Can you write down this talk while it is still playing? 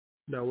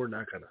No, we're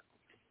not gonna.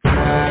 I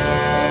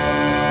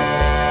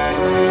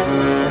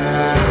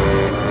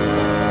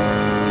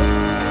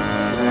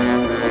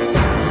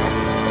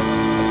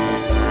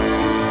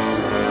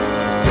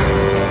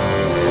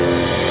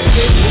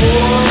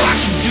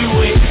can do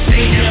it.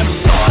 They never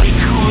thought he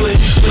could,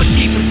 but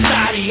deep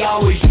inside he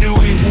always knew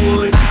he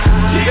would.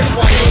 That's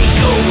why he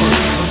ain't over.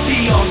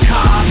 Be on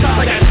top.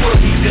 That's what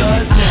he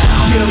does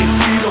now. If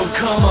you don't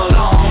come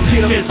along,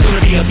 there's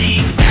gonna be a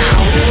beat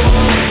down.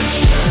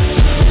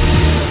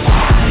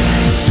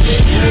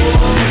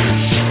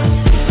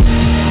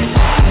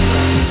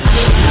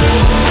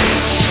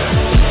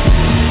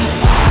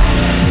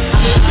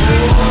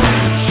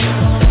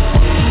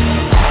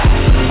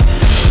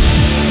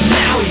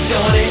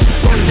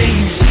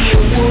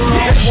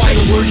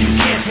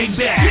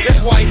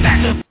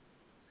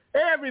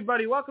 Hey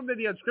everybody, welcome to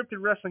the Unscripted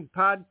Wrestling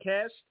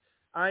Podcast.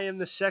 I am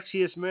the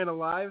sexiest man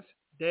alive,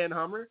 Dan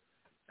Hummer,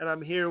 and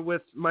I'm here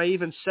with my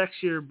even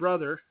sexier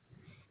brother,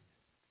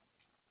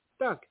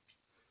 Doug.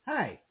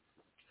 Hi.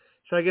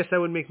 So I guess that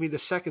would make me the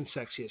second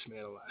sexiest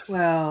man alive.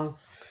 Well,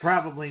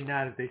 probably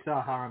not. If they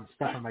saw how I'm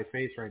stuffing my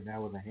face right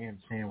now with a ham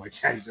sandwich,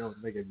 I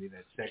don't think I'd be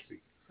that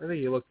sexy. I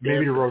think you look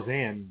maybe to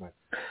Roseanne, but...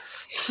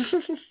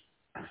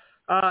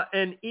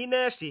 and E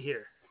Nasty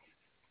here.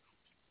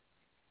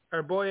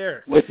 Our boy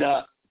Eric. What's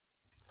up?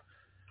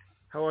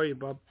 How are you,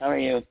 bub? How are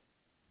you?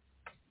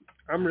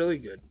 I'm really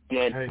good.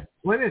 Good. Hey,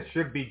 Linus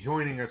should be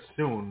joining us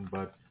soon,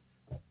 but...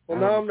 Well,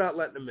 no, I'm not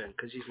letting him in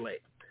because he's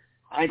late.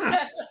 I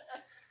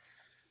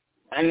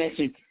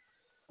messaged.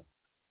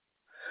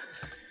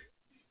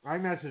 I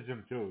messaged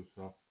him too,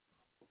 so...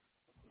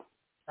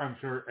 I'm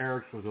sure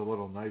Eric's was a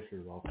little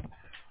nicer, though.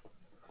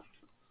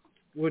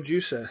 What'd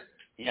you say?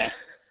 Yeah.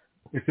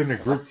 It's in the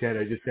group chat.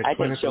 I just said,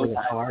 Linus, where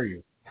the hell are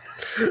you?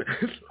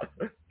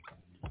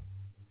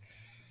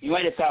 You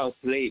might have fell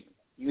asleep.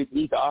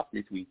 He's off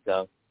this week,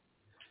 though.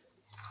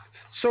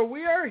 So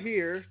we are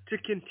here to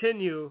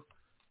continue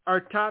our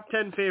top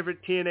 10 favorite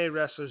TNA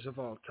wrestlers of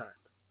all time.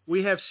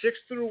 We have 6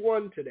 through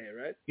 1 today,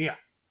 right? Yeah.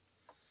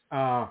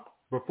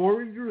 Before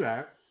we do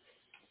that,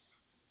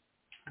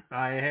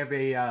 I have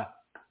a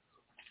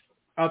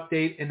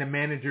update in the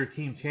Manager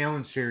Team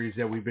Challenge series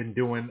that we've been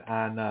doing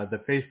on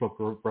the Facebook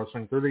group,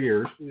 Wrestling Through the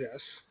Years. Yes.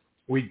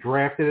 We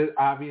drafted it,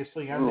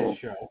 obviously, on this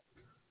show.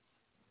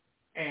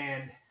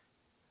 And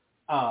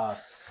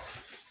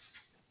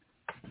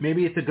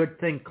maybe it's a good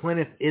thing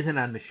Clintus isn't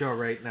on the show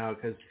right now,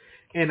 because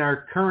in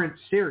our current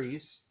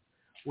series,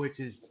 which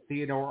is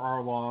Theodore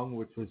R. Long,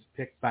 which was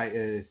picked by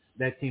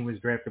that team was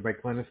drafted by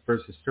Clintus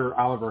versus Sir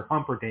Oliver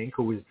Humperdinck,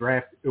 which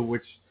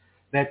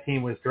that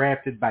team was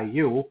drafted by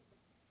you.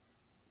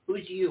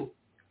 Who's you?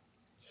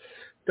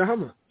 The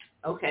Hummer.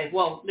 Okay,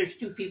 well, there's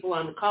 2 people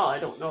on the call. I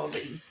don't know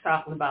that he's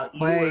talking about you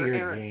Play or your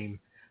Aaron. game.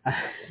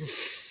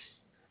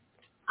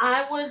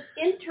 I was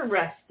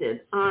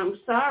interested. I'm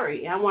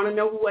sorry. I want to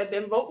know who I've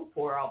been voting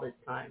for all this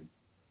time.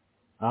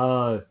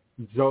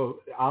 So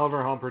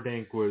Oliver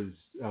Humperdinck was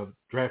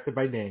drafted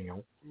by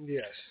Daniel.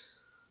 Yes.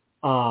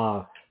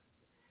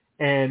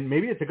 And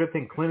maybe it's a good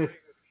thing Clintus...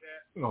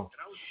 Oh,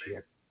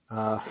 shit.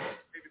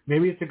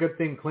 Maybe it's a good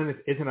thing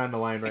Clintus isn't on the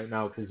line right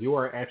now, because you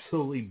are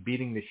absolutely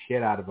beating the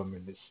shit out of him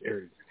in this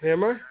series.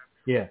 Am I?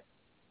 Yeah.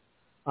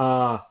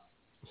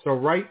 So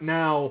right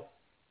now,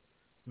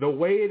 the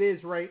way it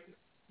is right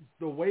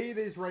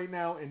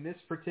now in this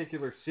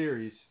particular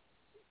series,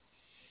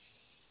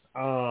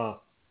 you're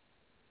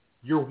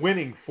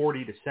winning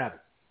 40-7.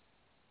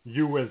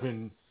 You as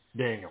in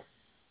Daniel.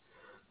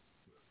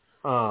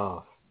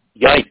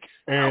 Yikes.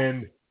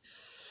 And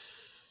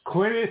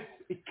Clintus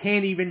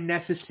can't even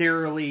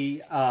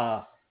necessarily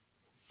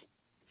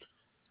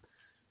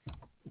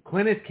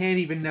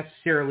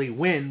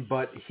win,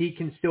 but he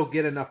can still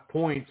get enough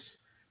points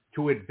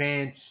to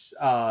advance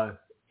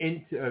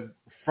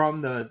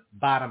from the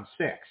bottom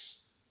 6,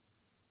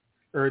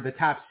 or the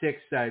top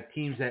 6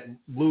 teams that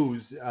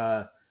lose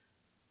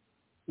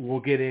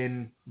will get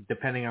in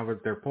depending on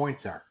what their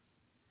points are.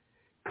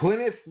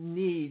 Clintus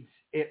needs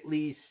at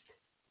least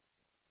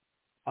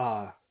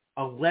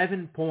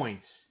 11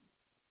 points,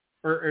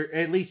 or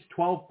at least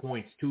 12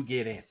 points to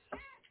get in,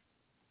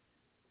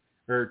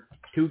 or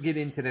to get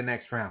into the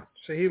next round.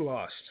 So he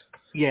lost.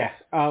 Yeah.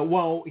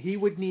 Well, he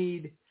would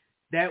need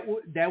that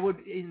would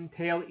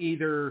entail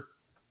either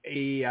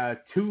a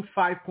 2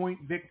 5-point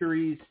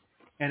victories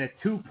and a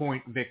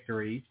 2-point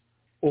victory,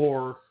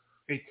 or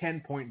a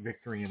 10-point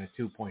victory and a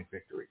 2-point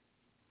victory.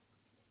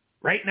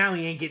 Right now,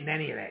 he ain't getting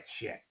any of that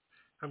shit.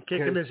 I'm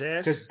kicking his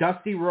ass. Because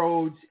Dusty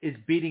Rhodes is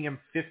beating him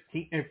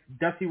 15. If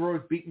Dusty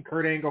Rhodes beating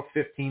Kurt Angle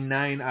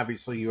 15-9,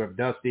 obviously you have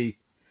Dusty.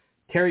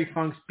 Terry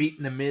Funk's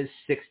beating The Miz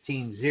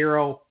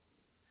 16-0.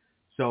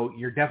 So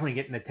you're definitely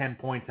getting the 10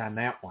 points on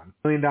that one.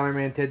 $1 Million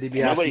Man Ted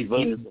DiBiase. Nobody's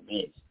voting for The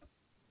Miz.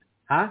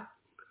 Huh?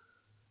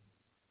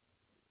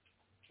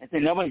 I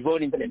said nobody's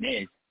voting for The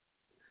Miz.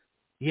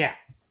 Yeah.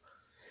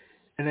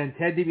 And then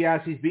Ted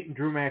DiBiase's beating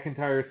Drew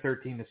McIntyre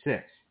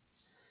 13-6.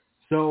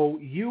 So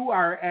you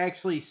are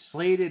actually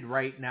slated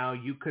right now.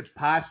 You could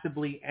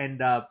possibly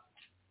end up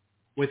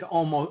with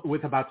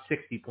about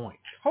 60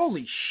 points.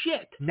 Holy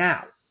shit.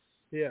 Now,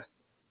 Yeah.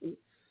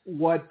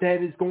 what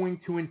that is going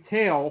to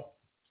entail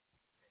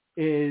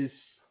is,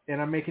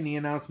 and I'm making the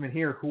announcement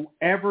here,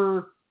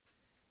 whoever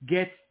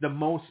gets the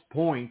most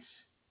points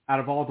out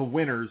of all the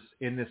winners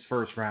in this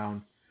first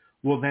round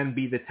will then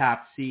be the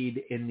top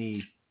seed in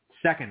the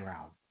second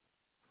round,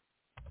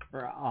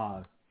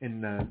 or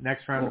in the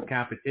next round of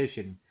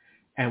competition.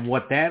 And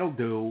what that'll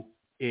do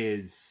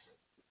is,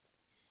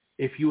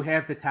 if you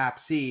have the top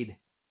seed,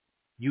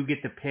 you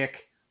get to pick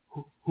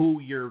who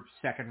your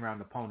second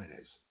round opponent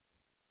is.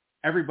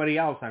 Everybody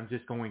else, I'm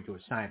just going to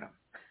assign them.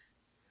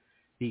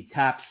 The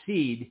top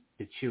seed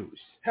to choose.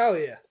 Hell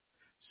yeah.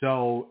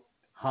 So,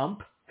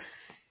 Hump,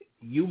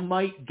 you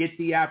might get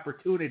the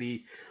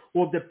opportunity.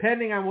 Well,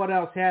 depending on what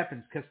else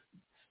happens, because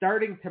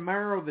starting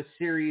tomorrow, the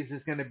series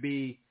is going to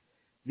be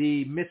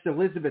the Miss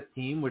Elizabeth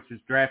team, which was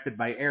drafted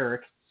by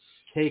Eric,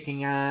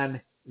 taking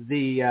on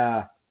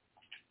the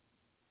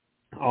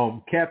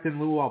Captain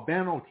Lou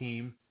Albano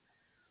team,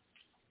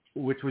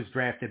 which was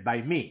drafted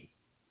by me.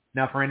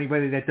 Now, for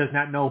anybody that does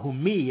not know who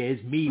me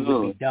is, me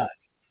would be Doug.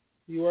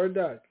 You are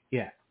Doug.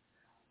 Yeah.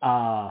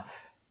 I'm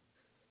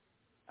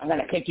going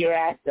to kick your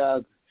ass,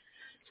 Doug.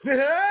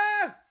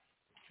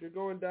 You're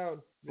going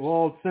down.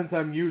 Well, since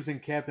I'm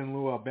using Captain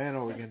Lou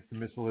Albano against the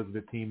Miss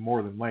Elizabeth team,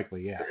 more than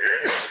likely, yeah.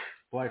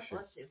 Bless you.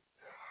 Bless you.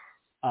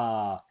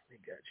 God,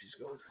 she's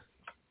going.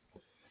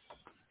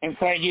 And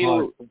for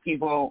you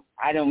people,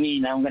 I don't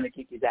mean I'm going to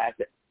kick his ass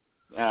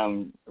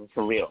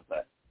for real,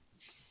 but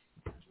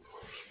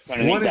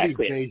one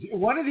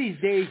of these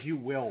days you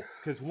will,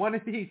 because one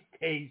of these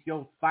days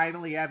you'll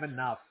finally have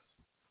enough.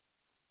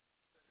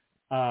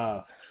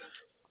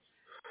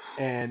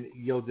 And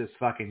you'll just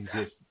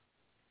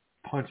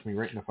punch me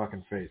right in the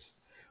fucking face.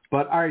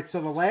 But all right,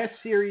 so the last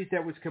series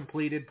that was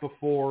completed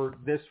before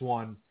this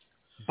one,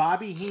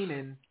 Bobby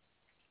Heenan,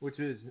 which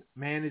was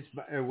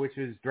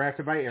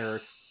drafted by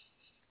Eric,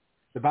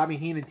 the Bobby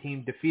Heenan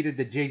team defeated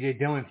the J.J.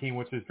 Dillon team,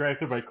 which was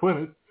drafted by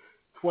Clinton,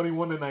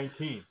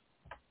 21-19.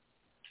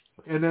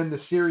 And then the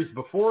series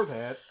before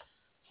that,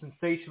 the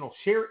Sensational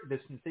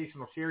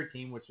Sherry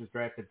team, which was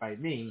drafted by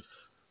me,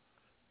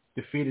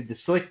 defeated the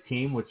Slick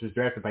team, which was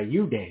drafted by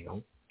you,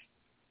 Daniel.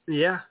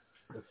 Yeah.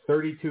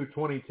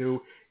 32-22.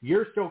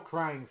 You're still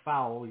crying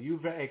foul.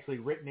 You've actually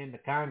written into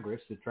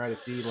Congress to try to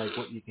see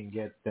what you can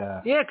get.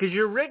 Yeah, because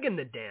you're rigging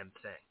the damn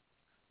thing.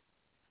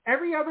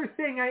 Every other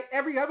thing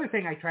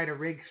I try to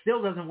rig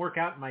still doesn't work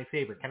out in my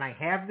favor. Can I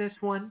have this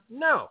one?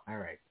 No. All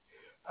right.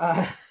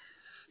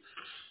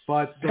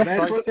 But so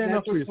that's what's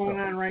going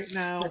on right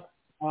now.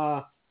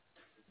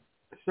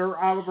 Sir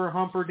Oliver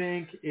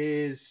Humperdinck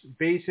is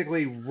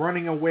basically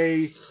running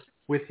away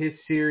with his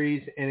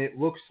series, and it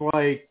looks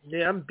like...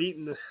 Yeah, I'm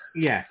beating the...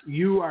 Yeah,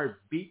 you are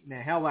beating the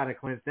hell out of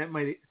Clint. That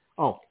might...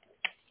 Oh,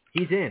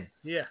 he's in.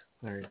 Yeah.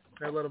 All right.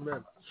 I let him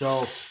in.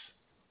 So,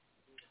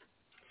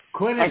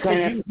 Clint,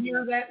 did you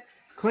hear that?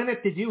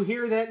 Clint, did you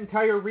hear that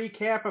entire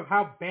recap of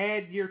how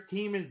bad your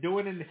team is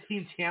doing in the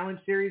Team Challenge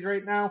Series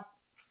right now?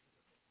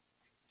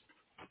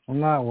 I'm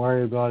not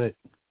worried about it.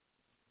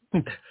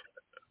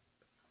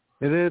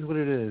 It is what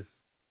it is.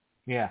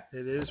 Yeah.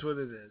 It is what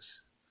it is.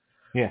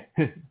 Yeah.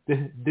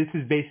 This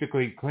is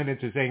basically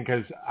Clinton's saying,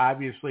 because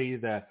obviously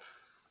the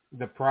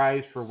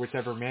prize for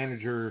whichever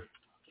manager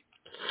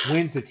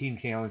wins the Team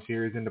Challenge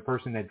Series, and the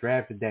person that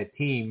drafted that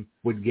team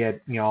would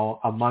get,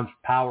 a month's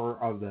power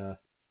of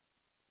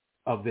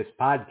this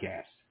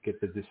podcast, get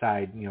to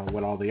decide,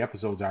 what all the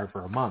episodes are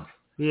for a month.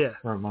 Yeah.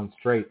 For a month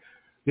straight.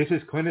 This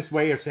is Clinton's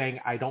way of saying,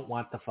 I don't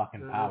want the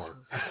fucking power.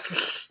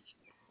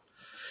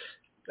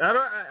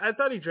 I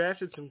thought he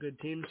drafted some good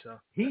teams, though.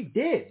 He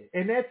did.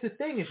 And that's the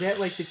thing, is that,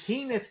 the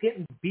team that's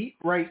getting beat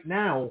right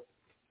now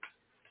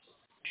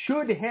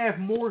should have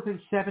more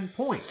than 7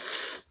 points.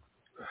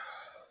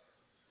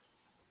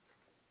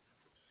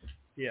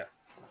 Yeah.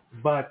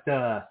 But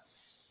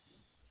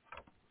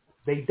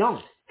they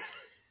don't.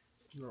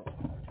 No.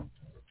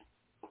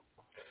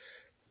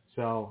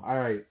 So, all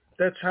right.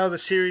 That's how the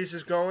series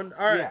is going?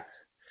 All right. Yeah.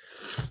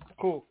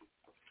 Cool.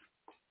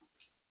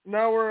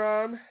 Now we're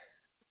on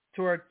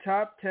to our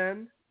top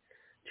 10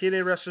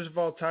 TNA wrestlers of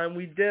all time.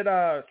 We did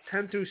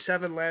 10 through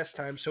 7 last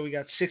time, so we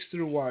got 6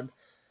 through 1.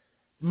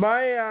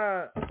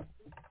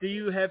 Do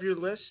you have your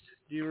list?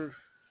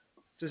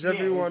 Does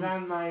everyone...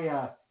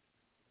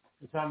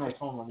 It's on my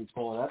phone. Let me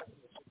pull it up.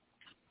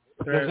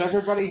 Right. Does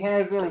everybody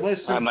have their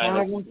list in front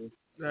of them?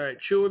 All right,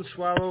 chew and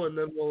swallow, and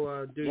then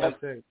we'll do your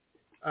thing.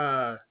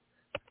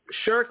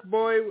 Shark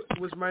Boy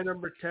was my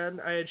number 10.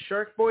 I had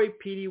Shark Boy,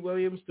 Petey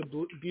Williams,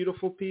 the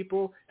Beautiful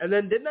People, and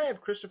then didn't I have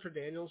Christopher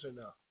Daniels or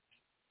no?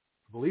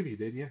 I believe you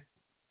did, yeah.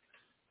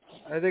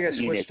 I think I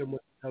switched him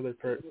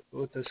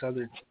with this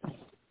other.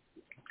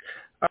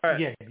 All right.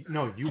 Yeah,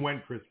 no, you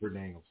went Christopher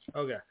Daniels.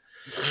 Okay.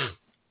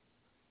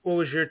 What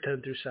was your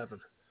 10 through 7?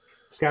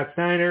 Scott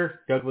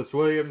Steiner, Douglas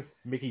Williams,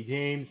 Mickey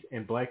James,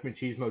 and Black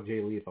Machismo Jay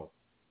Lethal.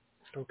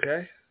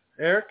 Okay.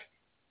 Eric?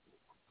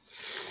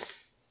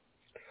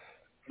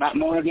 Matt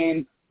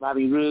Morgan,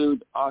 Bobby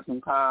Roode,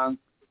 Awesome Kong,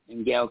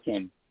 and Gail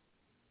Kim.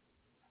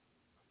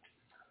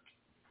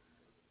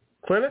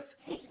 Plymouth?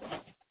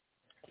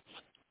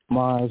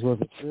 Might as well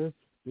assist.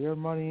 Your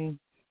money,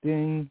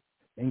 Ding,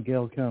 and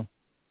Gail Kim.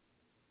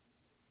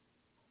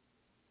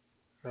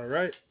 All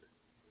right.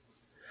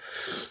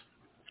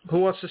 Who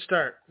wants to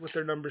start with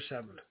their number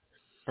 7?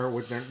 Or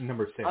with their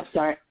number 6? I'll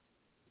start.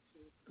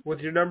 With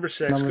your number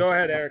 6. Go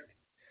ahead, Eric.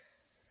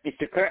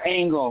 Mr. Kurt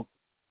Angle.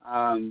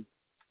 I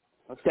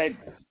said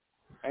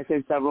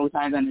several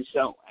times on the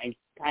show, I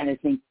kind of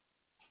think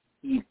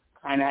he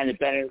kind of had a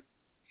better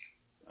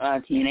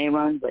TNA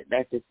run, but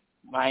that's just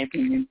my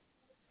opinion.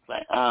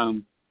 But,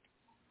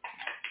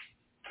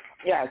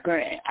 yeah,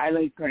 I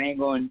like Kurt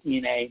Angle in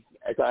TNA.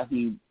 I thought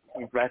his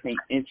wrestling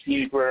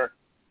interviews were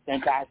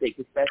fantastic,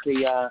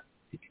 especially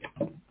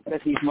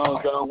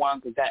Samoa Joe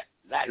one, because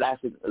that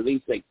lasted at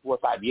least like 4 or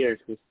 5 years,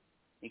 because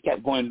he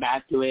kept going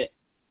back to it.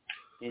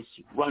 His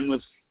run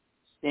with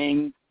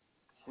Sting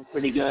was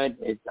pretty good.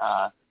 His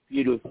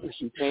feud with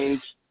Christian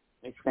Cage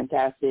was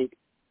fantastic.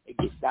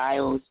 AJ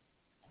Styles,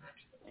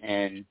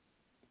 and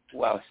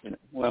who else am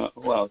I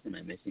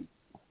missing?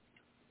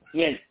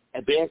 He had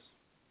Abyss,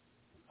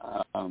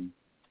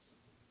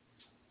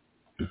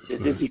 the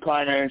Dixie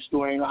Carter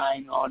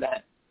storyline, all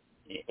that.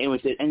 It was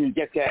it, and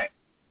Jeff Jarrett.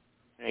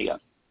 There you go.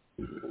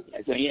 Yeah,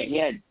 so yeah, he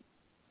had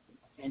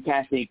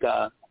fantastic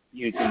feuds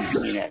in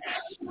TNA.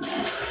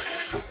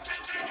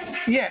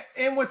 Yeah,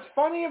 and what's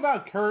funny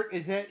about Kurt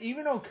is that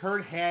even though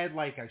Kurt had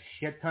like a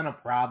shit ton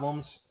of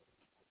problems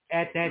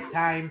at that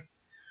time,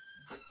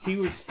 he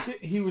was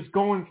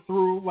going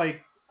through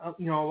like a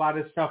lot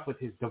of stuff with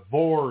his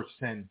divorce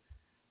and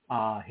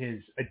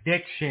his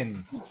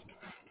addiction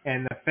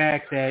and the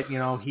fact that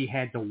he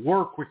had to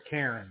work with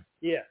Karen.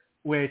 Yeah.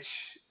 Which,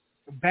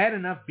 bad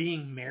enough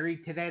being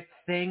married to that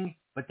thing,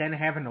 but then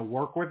having to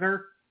work with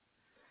her.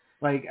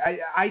 Like,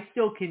 I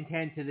still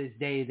contend to this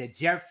day that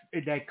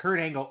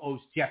Kurt Angle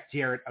owes Jeff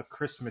Jarrett a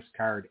Christmas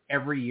card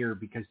every year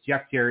because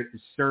Jeff Jarrett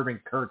is serving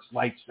Kurt's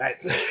life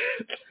sentence.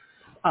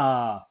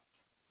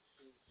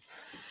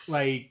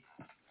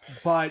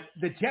 But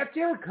the Jeff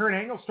Jarrett Kurt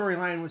Angle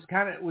storyline was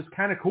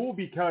kind of cool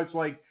because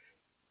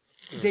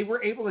they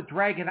were able to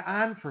drag it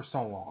on for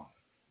so long.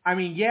 I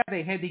mean, yeah,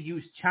 they had to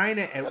use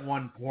China at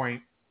one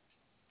point.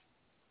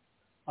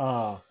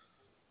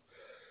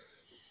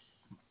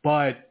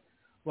 But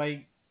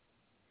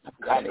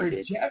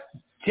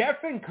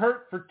Jeff and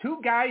Kurt, for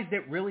two guys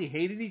that really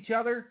hated each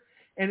other,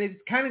 and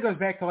it kind of goes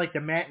back to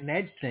the Matt and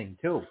Edge thing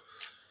too.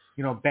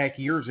 Back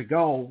years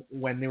ago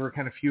when they were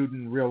kind of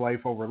feuding in real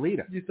life over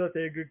Lita. You thought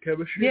they had good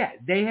chemistry? Yeah,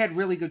 they had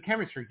really good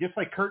chemistry, just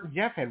like Kurt and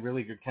Jeff had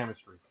really good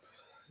chemistry.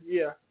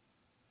 Yeah.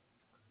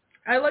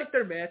 I like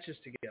their matches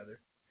together.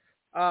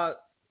 I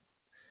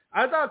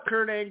thought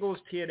Kurt Angle's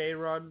TNA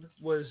run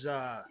was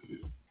a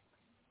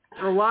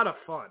lot of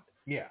fun.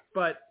 Yeah.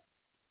 But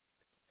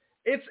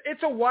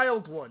it's a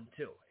wild one,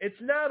 too. It's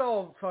not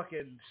all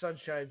fucking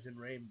sunshines and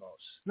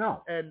rainbows.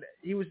 No. And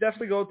he was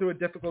definitely going through a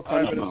difficult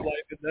time in his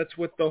life, and that's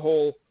what the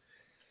whole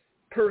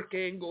Perk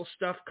Angle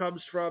stuff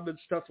comes from and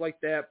stuff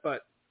like that.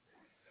 But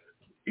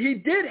he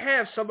did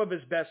have some of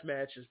his best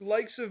matches. The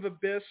likes of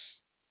Abyss,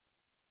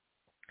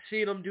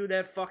 seeing him do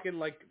that fucking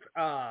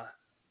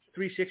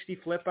 360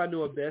 flip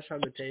onto Abyss on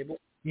the table.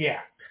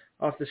 Yeah.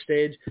 Off the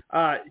stage.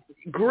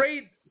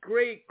 Great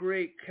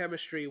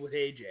chemistry with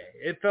AJ.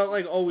 It felt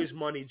like always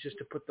money just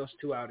to put those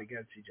two out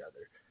against each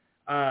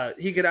other.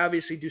 He could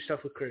obviously do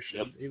stuff with Christian.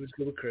 Yep. He was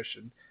good with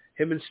Christian.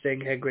 Him and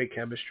Sting had great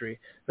chemistry.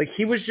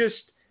 He was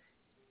just,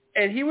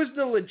 and he was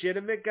the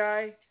legitimate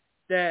guy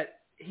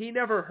that he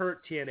never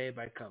hurt TNA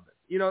by coming.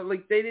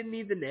 They didn't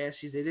need the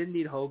Nasties. They didn't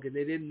need Hogan.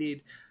 They didn't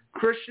need,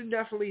 Christian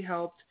definitely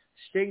helped.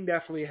 Sting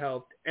definitely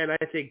helped. And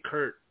I think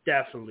Kurt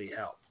definitely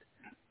helped.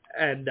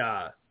 And,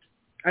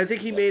 I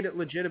think he made it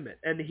legitimate,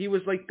 and he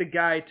was the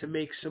guy to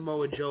make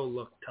Samoa Joe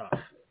look tough.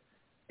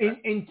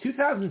 In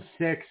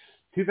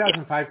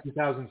 2005,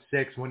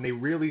 2006, when they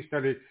really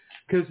started,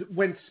 because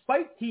when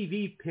Spike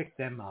TV picked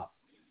them up,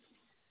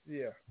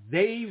 yeah,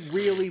 they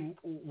really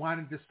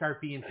wanted to start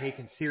being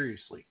taken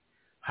seriously.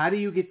 How do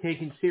you get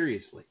taken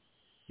seriously?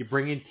 You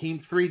bring in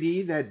Team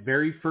 3D, that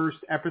very first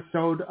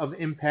episode of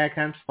Impact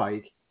on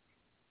Spike.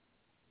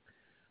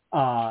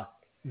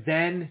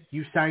 Then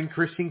you sign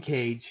Christian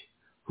Cage,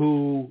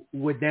 who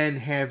would then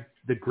have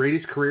the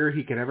greatest career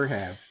he could ever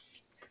have.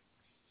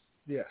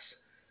 Yes.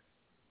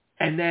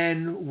 And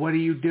then what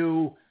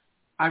do?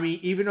 I mean,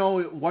 even though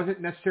it wasn't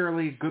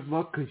necessarily a good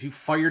look because you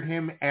fired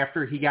him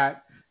after he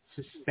got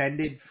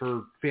suspended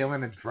for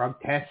failing a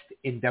drug test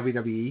in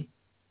WWE,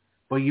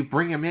 but you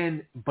bring him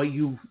in, but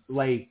you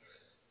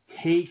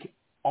take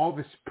all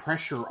this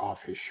pressure off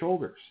his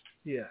shoulders.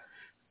 Yeah.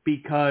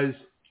 Because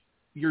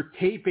you're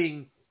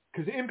taping,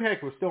 because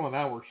Impact was still an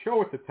hour show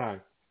at the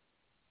time.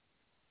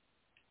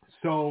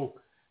 So,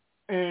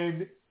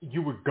 and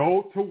you would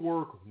go to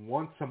work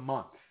once a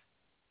month.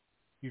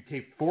 You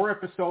tape 4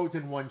 episodes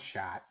in one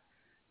shot.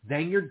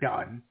 Then you're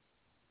done.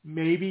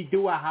 Maybe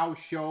do a house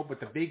show, but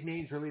the big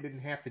names really didn't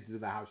have to do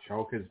the house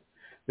show because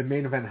the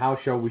main event house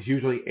show was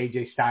usually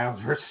AJ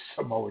Styles versus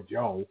Samoa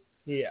Joe.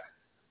 Yeah.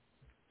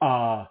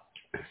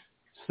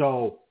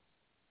 So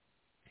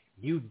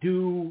you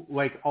do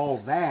like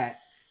all that,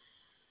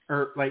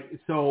 or like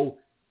so,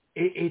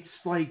 it's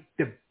like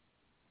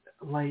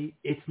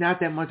it's not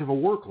that much of a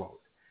workload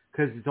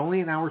because it's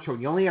only an hour show.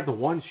 You only have the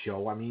one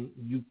show. I mean,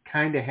 you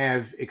kind of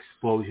have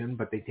Explosion,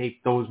 but they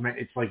take those.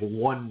 It's like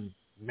one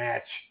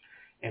match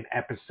an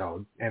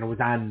episode, and it was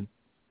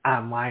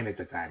online at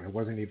the time. It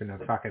wasn't even a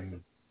fucking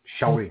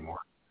show anymore.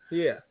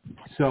 Yeah.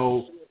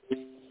 So,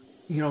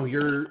 it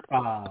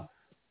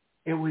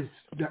was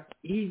the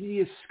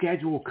easiest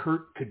schedule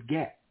Kurt could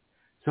get.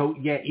 So,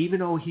 yeah, even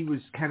though he was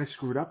kind of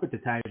screwed up at the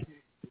time,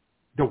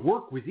 the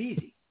work was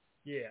easy.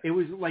 Yeah. It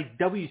was like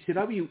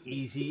WCW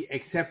easy,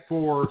 except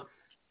for,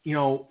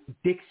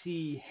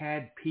 Dixie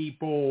had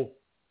people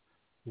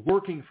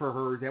working for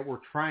her that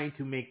were trying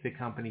to make the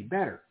company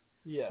better.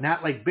 Yeah.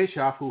 Not like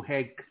Bischoff, who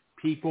had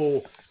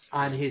people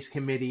on his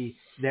committee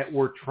that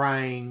were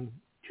trying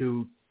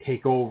to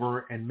take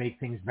over and make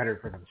things better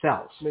for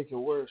themselves. Make it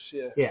worse,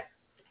 yeah. Yeah.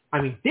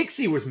 I mean,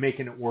 Dixie was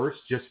making it worse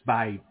just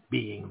by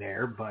being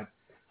there, but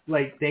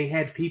like they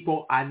had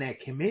people on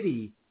that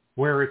committee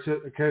where it's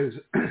because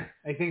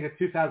I think in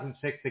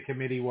 2006 the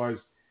committee was,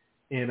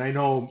 and I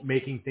know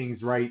making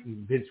things right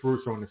and Vince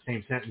Russo in the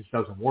same sentence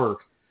doesn't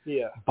work.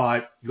 Yeah.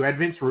 But you had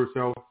Vince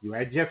Russo, you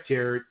had Jeff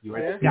Jarrett, you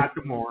had Scott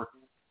D'Amore.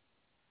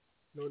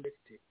 No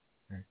nicotine.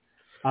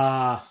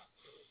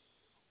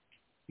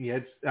 You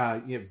had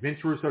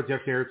Vince Russo,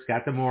 Jeff Jarrett,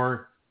 Scott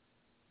D'Amore,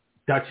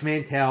 Dutch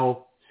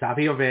Mantell,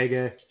 Savio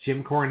Vega,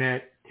 Jim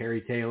Cornette,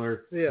 Terry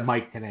Taylor,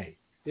 Mike Tenay.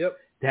 Yep.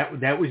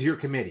 That was your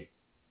committee.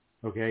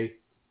 Okay.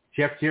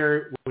 Jeff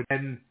Jarrett would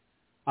then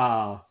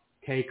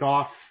take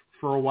off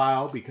for a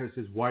while because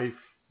his wife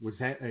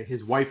at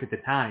the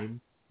time,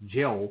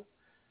 Jill,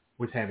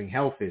 was having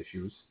health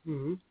issues.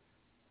 Mm-hmm.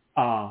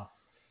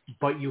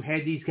 But you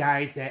had these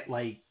guys that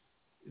like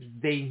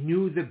they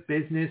knew the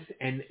business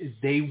and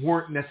they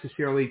weren't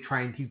necessarily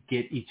trying to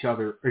get each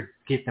other or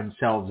get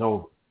themselves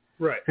over.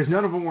 Right. Because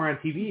none of them were on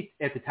TV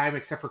at the time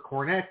except for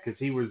Cornette because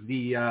he was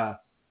the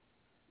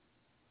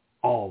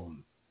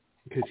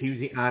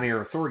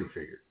on-air authority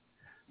figure.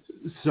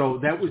 So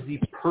that was the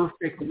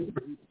perfect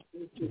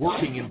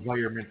working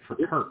environment for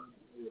Kurt,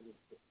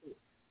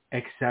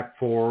 except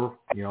for,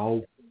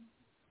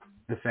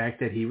 the fact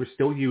that he was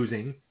still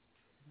using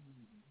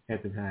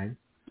at the time.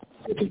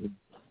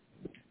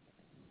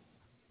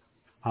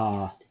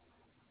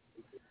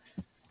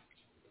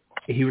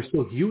 He was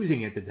still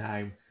using at the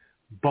time,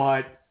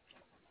 but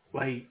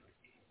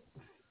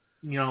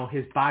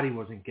his body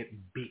wasn't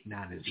getting beaten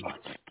on as much.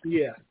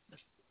 Yeah.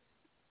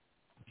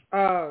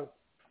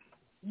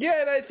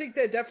 Yeah, and I think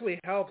that definitely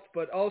helped,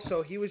 but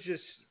also the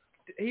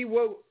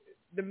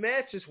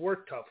matches were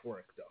tough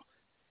work, though.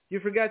 You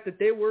forgot that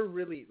they were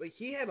really,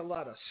 he had a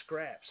lot of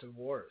scraps and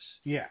wars.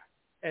 Yeah.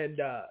 And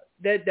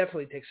that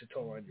definitely takes a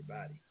toll on your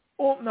body.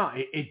 Well, no,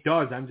 it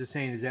does. I'm just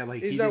saying is that,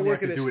 he didn't have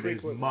to do it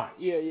as much.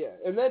 Yeah,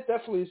 and that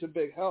definitely is a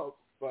big help,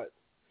 but,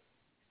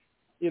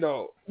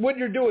 when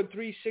you're doing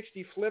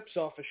 360 flips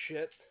off of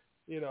shit,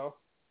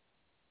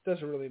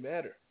 doesn't really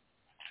matter.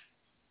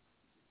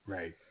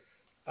 Right.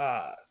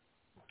 I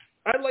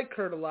like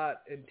Kurt a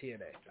lot in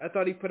TNA. I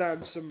thought he put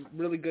on some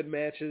really good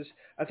matches.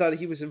 I thought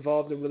he was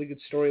involved in really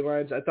good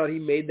storylines. I thought he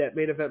made that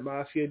main event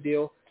Mafia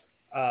deal.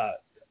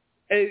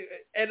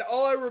 And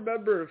all I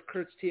remember of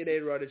Kurt's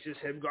TNA run is just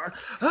him going,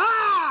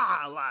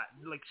 a lot,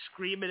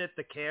 screaming at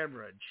the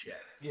camera and shit.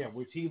 Yeah,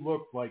 which he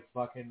looked like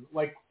fucking,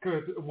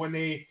 cause when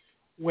they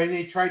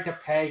tried to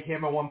peg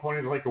him at one point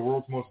as the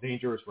world's most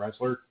dangerous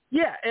wrestler.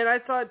 Yeah, and I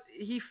thought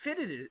he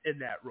fitted in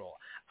that role.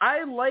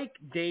 I like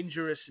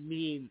dangerous,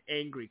 mean,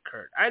 angry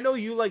Kurt. I know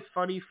you like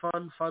funny,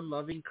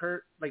 fun-loving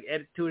Kurt,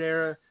 Attitude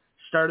Era,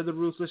 start of the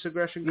Ruthless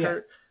Aggression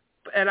Kurt.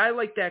 And I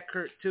like that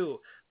Kurt too.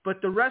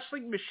 But the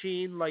wrestling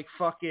machine,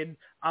 fucking,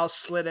 I'll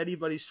slit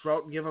anybody's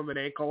throat and give him an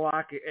ankle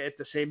lock at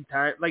the same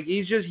time.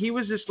 He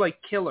was just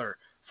killer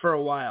for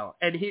a while.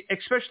 And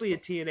especially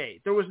at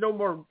TNA. There was no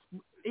more,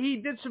 he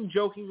did some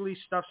jokingly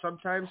stuff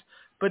sometimes,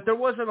 but there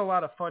wasn't a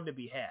lot of fun to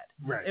be had.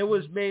 Right. It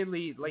was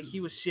mainly, he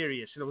was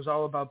serious and it was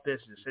all about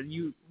business. And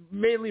you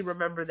mainly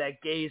remember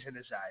that gaze in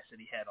his eyes that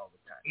he had all the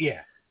time.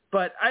 Yeah.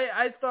 But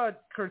I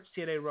thought Kurt's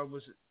TNA run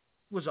was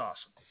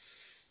awesome.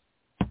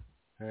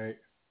 All right.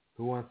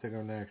 Who wants to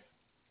go next?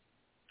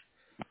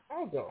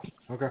 I'll go.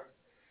 Okay.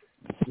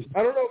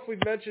 I don't know if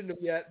we've mentioned them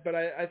yet, but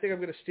I think I'm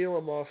going to steal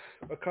them off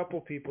a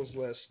couple people's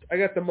list. I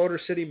got the Motor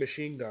City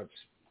Machine Guns.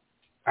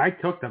 I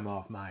took them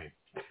off mine.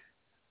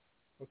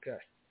 Okay.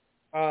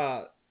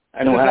 I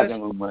don't have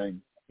them on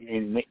mine. They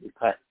didn't make the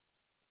cut.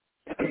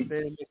 They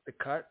didn't make the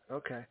cut?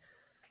 Okay.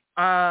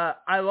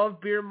 I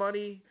love Beer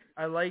Money.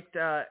 I liked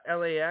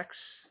LAX.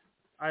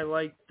 I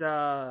liked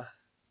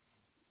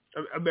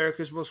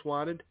America's Most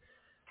Wanted.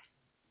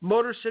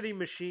 Motor City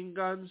Machine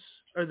Guns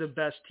are the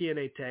best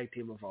TNA tag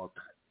team of all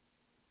time.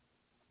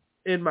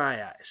 In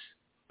my eyes.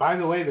 By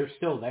the way, they're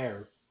still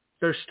there.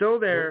 They're still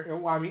there.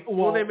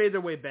 Well, they made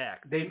their way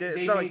back. They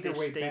made their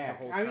way back.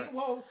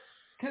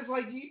 Because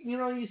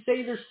you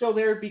say they're still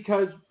there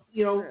because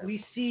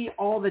we see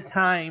all the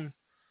time.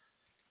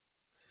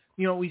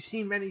 We've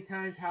seen many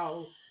times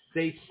how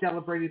they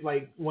celebrated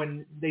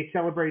when they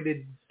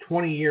celebrated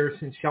 20 years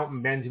since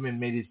Shelton Benjamin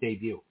made his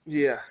debut.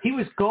 Yeah. He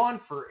was gone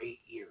for 8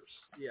 years.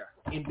 Yeah.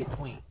 In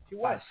between. He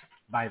was.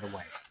 By the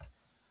way.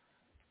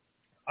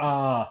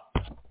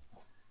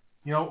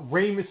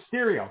 Rey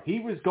Mysterio. He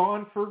was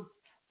gone for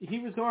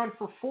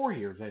 4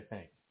 years, I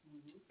think.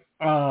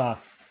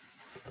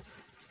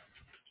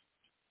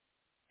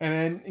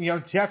 And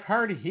then Jeff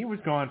Hardy, he was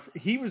gone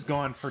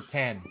for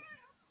 10,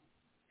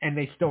 and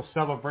they still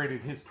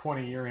celebrated his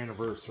 20-year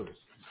anniversary.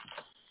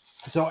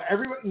 So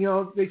everyone,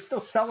 they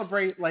still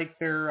celebrate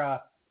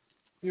their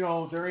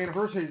their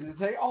anniversaries and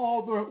say,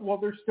 oh,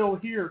 they're still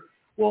here.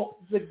 Well,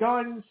 the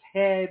Guns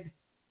had,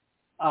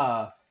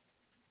 the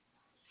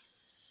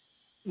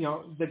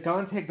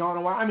Guns had gone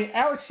a while. I mean,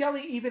 Alex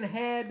Shelley even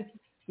had,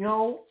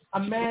 a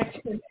match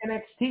in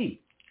NXT.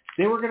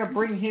 They were going to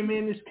bring him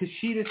in as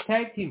Kushida's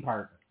tag team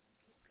partner.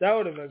 That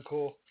would have been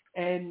cool.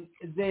 And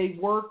they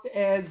worked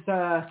as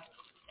the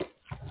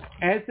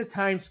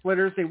Time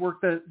Splitters. They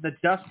worked the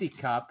Dusty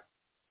Cup,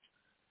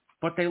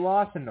 but they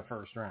lost in the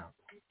first round.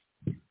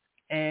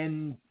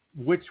 And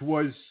which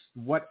was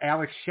what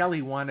Alex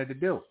Shelley wanted to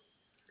do.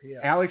 Yeah.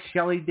 Alex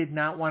Shelley did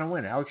not want to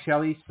win. Alex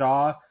Shelley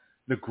saw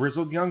the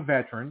grizzled young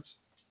veterans,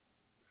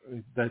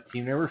 the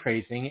team they were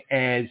facing,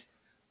 as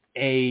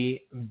a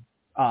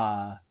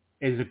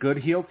good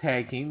heel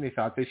tag team. They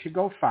thought they should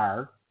go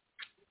far.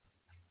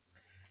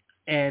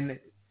 And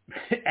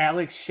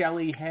Alex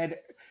Shelley had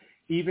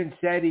even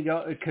said,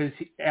 because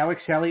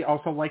Alex Shelley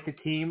also liked the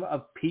team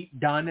of Pete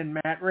Dunne and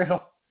Matt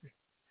Riddle.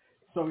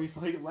 So he's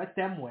like, let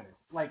them win it.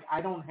 Like,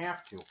 I don't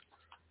have to.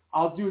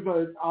 I'll do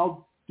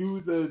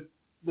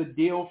the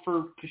deal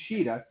for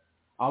Kushida.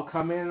 I'll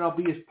come in and I'll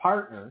be his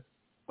partner.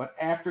 But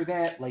after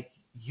that,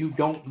 you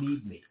don't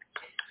need me.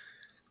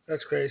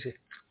 That's crazy.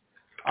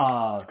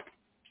 And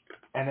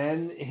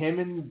then him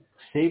and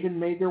Sabin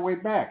made their way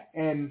back.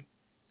 And,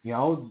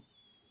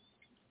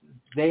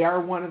 they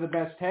are one of the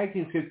best tag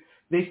teams because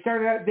they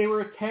started out, they were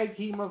a tag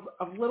team of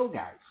little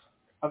guys,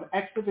 of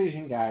X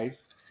Division guys.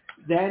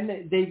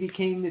 Then they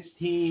became this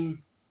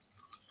team,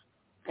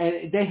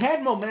 and they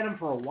had momentum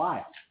for a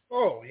while.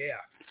 Oh, yeah.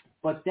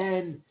 But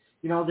then,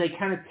 they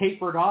kind of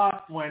tapered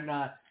off when,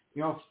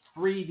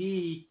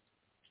 3D,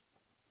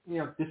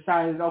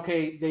 decided,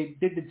 okay, they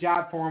did the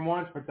job for him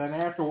once, but then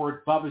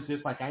afterwards, Bubba's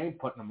just like, I ain't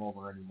putting him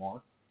over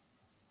anymore.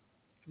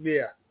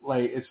 Yeah.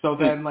 So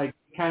then,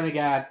 kind of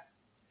got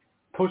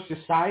pushed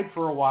aside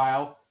for a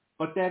while,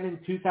 but then in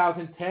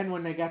 2010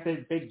 when they got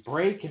that big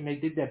break and they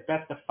did that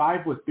best of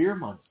 5 with Beer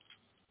Money,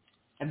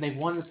 and they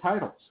won the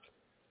titles.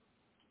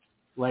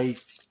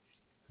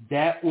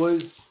 That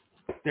was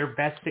their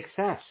best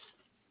success.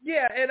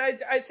 Yeah, and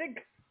I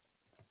think,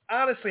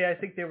 honestly, I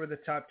think they were the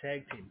top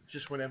tag team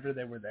just whenever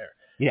they were there.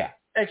 Yeah.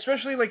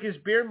 Especially his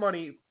Beer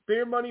Money.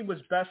 Beer Money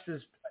was best as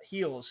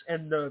heels,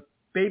 and the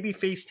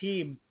babyface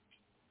team,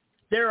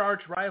 their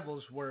arch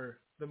rivals were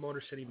the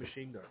Motor City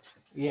Machine Guns.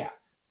 Yeah.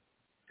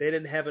 They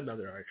didn't have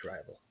another arch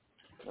rival.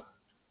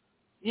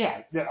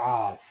 Yeah,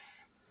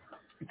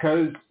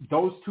 because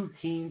those two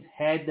teams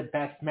had the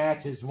best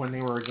matches when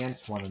they were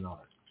against one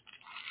another.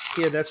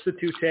 Yeah, that's the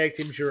two tag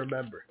teams you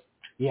remember.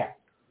 Yeah.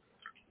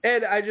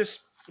 And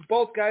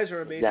both guys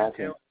are amazing talent.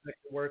 They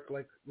can work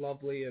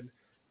lovely, and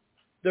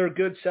they're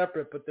good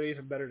separate, but they're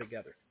even better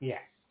together. Yeah.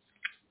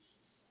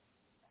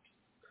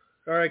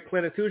 All right,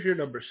 Clint, who's your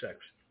number 6?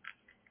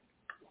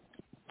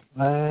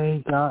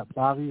 I got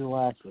Bobby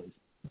Lashley.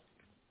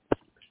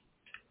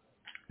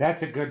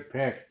 That's a good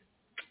pick.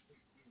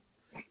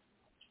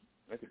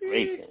 That's a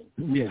great pick.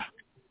 Yeah.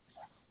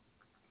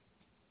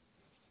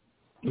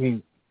 I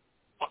mean,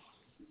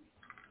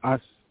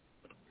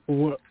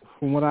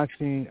 from what I've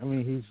seen, I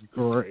mean, he's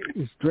great.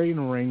 He's great in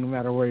the ring no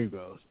matter where he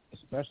goes,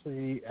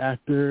 especially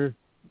after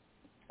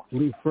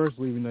first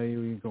leaving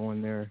WWE,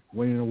 going there,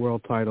 winning the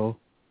world title,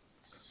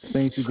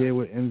 things he did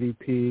with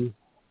MVP,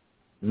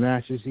 the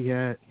matches he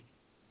had.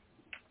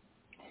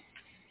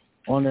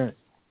 On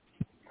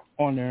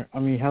there, I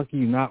mean, how can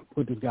you not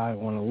put this guy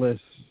on a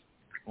list,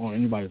 on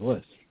anybody's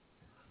list?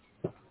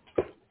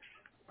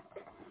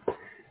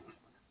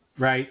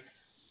 Right.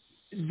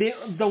 The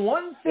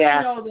one thing,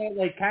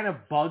 that, kind of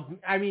bugged me,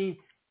 I mean,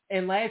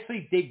 and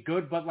Lashley did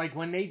good, but,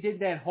 when they did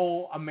that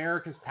whole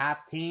America's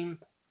Top Team,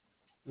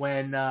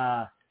 when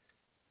Dan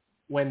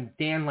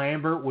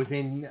Lambert was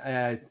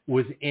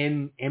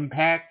in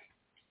Impact,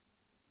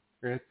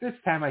 or at this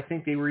time, I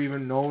think they were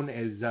even known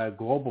as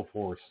Global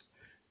Force.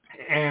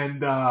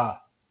 And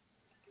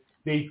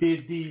they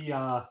did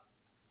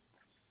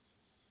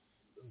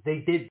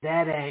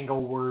that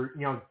angle where,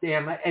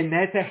 and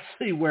that's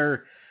actually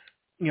where,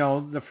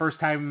 the first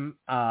time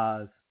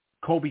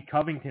Kobe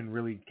Covington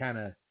really kind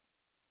of...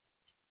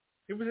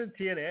 He was in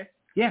TNA?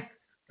 Yeah.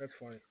 That's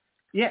funny.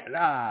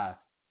 Yeah,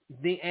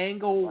 the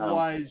angle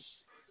was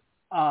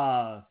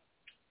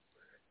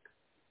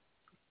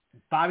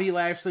Bobby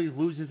Lashley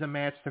loses a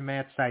match to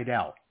Matt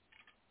Sydal.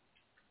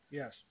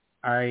 Yes.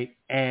 All right,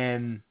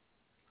 and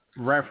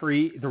the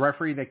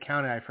referee that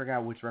counted, I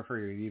forgot which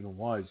referee it even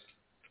was,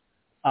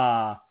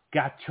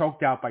 got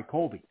choked out by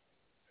Colby.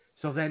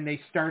 So then they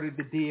started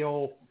the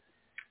deal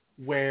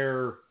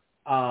where,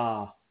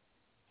 so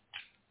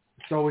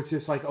it's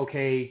just like,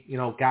 okay, you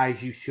know, guys,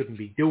 you shouldn't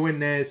be doing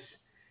this.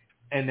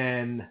 And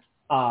then,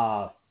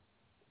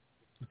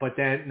 but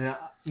then,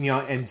 you know,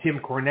 and Jim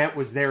Cornette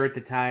was there at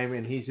the time,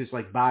 and he's just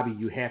like, Bobby,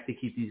 you have to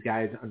keep these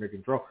guys under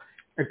control.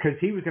 Because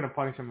he was going to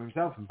punish them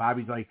himself, and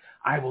Bobby's like,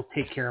 I will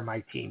take care of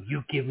my team.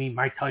 You give me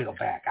my title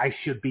back. I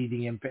should be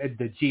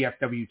the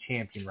GFW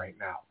champion right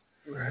now.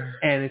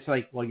 And it's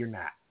like, well, you're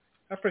not.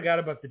 I forgot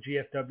about the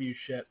GFW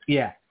shit.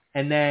 Yeah.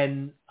 And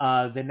then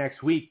the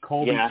next week,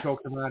 Colby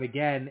choked him out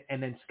again,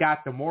 and then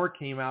Scott D'Amore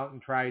came out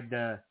and tried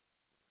to,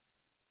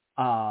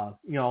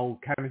 you know,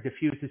 kind of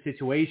diffuse the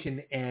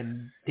situation,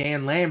 and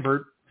Dan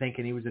Lambert,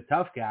 thinking he was a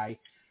tough guy,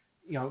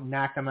 you know,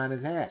 knocked him on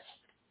his ass.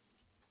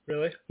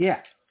 Really? Yeah.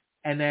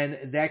 And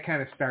then that kind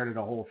of started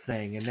a whole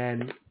thing. And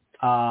then,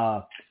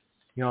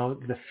 you know,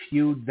 the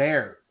feud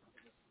there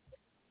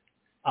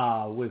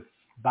with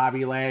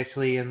Bobby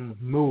Lashley and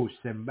Moose,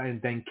 and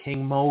then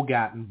King Mo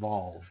got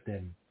involved.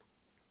 And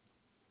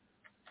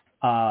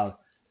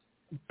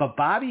but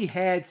Bobby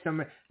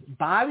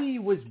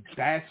was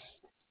best.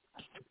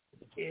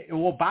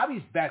 Well,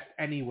 Bobby's best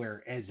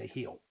anywhere as a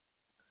heel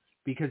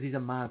because he's a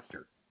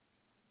monster.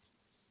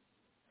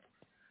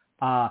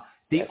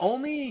 The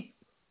only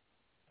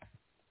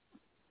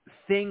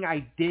thing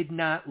I did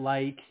not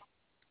like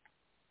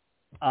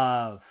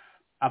about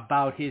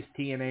his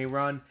TNA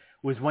run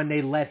was when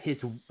they let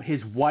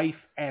his wife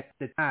at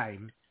the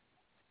time,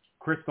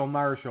 Crystal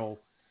Marshall,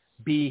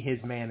 be his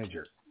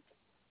manager,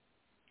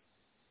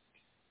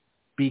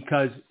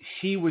 because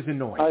she was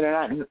annoying. Oh, they're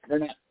not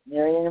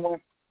married anymore?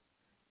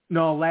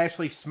 No,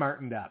 Lashley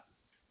smartened up.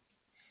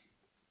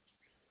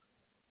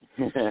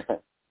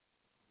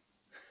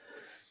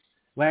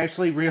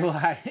 Lashley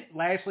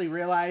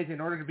realized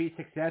in order to be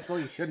successful,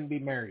 you shouldn't be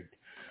married.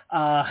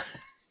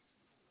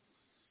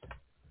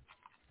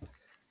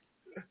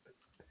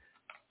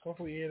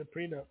 Hopefully he had a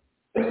prenup.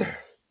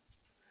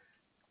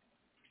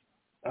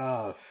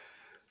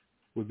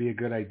 Would be a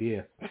good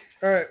idea.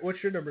 All right,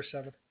 what's your number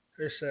 7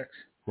 or 6?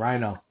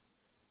 Rhino.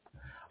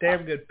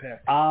 Damn good pick.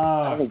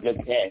 That's a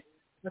good pick.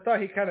 I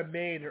thought he kind of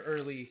made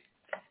early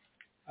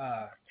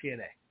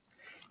TNA.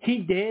 He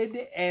did,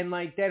 and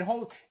like that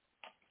whole...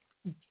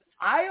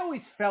 I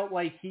always felt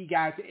like he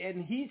got...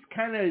 And he's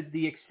kind of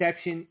the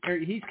exception, or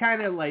he's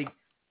kind of like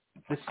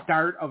the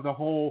start of the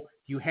whole,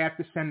 you have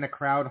to send the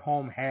crowd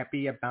home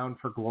happy at Bound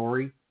for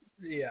Glory.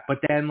 Yeah. But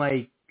then,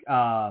 like,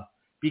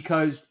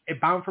 because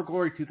at Bound for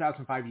Glory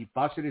 2005, he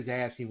busted his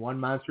ass. He won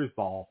Monsters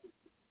Ball.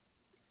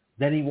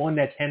 Then he won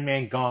that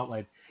 10-man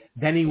gauntlet.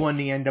 Then he won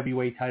the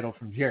NWA title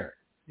from Jarrett.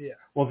 Yeah.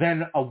 Well,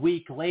 then a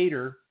week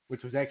later,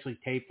 which was actually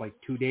taped like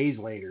 2 days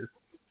later,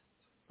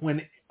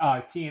 when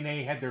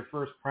TNA had their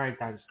first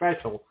primetime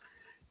special,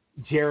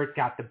 Jarrett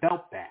got the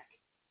belt back.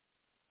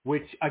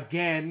 Which,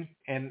 again,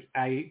 and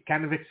I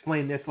kind of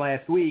explained this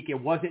last week, it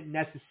wasn't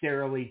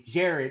necessarily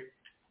Jarrett.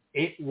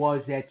 It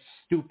was that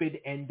stupid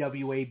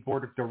NWA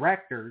board of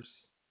directors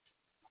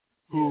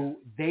who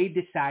they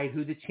decide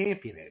who the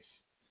champion is.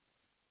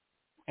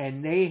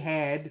 And they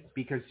had,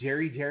 because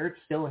Jerry Jarrett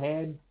still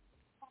had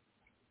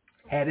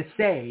a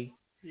say,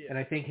 and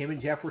I think him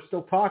and Jeff were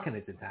still talking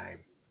at the time,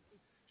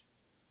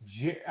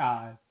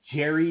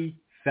 Jerry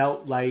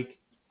felt like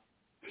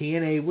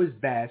TNA was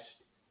best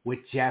with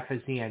Jeff as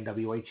the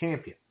NWA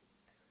champion.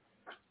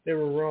 They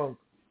were wrong.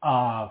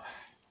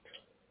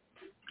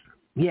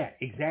 Yeah,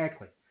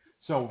 exactly.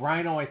 So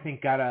Rhino, I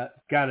think, got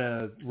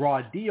a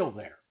raw deal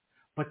there,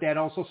 but that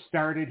also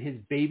started his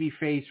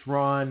babyface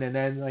run, and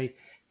then like,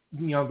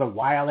 you know, the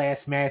wild ass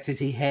matches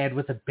he had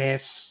with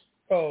Abyss.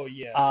 Oh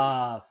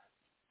yeah.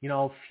 You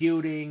know,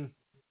 feuding,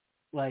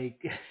 like,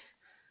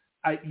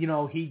 you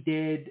know, he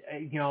did,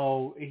 you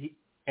know,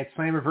 at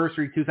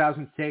Slammiversary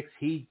 2006,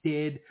 he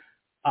did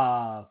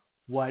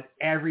what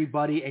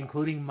everybody,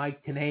 including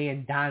Mike Tenay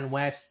and Don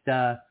West,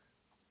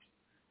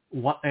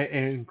 what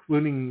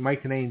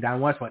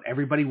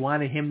everybody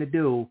wanted him to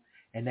do,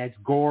 and that's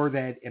gore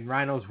that, in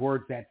Rhino's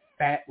words, that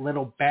fat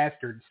little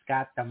bastard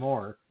Scott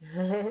D'Amore.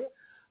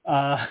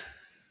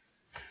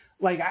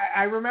 Like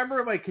I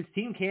remember, like, because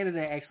Team Canada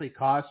actually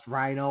cost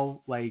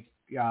Rhino like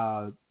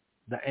the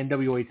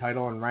NWA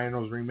title and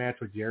Rhino's rematch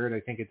with Jarrett,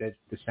 I think, at that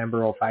December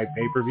 2005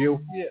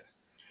 pay-per-view. Yeah.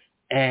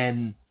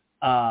 And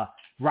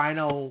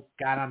Rhino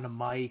got on the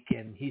mic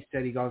and he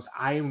said, he goes,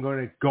 I am going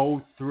to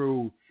go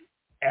through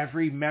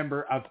every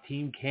member of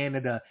Team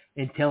Canada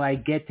until I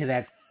get to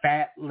that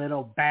fat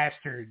little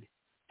bastard,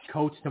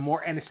 Coach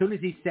D'Amore. And as soon as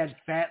he said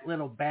fat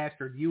little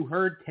bastard, you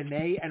heard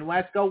Tenay and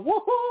West go,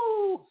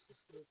 woohoo!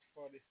 That's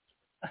funny.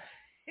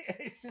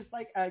 It's just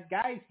like,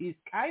 guys, he's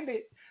kind of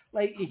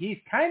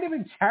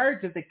in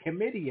charge of the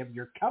committee of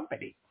your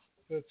company.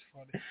 That's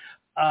funny.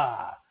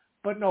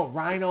 But no,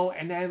 Rhino,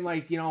 and then,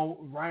 like, you know,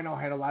 Rhino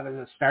had a lot of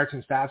the starts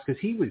and stops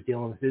because he was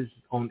dealing with his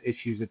own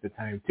issues at the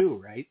time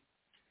too, right?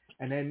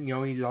 And then, you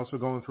know, he's also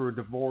going through a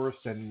divorce,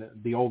 and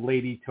the old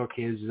lady took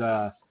his,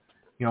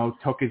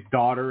 took his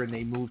daughter, and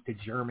they moved to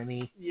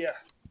Germany. Yeah.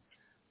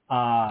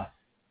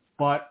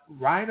 But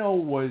Rhino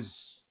was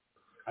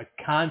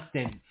a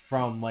constant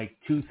from like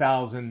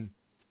 2000,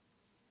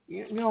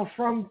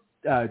 from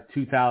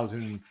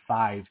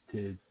 2005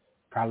 to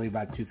probably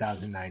about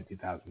 2009,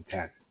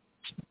 2010.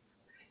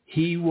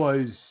 He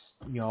was,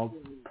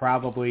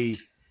 probably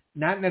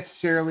not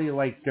necessarily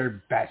like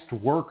their best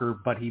worker,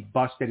 but he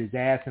busted his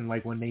ass, and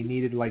like when they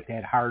needed like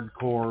that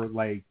hardcore,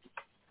 like,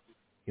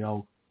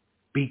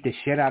 beat the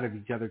shit out of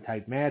each other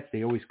type match,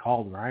 they always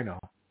called Rhino.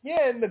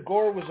 Yeah, and the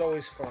gore was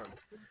always fun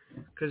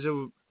because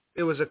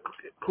it was a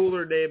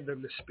cooler name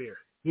than the Spear.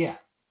 Yeah.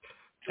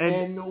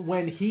 And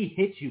when he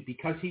hit you,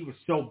 because he was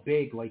so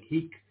big, like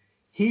he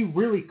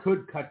really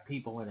could cut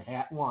people in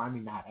half. Well, I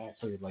mean, not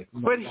actually, like.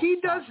 But he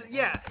does,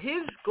 yeah.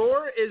 His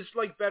gore is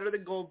like better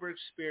than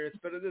Goldberg's Spear. It's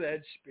better than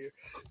Edge's Spear.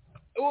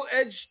 Well,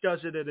 Edge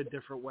does it in a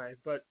different way,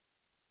 but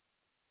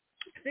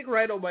I think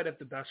Rhino might have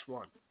the best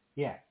one.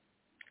 Yeah.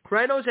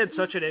 Rhino's had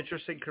such an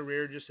interesting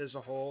career just as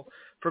a whole,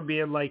 from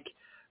being like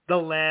the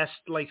last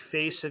like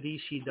face of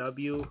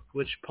ECW,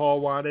 which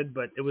Paul wanted,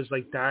 but it was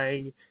like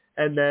dying,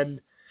 and then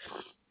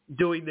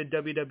doing the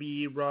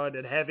WWE run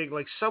and having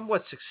like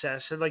somewhat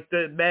success, and like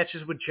the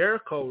matches with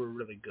Jericho were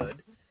really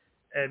good,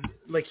 and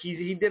like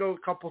he did a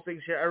couple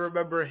things here. I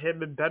remember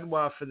him and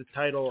Benoit for the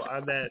title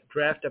on that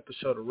draft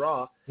episode of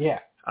Raw. Yeah.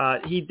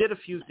 He did a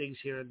few things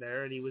here and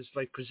there, and he was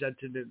like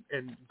presented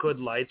in good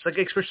lights, like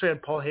especially on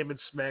Paul Heyman's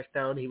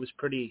SmackDown. He was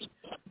pretty.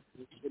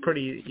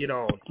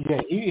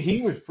 Yeah,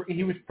 he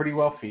was pretty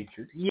well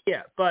featured.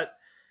 Yeah, but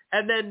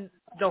and then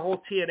the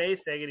whole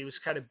TNA thing, and he was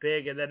kind of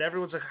big, and then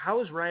everyone's like,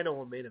 "How is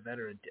Rhino a main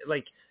eventer?"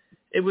 Like,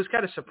 it was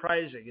kind of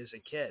surprising as a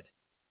kid,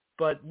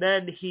 but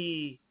then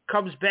he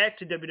comes back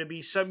to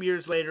WWE some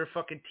years later,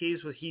 fucking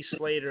teased with Heath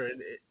Slater, and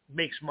it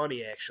makes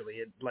money actually.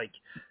 It like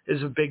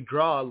is a big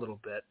draw a little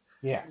bit.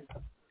 Yeah.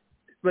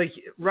 Like,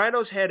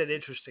 Rhino's had an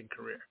interesting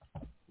career.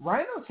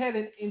 Rhino's had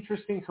an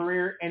interesting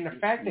career, and the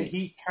fact that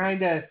he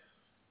kind of,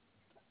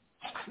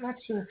 I'm not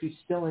sure if he's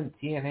still in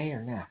TNA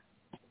or not.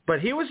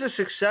 But he was a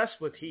success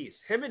with Heath.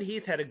 Him and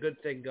Heath had a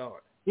good thing going.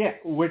 Yeah,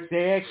 which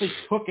they actually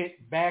took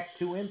it back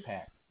to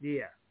Impact.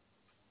 Yeah.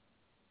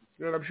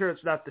 And I'm sure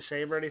it's not the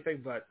same or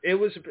anything, but it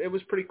was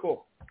pretty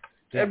cool.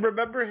 Yeah. And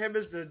remember him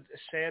as the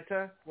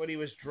Santa when he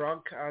was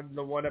drunk on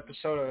the one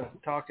episode of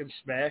Talking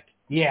Smack?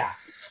 Yeah.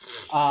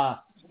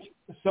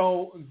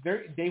 So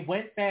they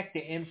went back to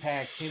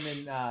Impact, him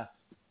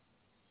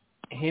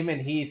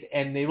and Heath,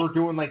 and they were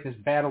doing like this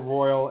battle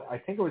royal. I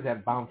think it was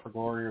at Bound for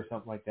Glory or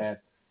something like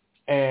that.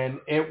 And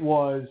it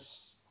was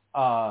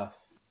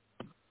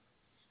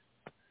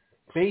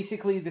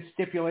basically the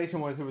stipulation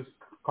was it was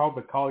called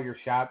the Call Your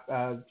Shot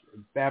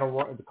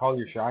battle, the Call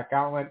Your Shot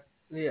gauntlet.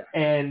 Yeah.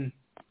 And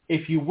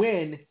if you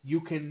win, you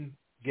can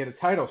get a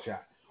title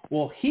shot.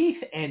 Well, Heath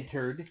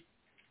entered.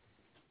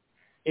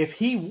 If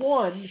he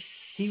won,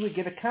 he would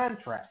get a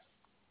contract.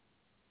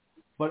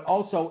 But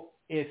also,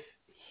 if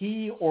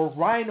he or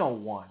Rhino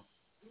won,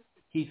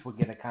 Heath would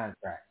get a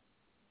contract.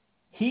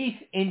 Heath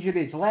injured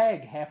his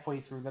leg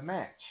halfway through the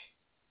match.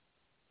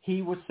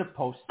 He was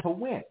supposed to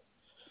win.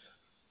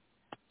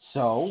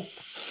 So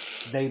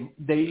they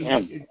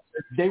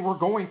were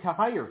going to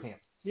hire him.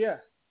 Yeah.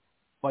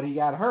 But he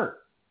got hurt.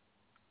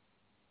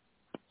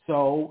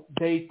 So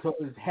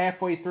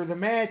halfway through the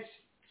match,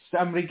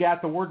 somebody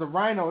got the word to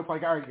Rhino. It's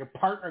like, all right, your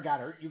partner got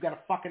hurt. You got to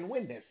fucking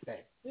win this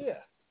thing. Yeah.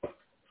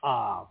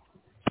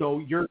 So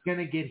you're going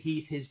to get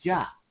Heath his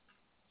job.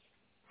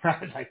 I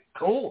was like,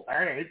 cool. All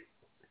right.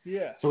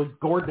 Yeah. So he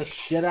gored the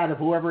shit out of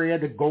whoever he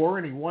had to gore,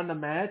 and he won the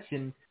match,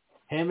 and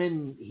him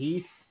and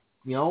Heath,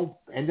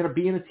 ended up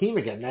being a team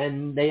again.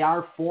 And they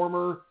are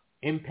former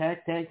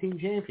Impact Tag Team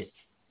Champions.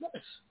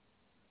 Nice.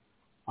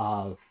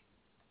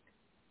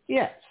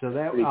 Yeah. So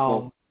that,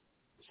 cool.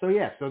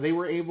 So they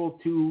were able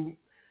to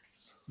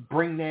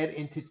bring that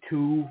into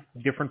two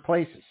different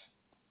places.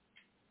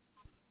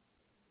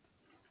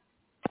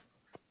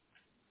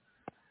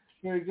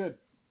 Very good.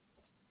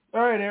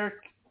 All right, Eric,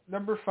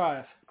 number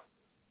 5.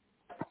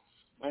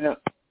 My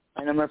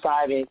number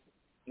 5 is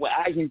what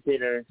I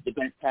consider the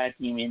best tag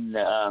team in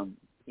the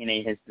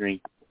TNA history,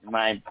 in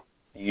my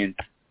opinion.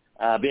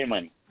 Beer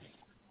Money.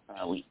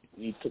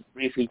 We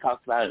briefly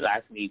talked about it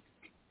last week.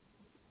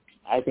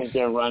 I think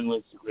their run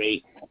was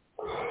great.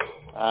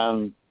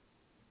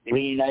 They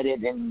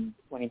reunited in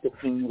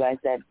 2015, you guys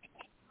said,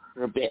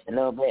 for a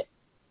little bit.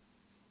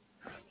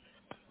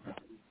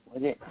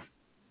 Was it?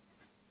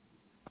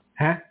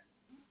 Huh?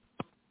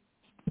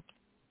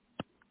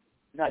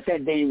 No, I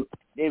said they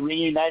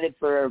reunited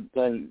for a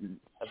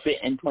bit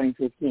in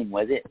 2015.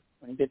 Was it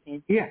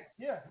 2015? Yeah.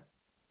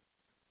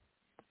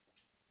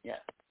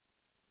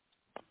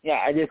 Yeah,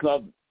 I just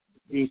love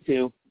these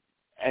two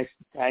as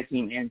tag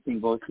team and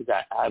singles because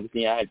I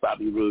had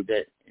Bobby Roode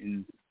as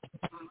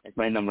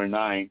my number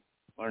 9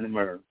 or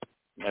number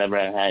whatever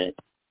I had it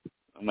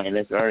on my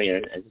list earlier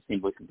as a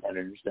singles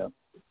competitor. So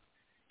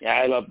yeah,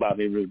 I love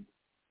Bobby Roode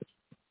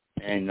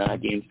and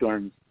James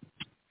Storm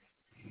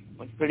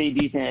was pretty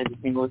decent as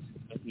a singles.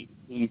 But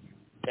he's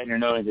better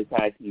known as a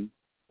tag team,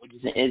 which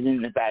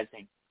isn't a bad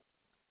thing.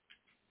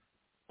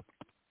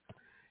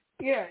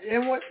 Yeah,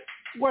 and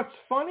what's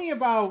funny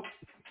about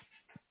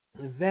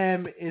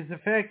them is the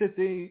fact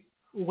that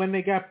when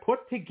they got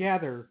put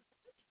together,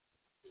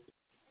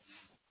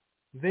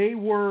 they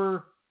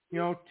were,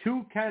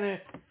 two kind of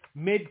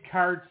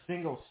mid-card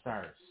single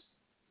stars.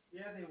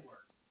 Yeah, they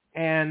were.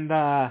 And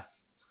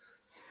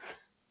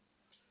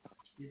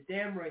you're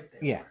damn right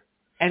they were.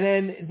 And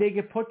then they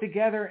get put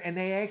together and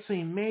they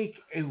actually make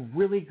a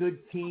really good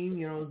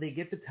team. They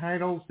get the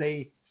titles.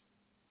 They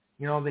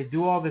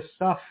do all this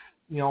stuff,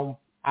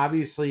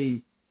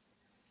 obviously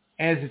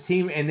as a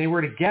team. And they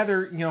were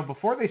together,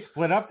 before they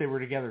split up, they were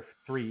together for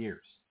 3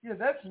 years. Yeah,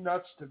 that's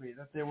nuts to me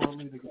that they were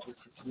only together for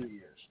 3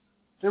 years.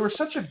 They were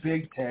such a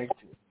big tag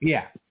team.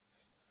 Yeah.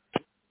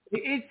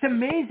 It's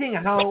amazing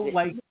how,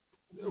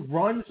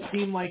 runs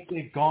seem like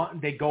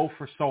they go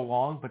for so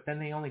long, but then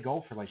they only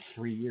go for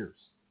 3 years.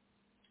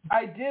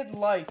 I did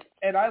like,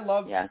 and I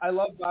love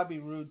Bobby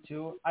Roode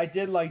too. I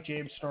did like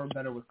James Storm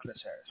better with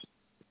Chris Harris.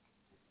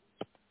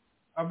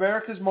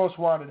 America's Most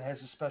Wanted has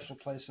a special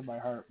place in my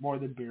heart more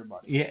than Beer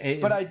Money. Yeah,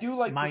 but I do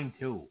like mine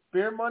too.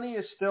 Beer Money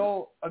is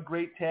still a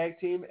great tag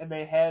team, and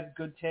they had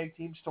good tag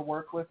teams to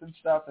work with and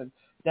stuff, and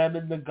them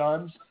and the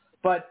Guns.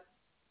 But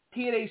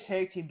TNA's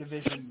tag team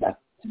division,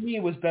 to me,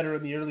 was better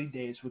in the early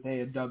days with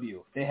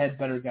A&W. They had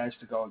better guys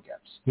to go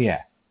against.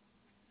 Yeah.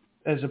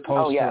 As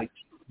opposed to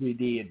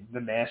 3D and the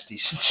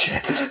Nasties and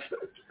shit.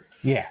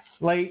 Yeah.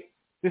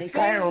 They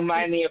kind of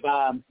remind me of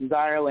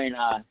Cesaro and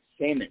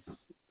Sheamus.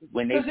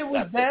 Because it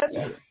was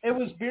then, it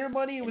was Beer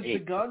Money, it was the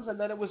Guns, and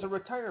then it was a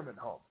retirement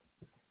home.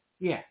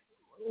 Yeah.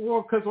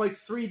 Well, because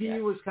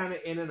 3D was kind of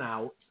in and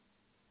out.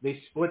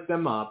 They split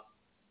them up.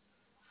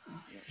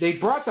 They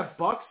brought the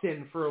Bucks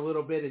in for a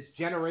little bit as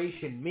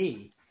Generation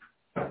Me.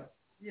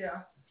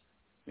 Yeah.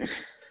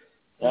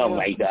 Oh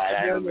my God,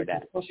 I remember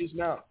that. Pussies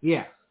now.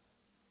 Yeah.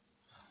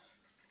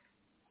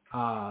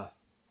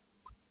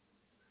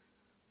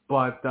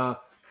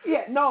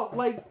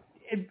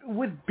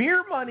 With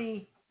Beer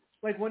Money,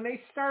 when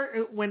they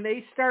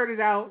started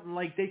out,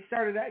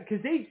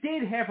 because they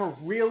did have a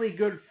really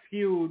good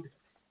feud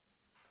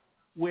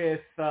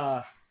with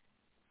LAX,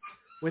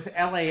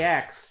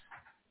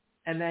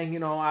 and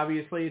then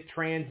obviously it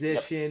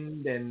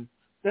transitioned, and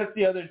that's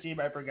the other team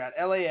I forgot.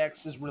 LAX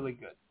is really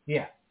good.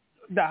 Yeah,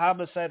 the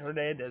Homicide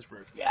Hernandez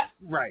group. Yeah,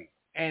 right.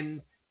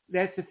 And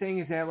that's the thing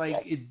is that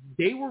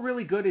they were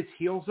really good as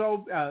heels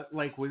though.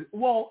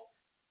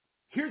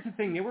 Here's the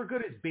thing: they were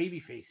good as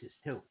baby faces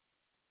too.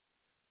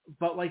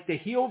 But the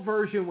heel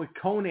version with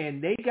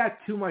Conan, they got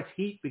too much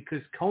heat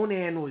because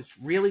Conan was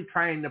really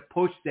trying to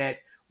push that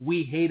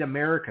 "We Hate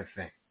America"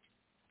 thing.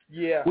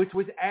 Yeah. Which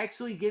was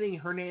actually getting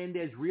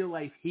Hernandez real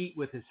life heat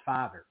with his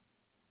father.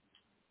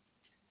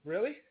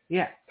 Really?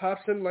 Yeah.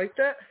 Pops didn't like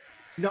that?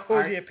 No.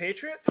 Was he a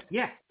patriot?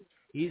 Yeah.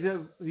 He's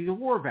a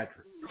war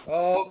veteran.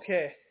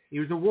 Okay. He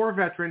was a war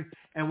veteran,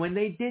 and when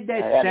they did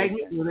that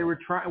segment where they were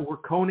where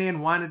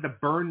Conan wanted to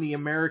burn the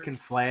American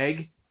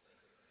flag,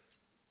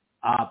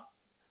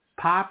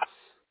 Pops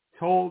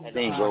told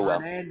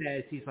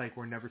Hernandez, he's like,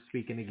 "We're never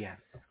speaking again."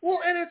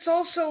 Well, and it's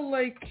also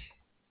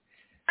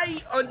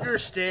I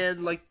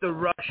understand the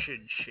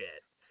Russian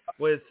shit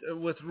with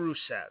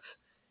Rusev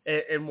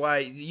and why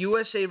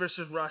USA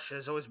versus Russia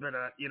has always been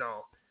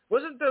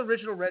wasn't the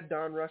original Red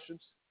Dawn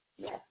Russians?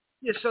 Yeah.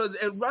 Yeah, so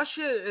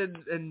Russia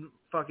and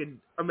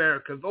fucking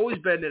America have always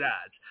been at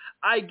odds.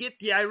 I get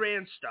the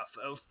Iran stuff,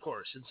 of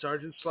course, and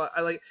Sergeant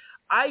Slaughter.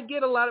 I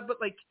get a lot of, but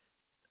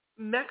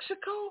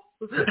Mexico,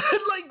 we're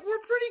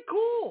pretty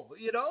cool,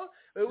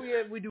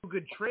 We do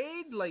good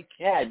trade,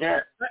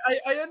 they're.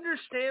 I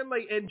understand,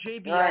 and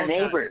Our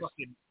neighbors.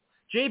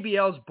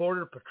 JBL's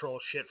Border Patrol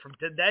shit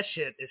that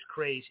shit is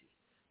crazy.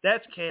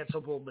 That's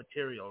cancelable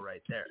material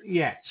right there.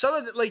 Yeah. Some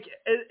of the,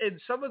 and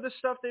some of the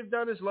stuff they've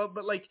done is love,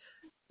 but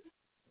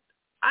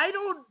I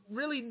don't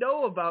really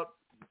know about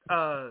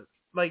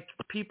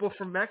people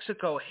from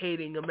Mexico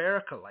hating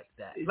America like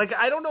that.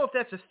 I don't know if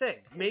that's a thing.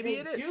 Maybe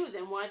it is. Jews,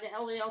 and why the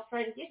hell are they all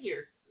trying to get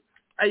here?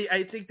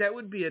 I think that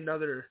would be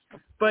another,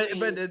 but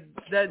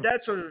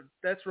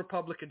that's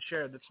Republican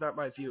share. That's not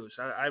my views.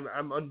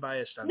 I'm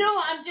unbiased on.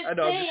 No, this. I'm just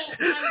saying.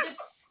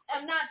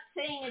 I'm not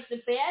saying it's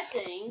a bad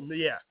thing.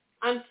 Yeah.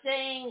 I'm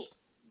saying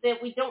that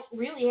we don't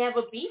really have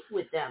a beef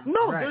with them.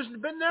 No, right. There's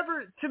been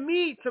never,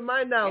 to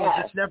my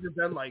knowledge, it's never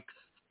been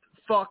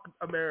fuck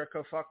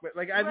America, fuck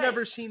I've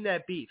never seen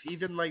that beef.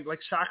 Even like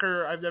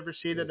soccer, I've never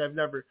seen it.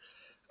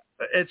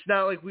 It's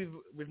not like we've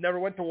never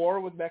went to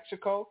war with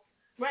Mexico.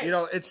 Right.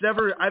 It's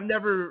never. I've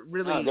never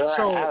really.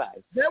 So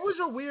that was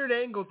a weird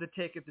angle to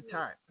take at the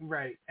time.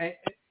 Right.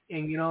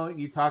 And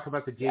you talk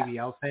about the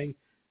JBL thing.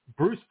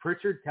 Bruce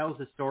Pritchard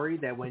tells a story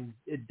that when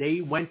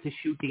they went to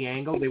shoot the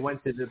angle, they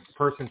went to the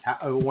person's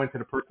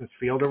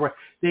field, or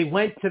they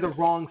went to the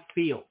wrong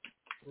field.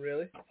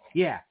 Really?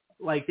 Yeah.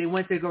 They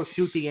went to go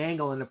shoot the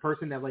angle, and the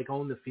person that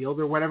owned the field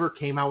or whatever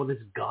came out with his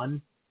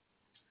gun,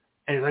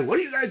 and he's like, "What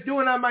are you guys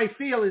doing on my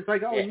field?" It's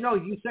like, "Oh no,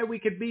 you said we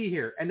could be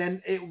here," and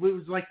then it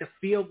was the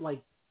field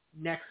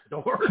next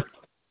door.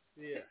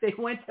 Yeah. They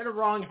went to the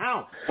wrong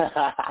house,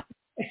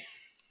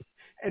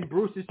 and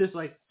Bruce is just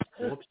like,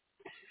 "Whoops."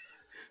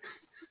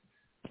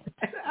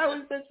 And I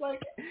was just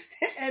like,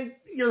 and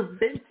you're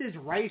Vince's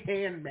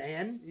right-hand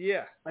man?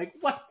 Yeah. Like,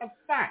 what the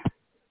fuck?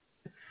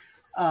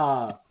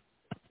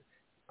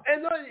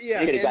 And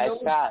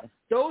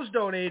those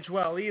don't age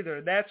well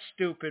either. That's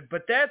stupid.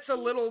 But that's a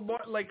little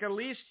more like at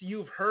least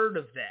you've heard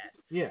of that.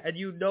 Yeah. And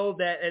you know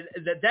that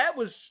and that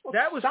was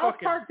South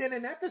fucking. Park did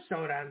an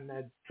episode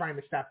on trying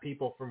to stop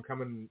people from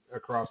coming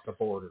across the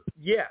border.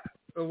 Yeah.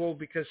 Well,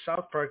 because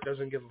South Park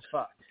doesn't give a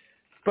fuck.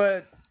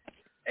 But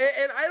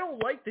and I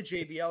don't like the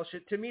JBL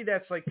shit. To me,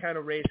 that's like kind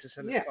of racist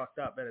and it's fucked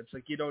up. And it's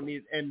like you don't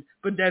need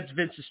but that's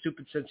Vince's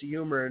stupid sense of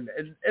humor. And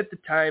at the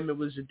time, it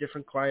was a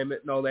different climate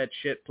and all that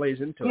shit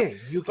plays into it. Yeah,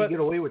 you can get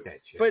away with that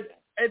shit. But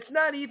it's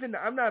not even.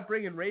 I'm not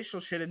bringing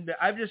racial shit in.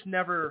 I've just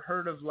never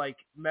heard of like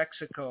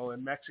Mexico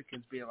and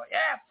Mexicans being like,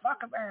 yeah,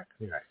 fuck America.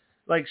 Right.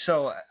 Like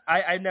so,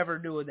 I never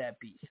knew of that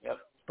beef. Yep.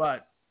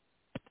 But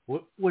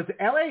was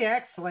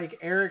LAX like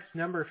Eric's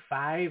number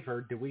 5,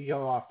 or do we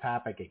go off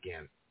topic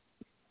again?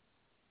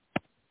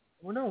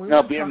 Well,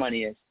 no, Beer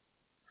Money is.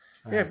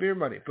 Yeah, right. Beer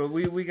Money. But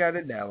we got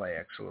into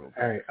LAX a little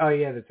bit. All right. Oh,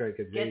 yeah, that's right.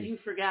 Guess you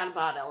forgot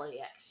about LAX.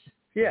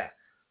 Yeah.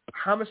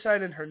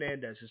 Homicide and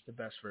Hernandez is the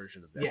best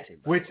version of that team.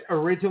 Which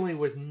originally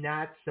was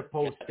not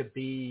supposed to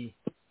be...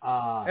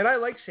 and I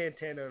like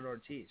Santana and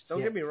Ortiz.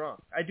 Don't get me wrong.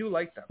 I do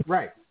like them.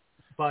 Right.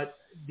 But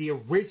the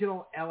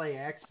original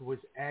LAX was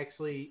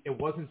actually... It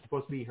wasn't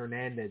supposed to be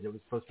Hernandez. It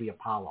was supposed to be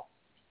Apollo.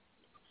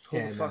 Who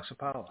the fuck's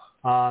Apollo?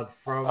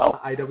 From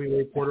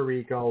IWA Puerto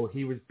Rico.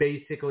 He was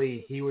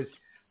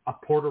a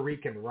Puerto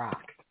Rican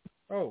Rock.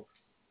 Oh,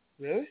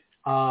 really?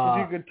 Was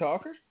he a good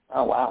talker?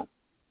 Oh, wow.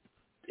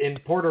 In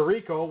Puerto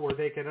Rico, where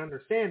they can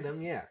understand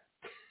him, yeah.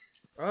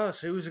 Oh,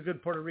 so he was a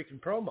good Puerto Rican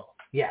promo.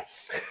 Yes.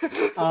 There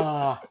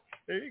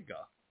you go.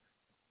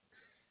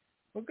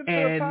 Well, good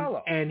for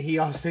Apollo. And he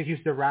also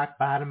used the rock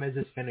bottom as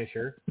his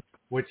finisher,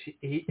 which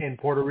he in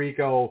Puerto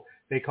Rico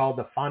they called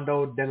the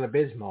Fondo del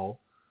Abismo.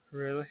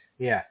 Really?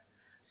 Yeah.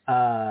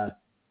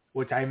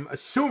 Which I'm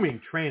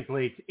assuming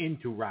translates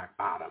into rock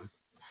bottom.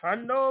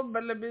 Fondo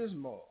del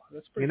Abismo.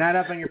 That's pretty. You're not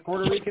up on your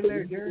Puerto Rican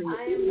there, Jared?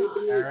 I am not.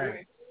 All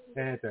right.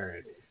 That's all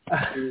right.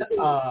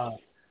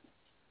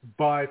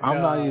 But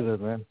I'm not either,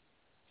 man.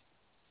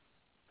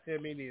 Yeah,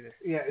 me neither.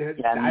 Yeah,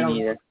 me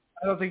neither.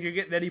 I don't think you're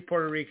getting any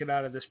Puerto Rican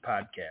out of this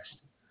podcast.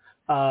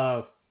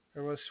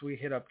 Unless we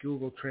hit up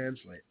Google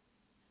Translate.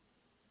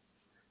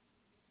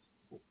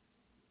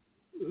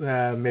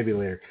 Maybe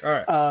later. All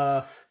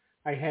right.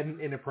 I had an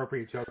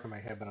inappropriate joke in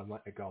my head, but I'm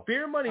letting it go.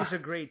 Beer Money's a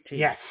great team.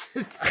 Yes.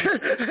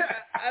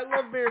 I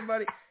love Beer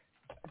Money.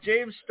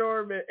 James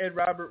Storm and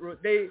Robert Roode.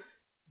 It's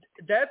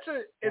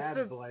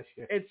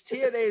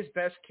TNA's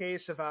best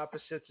case of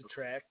opposites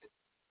attract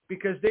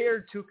because they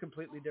are two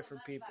completely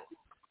different people.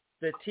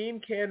 The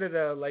Team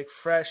Canada, like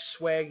fresh,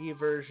 swaggy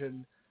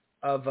version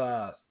of,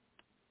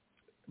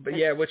 but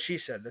yeah, what she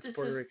said, that's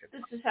Puerto Rican.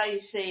 This is how you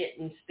say it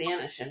in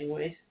Spanish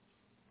anyways.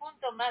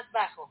 Punto más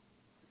bajo.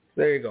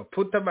 There you go.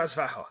 Punta más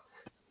bajo.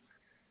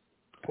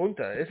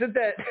 Punta. Isn't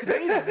that?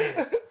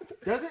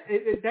 Doesn't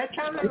it, that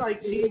sounded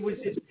like she was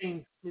just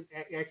saying,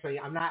 actually,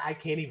 I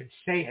can't even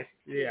say it.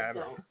 Yeah, I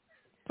know.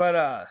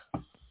 But,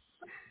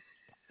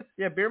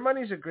 yeah, Beer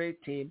Money's a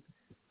great team.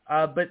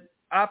 But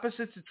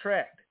opposites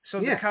attract. So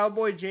the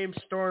Cowboy James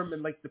Storm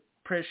and like the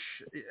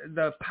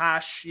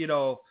posh,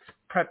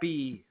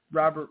 preppy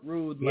Robert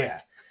Roode.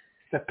 Like,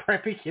 the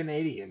preppy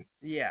Canadian.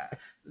 Yeah,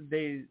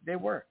 they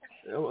work.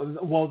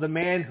 Well, the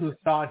man who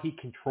thought he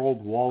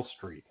controlled Wall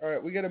Street. All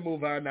right, we got to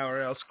move on now,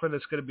 or else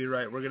Clinton's going to be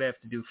right. We're going to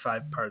have to do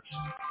 5 parts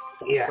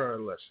for our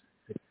list.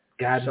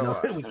 God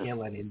knows we can't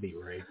let him be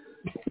right.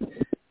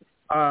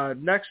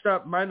 Next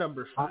up, my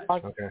number 5.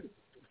 Okay.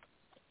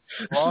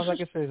 All I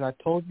can say is I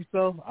told you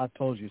so. I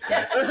told you so.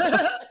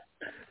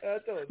 I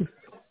told you.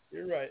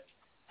 You're right.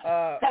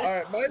 All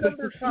right, my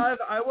number 5,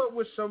 I went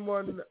with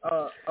someone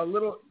a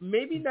little,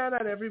 maybe not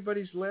on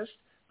everybody's list,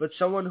 but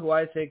someone who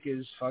I think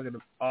is fucking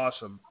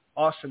awesome,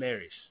 Austin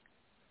Aries.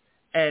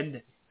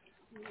 And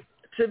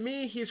to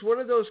me, he's one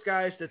of those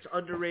guys that's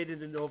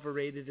underrated and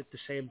overrated at the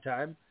same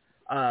time,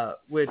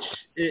 which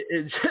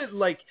is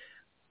like,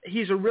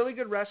 he's a really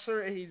good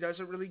wrestler and he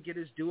doesn't really get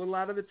his due a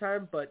lot of the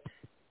time, but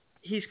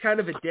he's kind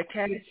of a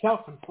dickhead. It's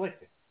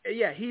self-inflicted.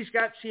 Yeah, he's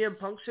got CM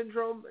Punk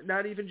syndrome,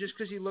 not even just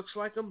because he looks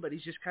like him, but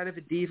he's just kind of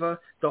a diva.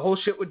 The whole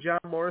shit with John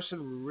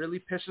Morrison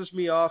really pisses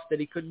me off that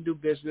he couldn't do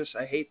business.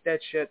 I hate that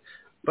shit.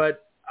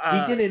 But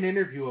he did an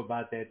interview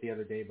about that the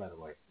other day, by the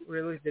way.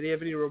 Really? Did he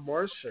have any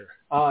remorse?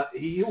 Or?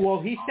 He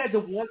said the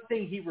one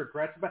thing he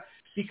regrets about,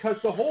 because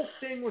the whole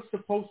thing was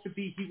supposed to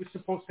be he was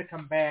supposed to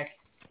come back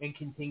and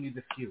continue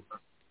the feud.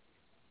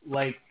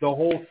 Like, the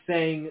whole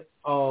thing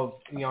of,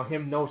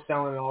 him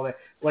no-selling and all that,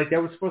 like,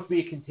 that was supposed to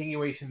be a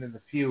continuation of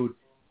the feud.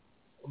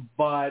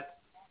 But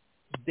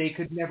they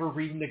could never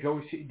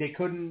renegotiate. They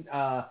couldn't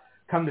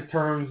come to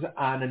terms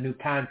on a new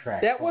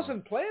contract. That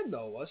wasn't planned,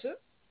 though, was it?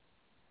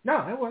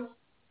 No, it was.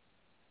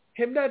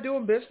 Him not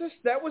doing business?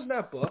 That was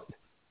not booked.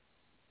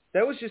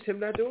 That was just him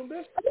not doing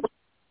business.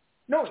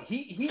 No,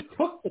 he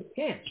took the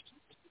pin.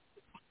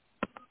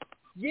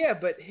 Yeah,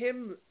 but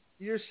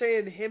you're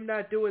saying him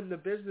not doing the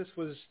business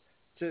was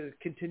to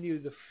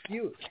continue the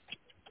feud.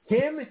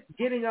 Him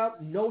getting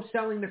up, no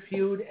selling the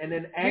feud, and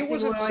then acting He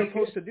wasn't like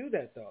supposed to do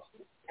that, though.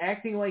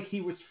 Acting like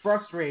he was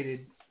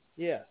frustrated.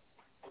 Yeah.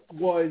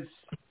 Was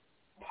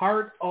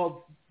part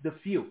of the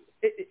feud.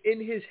 In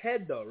his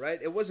head, though, right?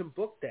 It wasn't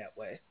booked that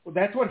way. Well,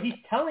 that's what he's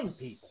telling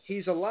people.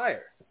 He's a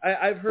liar.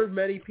 I've heard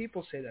many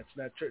people say that's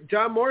not true.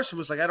 John Morrison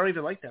was like, I don't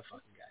even like that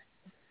fucking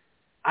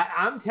guy.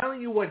 I'm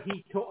telling you what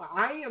he told.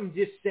 I am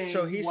just saying.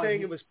 So he's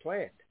saying it was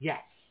planned.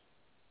 Yes.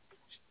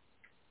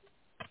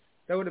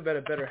 That would have been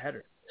a better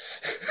header.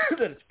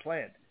 That it's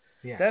planned.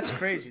 Yeah. That's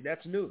crazy.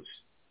 That's news.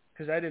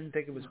 Because I didn't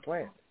think it was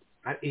planned.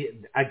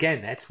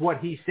 Again, that's what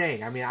he's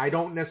saying. I mean, I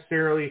don't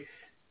necessarily.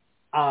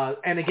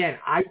 And again,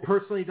 I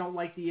personally don't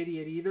like the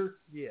idiot either.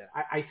 Yeah.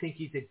 I think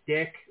he's a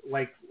dick.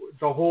 Like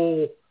the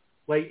whole,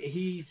 like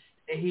he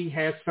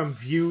has some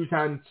views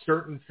on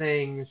certain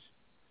things,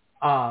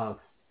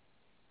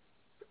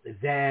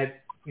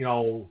 that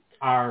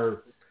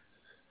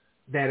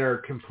are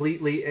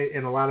completely,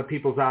 in a lot of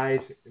people's eyes,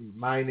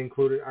 mine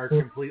included, are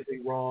completely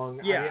wrong.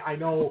 Yeah. I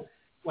know,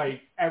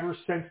 like ever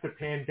since the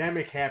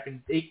pandemic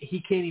happened,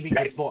 he can't even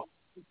get booked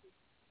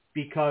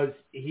because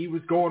he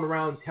was going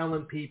around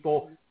telling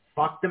people,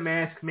 fuck the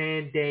mask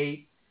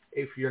mandate.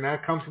 If you're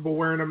not comfortable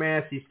wearing a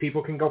mask, these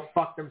people can go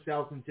fuck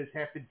themselves and just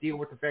have to deal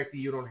with the fact that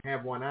you don't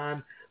have one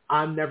on.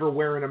 I'm never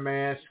wearing a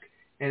mask.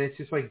 And it's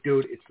just like,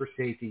 dude, it's for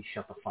safety.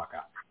 Shut the fuck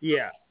up.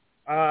 Yeah.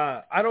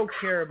 I don't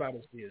care about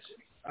his views.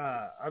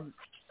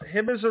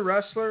 Him as a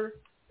wrestler,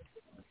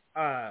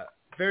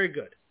 very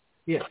good.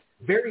 Yeah,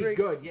 very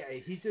good. Yeah,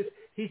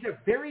 he's a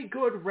very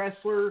good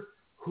wrestler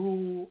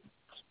who,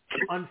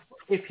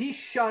 if he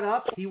shut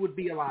up, he would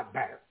be a lot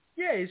better.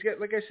 Yeah, he's got,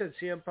 like I said,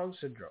 CM Punk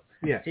syndrome.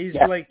 Yeah.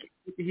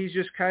 He's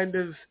just kind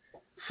of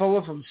full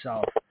of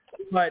himself.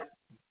 But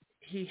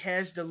he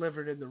has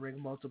delivered in the ring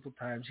multiple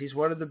times. He's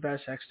one of the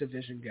best X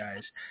Division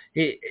guys.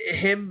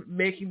 Him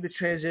making the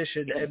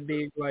transition and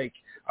being like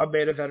a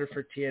main eventer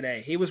for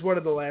TNA. He was one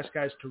of the last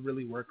guys to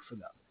really work for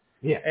them.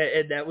 Yeah.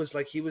 And that was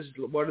like, he was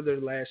one of their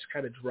last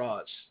kind of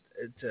draws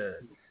to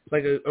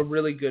like a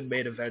really good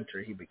main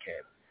eventer he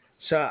became.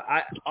 So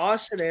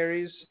Austin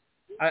Aries,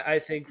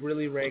 I think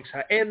really ranks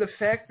high. And the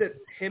fact that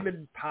him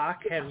and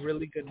Pac had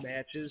really good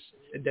matches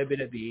in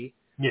WWE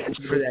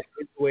for that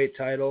cruiserweight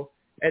title.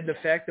 And the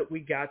fact that we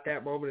got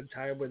that moment in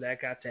time where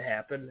that got to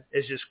happen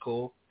is just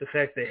cool. The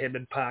fact that him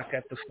and Pac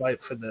got the fight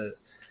for the,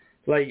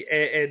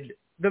 and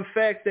the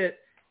fact that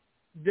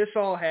this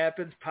all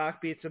happens,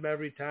 Pac beats him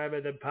every time,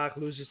 and then Pac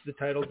loses the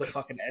title to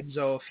fucking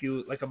Enzo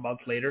a month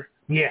later.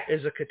 Yeah.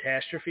 Is a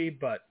catastrophe.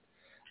 But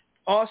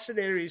Austin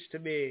Aries, to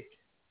me,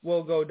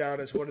 will go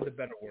down as one of the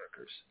better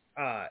workers.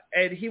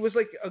 And he was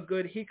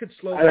he could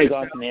slow things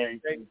down.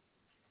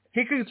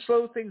 He could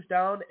slow things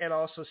down and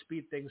also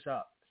speed things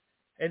up.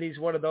 And he's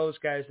one of those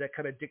guys that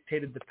kind of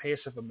dictated the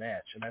pace of a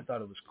match, and I thought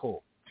it was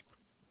cool.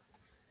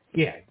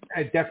 Yeah,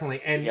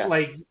 definitely. And,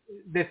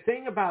 the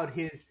thing about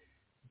his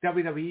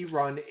WWE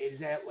run is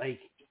that,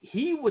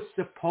 he was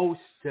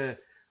supposed to,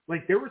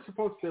 they were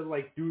supposed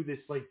to, do this,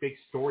 big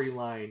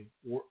storyline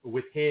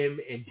with him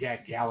and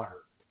Jack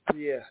Gallagher.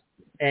 Yeah.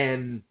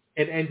 And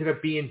it ended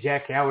up being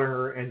Jack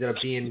Gallagher ended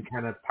up being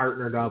kind of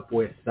partnered up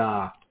with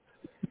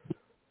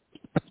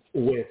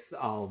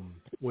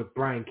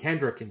Brian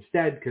Kendrick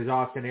instead, because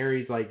Austin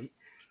Aries,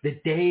 the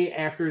day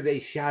after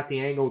they shot the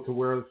angle to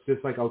where it's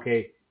just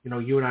okay,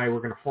 you and I were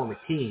going to form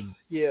a team.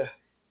 Yeah.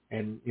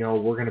 And,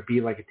 we're going to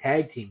be like a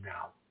tag team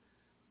now.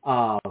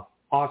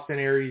 Austin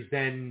Aries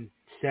then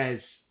says,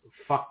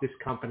 fuck this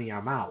company,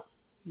 I'm out.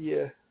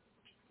 Yeah.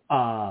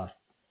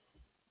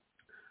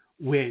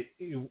 Which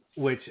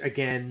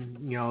again,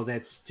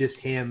 that's just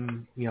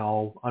him,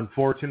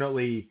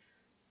 unfortunately,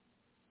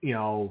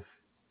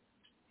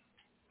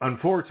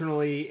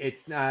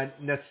 it's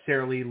not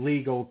necessarily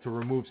legal to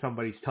remove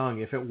somebody's tongue.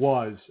 If it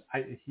was,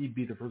 he'd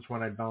be the first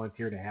one I'd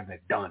volunteer to have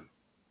that done.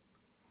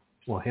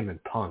 Well, him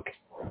and Punk.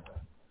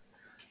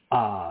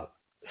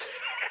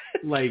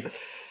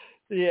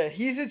 Yeah,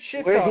 he's in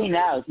shit. Where is he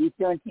now? Is he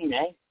still in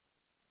TNA?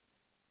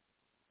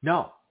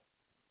 No.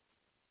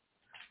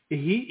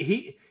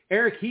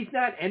 Eric, he's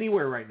not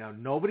anywhere right now.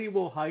 Nobody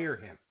will hire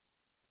him.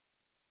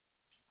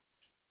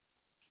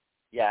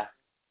 Yeah.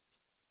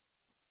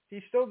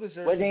 He still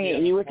deserves.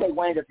 He was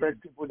one of the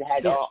first people that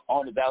had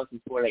all the belts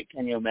before,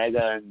 Kenny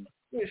Omega and.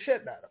 He was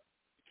shitting at him.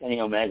 Kenny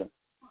Omega.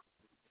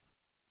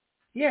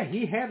 Yeah,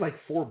 he had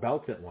 4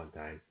 belts at one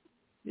time.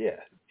 Yeah,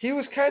 he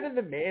was kind of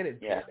the man in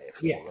TNA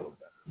for a little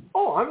bit.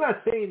 Oh, I'm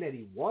not saying that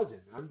he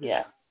wasn't. I'm just.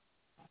 Yeah.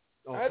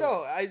 I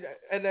know. I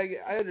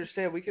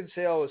understand. We can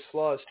say all his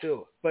flaws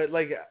too, but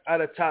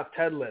on a top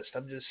 10 list,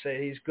 I'm just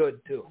saying he's good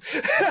too.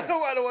 I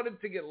don't want him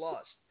to get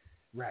lost.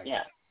 Right.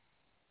 Yeah.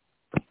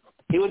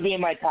 He would be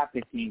in my top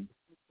 15.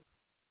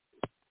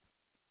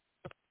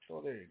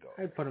 Well, there you go.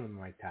 I'd put him in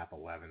my top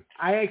 11.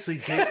 I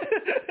actually did.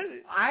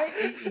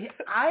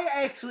 I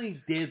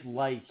actually did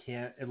like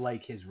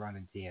his run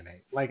in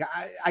TNA.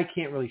 I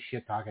can't really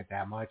shit talk it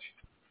that much.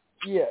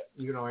 Yeah.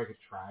 I could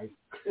try.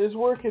 His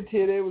work in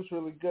TNA was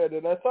really good,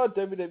 and I thought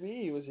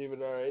WWE was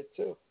even all right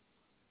too.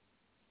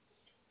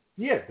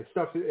 Yeah, the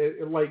stuff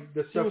like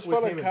the He stuff was with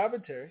fun him. on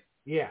commentary.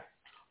 Yeah.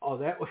 Oh,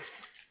 that was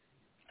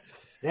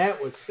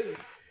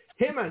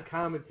him on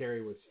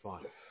commentary was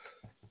fun.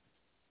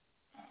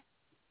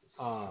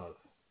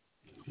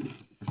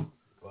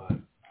 But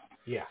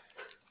yeah,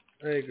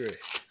 I agree.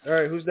 All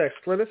right, who's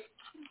next? Clintus?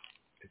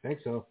 I think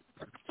so.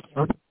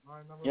 My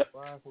number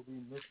 5 will be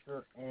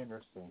Mr.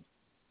 Anderson.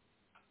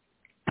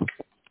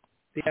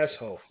 The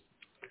asshole.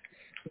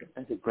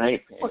 That's a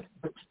great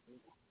pick.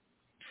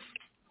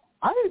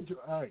 I enjoy.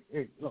 All right,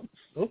 hey, look,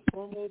 those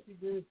promos he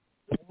did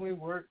definitely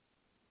work.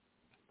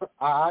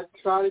 I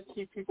try to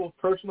keep people's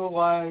personal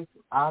lives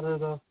out of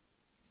the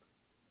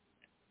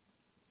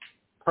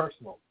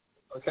personal.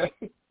 Okay,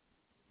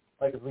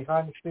 like the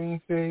behind the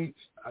scenes stage.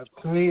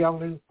 To me, I'm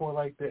looking for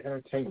like the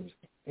entertainment,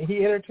 and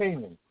he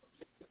entertained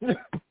me.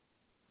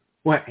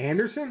 What,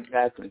 Anderson?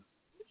 Exactly.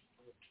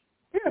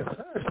 Yeah.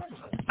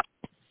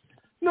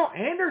 No,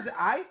 Anderson.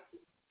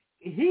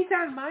 He's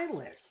on my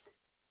list.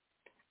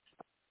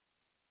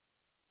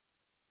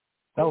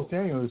 That was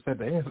Daniel who said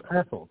the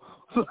asshole.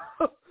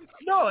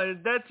 No,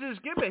 that's his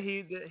gimmick.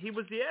 He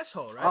was the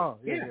asshole, right? Oh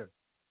yeah.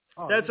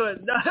 Oh, That's yeah.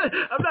 what. No,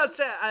 I'm not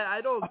saying.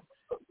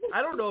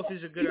 I don't know if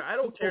he's a good. I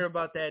don't care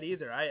about that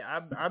either.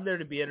 I'm there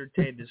to be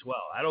entertained as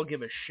well. I don't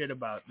give a shit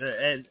about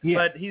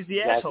but he's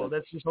the asshole.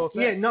 That's his whole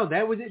thing. Yeah, no,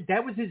 that was it.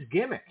 That was his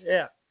gimmick.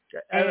 Yeah,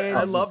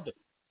 I loved it.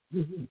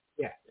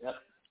 Yeah. Yep.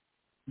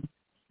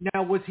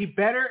 Now, was he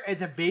better as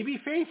a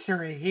babyface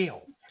or a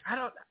heel?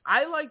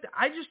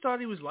 I just thought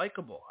he was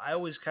likable. I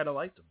always kind of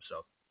liked him.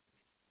 So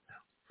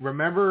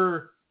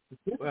Remember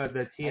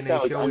the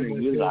TNA show we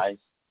went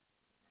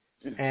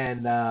to?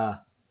 And the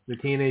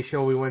TNA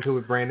show we went to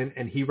with Brandon,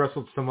 and he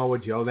wrestled Samoa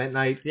Joe that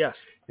night. Yes.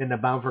 In the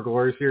Bound for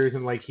Glory series,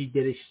 and like he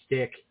did his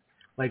shtick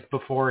like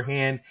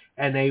beforehand,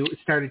 and they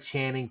started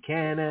chanting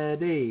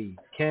Kennedy,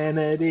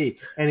 Kennedy,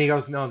 and he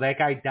goes, "No, that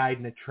guy died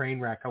in a train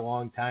wreck a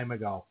long time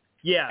ago."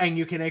 Yeah. And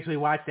you can actually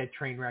watch that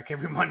train wreck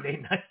every Monday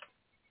night.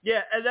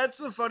 Yeah, and that's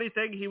the funny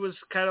thing. He was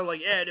kind of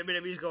like, yeah,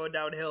 WWE's going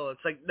downhill. It's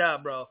like, nah,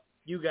 bro,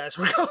 you guys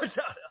were going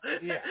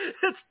downhill. Yeah.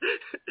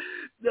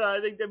 No, I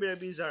think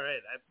WWE's all right.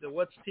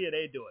 What's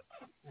TNA doing?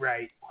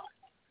 Right.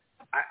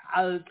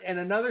 And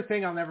another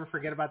thing I'll never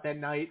forget about that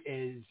night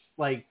is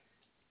like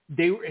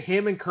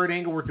him and Kurt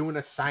Angle were doing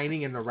a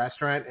signing in the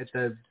restaurant at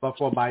the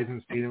Buffalo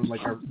Bison Stadium,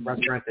 like a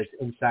restaurant that's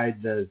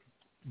inside the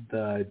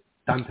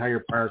Dun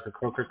Tire Park or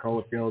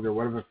Coca-Cola Field or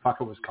whatever the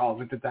fuck it was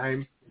called at the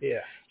time.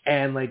 Yeah.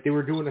 And like they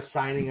were doing a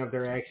signing of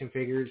their action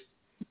figures,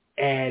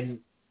 and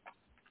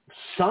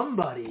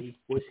somebody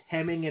was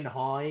hemming and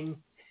hawing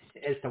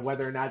as to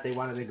whether or not they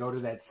wanted to go to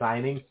that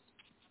signing.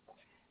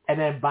 And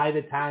then by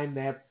the time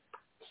that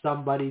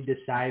somebody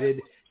decided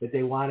that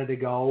they wanted to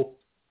go,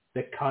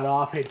 the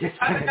cutoff had just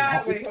been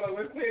Wait, hold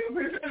on.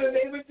 We're going to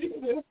name it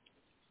Jesus.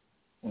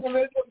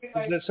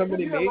 Is that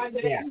somebody made?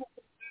 Yeah.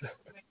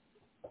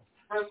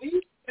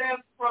 Release them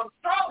from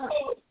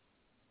stronghold.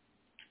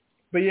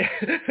 But yeah,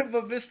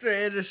 but Mr.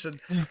 Anderson,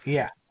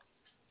 Yeah.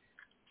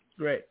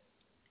 great.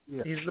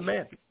 Yeah. He's the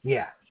man.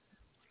 Yeah.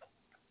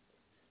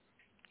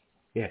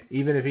 Yeah,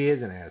 even if he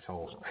is an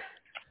asshole.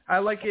 I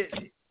like it.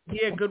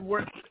 He had good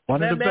work. One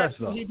that of the match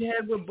best, though. he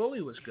had with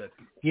Bully was good.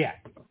 Yeah.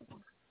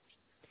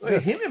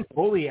 Him and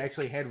Bully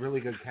actually had really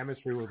good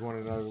chemistry with one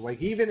another.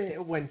 Like even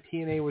when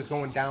TNA was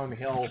going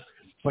downhill,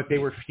 but they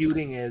were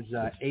feuding as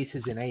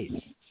aces and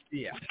eights.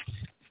 Yeah.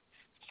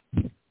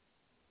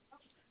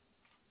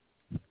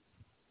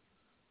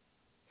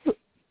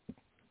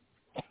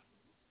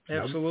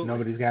 Absolutely.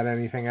 Nobody's got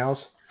anything else?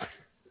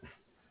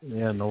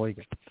 Yeah, no way.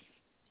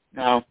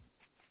 No.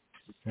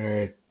 All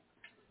right.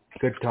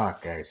 Good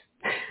talk, guys.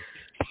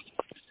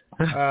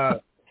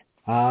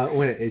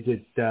 Wait, is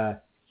it,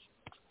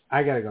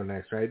 I gotta go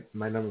next, right?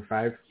 My number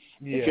 5?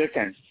 Yeah. It's your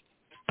turn.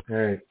 All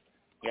right.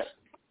 Yep.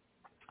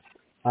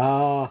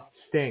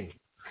 Sting.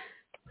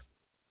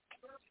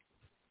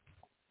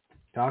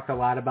 Talked a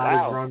lot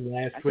about his run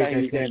last I week. thought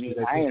he was going to be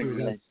higher on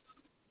your list.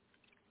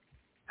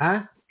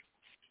 Huh?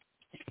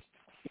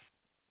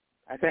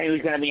 I thought he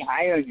was going to be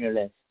higher on your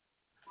list.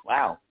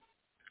 Wow.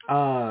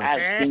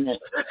 I've seen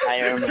it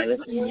higher on my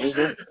list than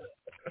usual.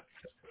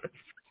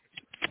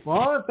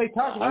 Well, if they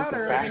talk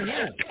louder, I can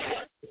hear him.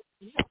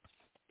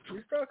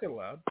 You're talking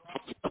loud.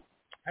 I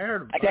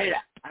heard him. I tell you,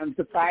 I'm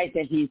surprised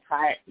that he's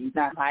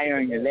not higher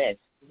on your list.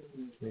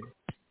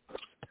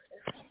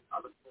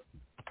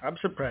 I'm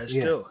surprised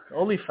too.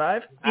 Only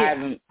 5?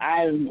 I'm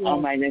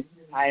on my list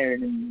higher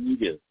than you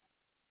do.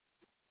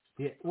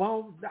 Yeah.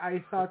 Well,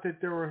 I thought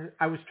that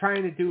I was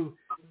trying to do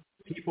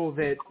people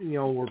that,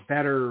 were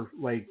better,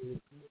 like,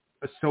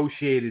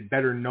 associated,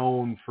 better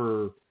known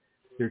for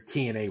their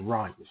TNA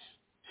runs.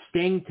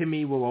 Sting, to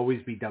me, will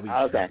always be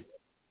WC. Okay.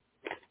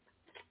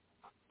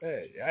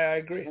 Hey, I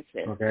agree. That's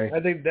it. Okay. I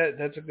think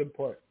that's a good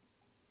point.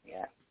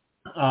 Yeah.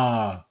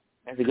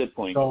 That's a good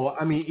point. So,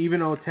 I mean,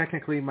 even though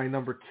technically my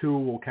number 2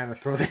 will kind of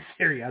throw this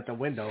theory out the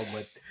window,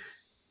 but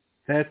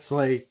that's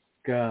like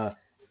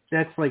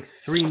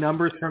 3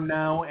 numbers from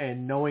now,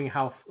 and knowing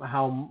how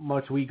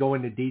much we go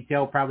into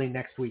detail, probably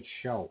next week's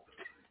show.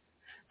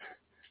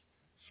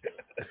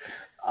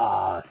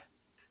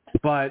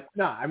 But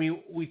no, I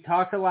mean, we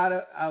talked a lot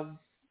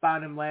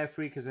about him last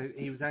week because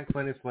he was on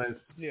Clint's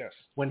list. Yes.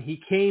 When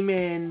he came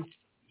in,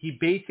 he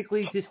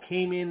basically just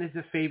came in as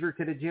a favor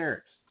to the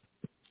Jarretts.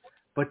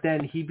 But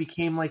then he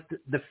became like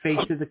the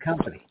face of the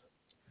company.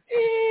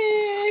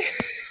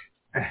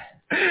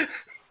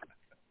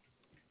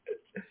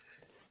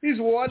 He's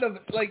one of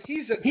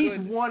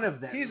one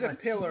of them. He's a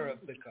pillar of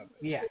the company.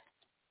 Yeah.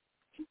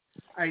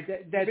 All right,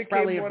 that's he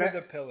probably one of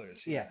the pillars.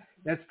 Yeah,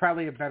 that's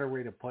probably a better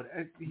way to put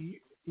it.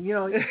 You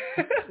know,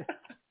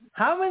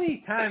 how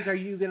many times are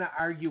you going to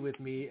argue with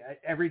me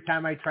every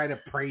time I try to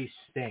praise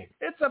Sting?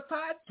 It's a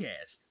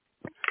podcast.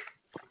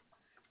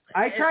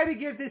 I try to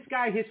give this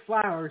guy his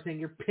flowers, and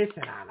you're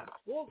pissing on him.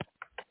 Well,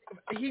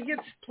 he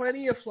gets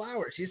plenty of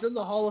flowers. He's in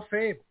the Hall of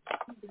Fame.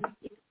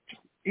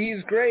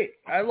 He's great.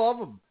 I love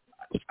him.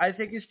 I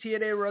think his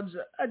TNA run's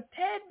a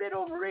tad bit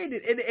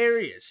overrated in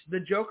areas.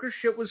 The Joker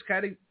shit was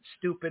kind of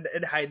stupid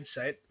in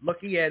hindsight.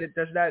 Looking at it,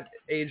 does not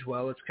age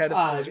well. It's kind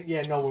of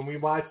yeah, no, when we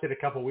watched it a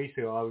couple weeks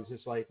ago, I was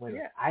just like, wait,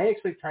 I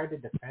actually tried to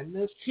defend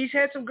this. He's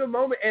had some good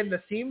moments, and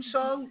the theme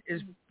song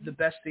is the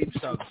best theme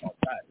song of all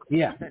time.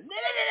 Yeah.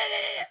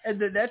 And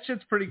that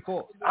shit's pretty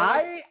cool.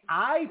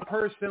 I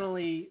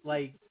personally,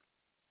 like,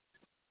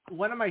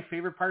 one of my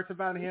favorite parts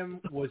about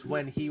him was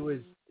when he was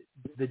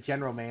the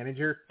general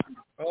manager.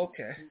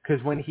 Okay.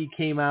 Because when he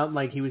came out and,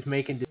 like, he was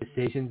making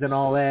decisions and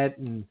all that,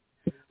 and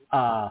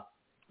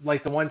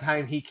like the one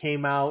time he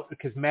came out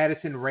because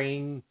Madison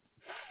Rayne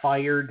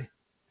fired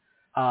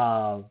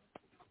Tara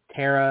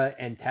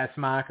and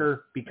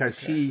Tessmacher because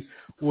she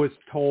was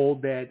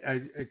told that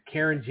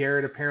Karen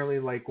Jarrett apparently,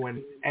 like,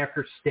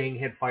 after Sting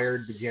had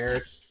fired the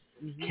Jarretts,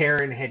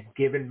 Karen had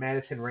given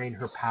Madison Rayne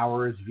her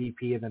power as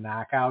VP of the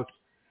Knockouts,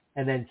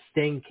 and then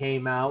Sting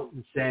came out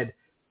and said,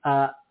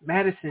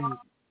 Madison,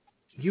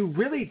 you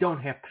really don't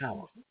have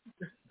power.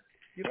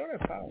 You don't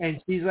have power.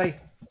 And she's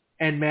like,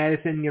 and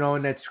Madison, you know,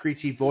 in that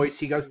screechy voice,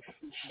 he goes,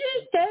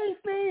 she gave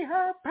me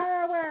her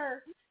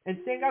power. And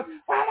Sting goes,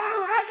 well,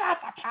 I got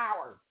the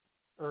power.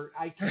 Or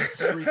I can't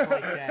screech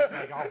like that.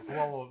 Like, I'll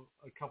blow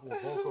a couple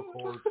of vocal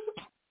cords.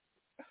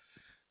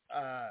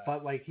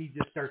 But, like, he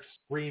just starts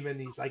screaming.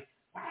 He's like,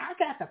 well, I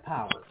got the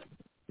power.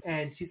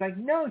 And she's like,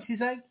 no. She's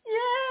like,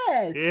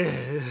 yes.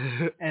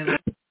 And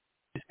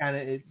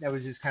that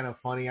was just kind of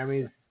funny. I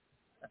mean,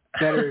 it's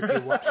better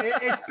if you watch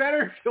it's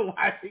better if you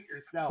watch it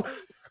yourself.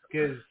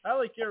 Cause, I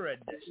like your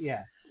rendition.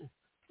 Yeah.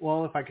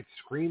 Well, if I could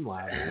scream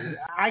louder.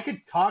 I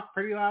could talk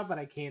pretty loud, but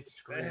I can't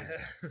scream.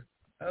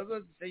 I was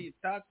going to say you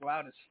talk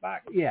loud as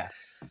fuck. Yeah.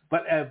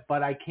 But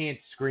I can't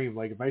scream.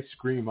 Like, if I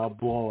scream, I'll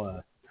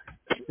blow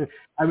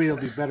I mean, it'll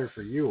be better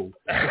for you.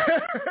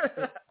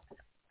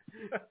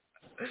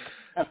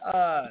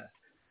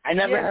 I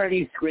never heard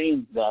you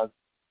scream, Doug.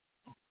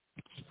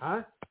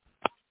 Huh?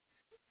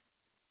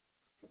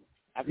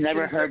 I've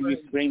never heard you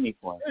scream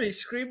before. He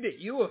screamed at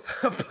you a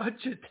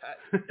bunch of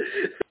times.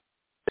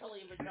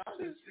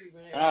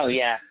 Oh,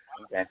 yeah.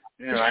 Okay.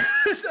 You're right.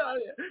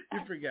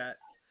 You forgot.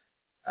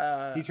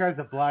 He tries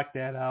to block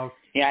that out.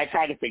 Yeah, I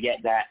try to forget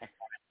that.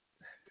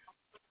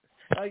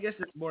 I guess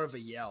it's more of a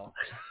yell.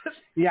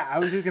 Yeah, I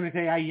was just going to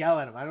say I yell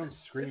at him. I don't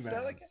scream at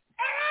him. Like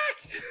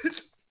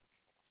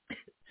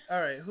all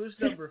right, who's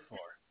number 4?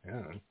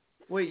 Yeah.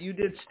 Wait, you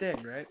did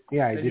Sting, right?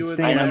 Yeah, I did Sting.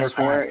 My number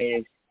 4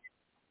 is...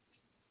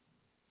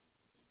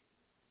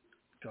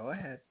 Go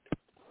ahead.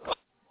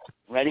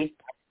 Ready?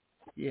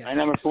 Yeah. My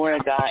number 4, I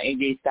got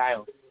AJ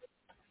Styles.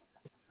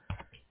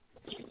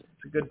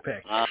 It's a good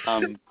pick.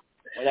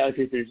 What else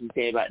is there to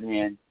say about the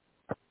man?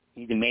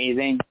 He's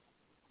amazing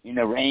in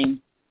the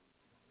ring,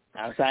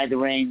 outside the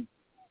ring.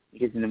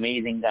 He's an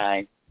amazing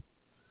guy.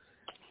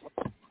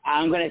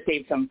 I'm going to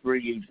save some for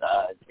you,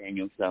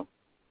 Daniel, so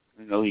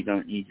I know you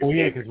don't need your Oh,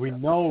 yeah, because we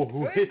know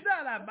who it is. It's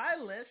not on my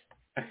list.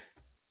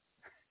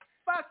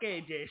 Fuck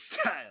AJ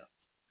Styles.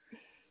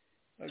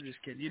 I'm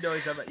just kidding. You know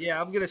he's on my...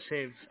 Yeah, I'm going to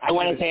save... I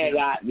want to say a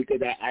lot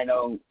because I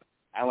know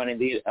I want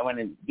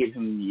to give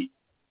him...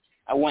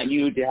 I want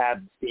you to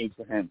have the stage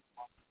for him.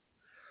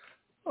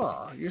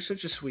 Oh, you're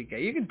such a sweet guy.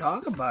 You can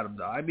talk about him,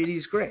 though. I mean,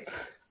 he's great.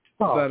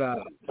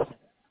 Oh.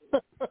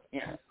 But,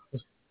 yeah.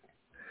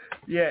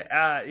 Yeah.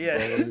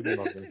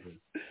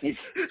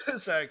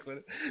 Sorry,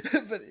 Clint.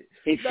 But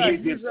his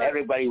feud with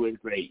everybody was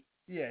great.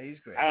 Yeah, he's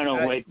great. I don't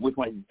know which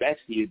one's his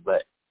best feud,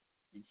 but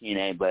in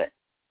TNA, but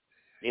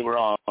they were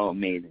all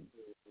amazing.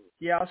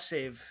 Yeah, I'll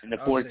save. And the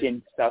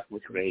Fortune stuff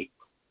was great.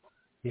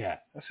 Yeah.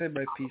 I'll save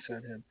my piece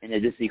on him. And the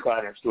Dixie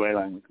Carter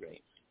storyline was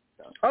great.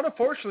 So.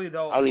 Unfortunately,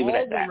 though, all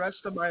the rest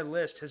of my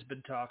list has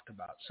been talked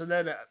about. So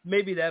then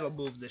maybe that'll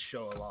move this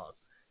show along.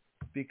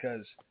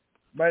 Because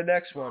my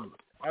next one,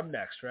 I'm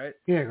next, right?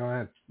 Yeah, go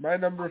ahead. My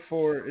number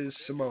 4 is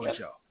Samoa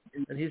Joe.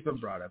 And he's been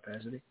brought up,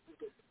 hasn't he?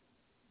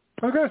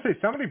 I was going to say,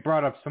 somebody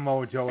brought up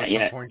Samoa Joe at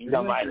some point. He's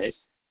on my list.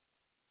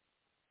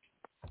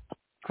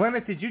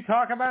 Clement, did you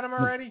talk about him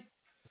already?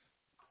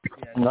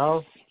 Yeah,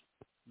 No,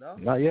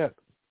 not yet.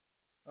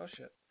 Oh,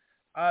 shit.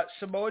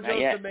 Samoa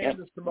Joe's the man of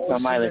the Samoa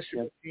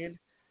submission machine.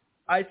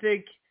 I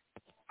think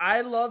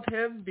I love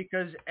him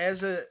because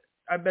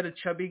I've been a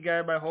chubby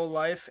guy my whole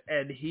life,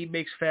 and he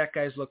makes fat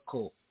guys look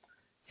cool.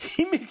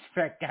 He makes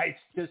fat guys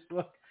just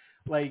look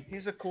like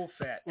he's a cool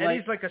fat, and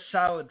he's like a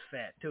solid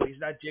fat too. He's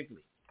not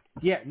jiggly.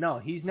 Yeah, no,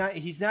 he's not.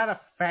 He's not a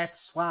fat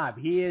slob.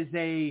 He is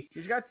a.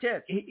 He's got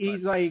tits.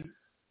 He's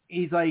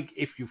like,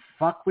 if you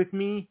fuck with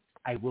me,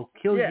 I will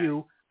kill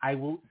you. I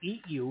will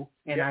eat you,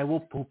 and I will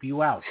poop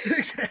you out.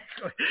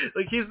 Exactly.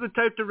 Like, he's the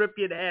type to rip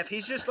you in half.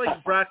 He's just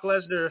like Brock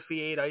Lesnar if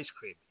he ate ice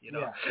cream, you know?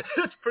 Yeah.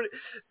 That's pretty...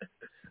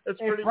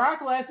 If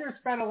Brock Lesnar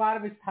spent a lot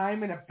of his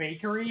time in a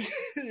bakery...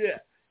 Yeah.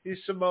 He's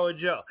Samoa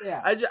Joe.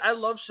 Yeah. I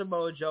love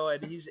Samoa Joe,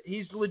 and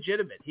he's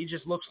legitimate. He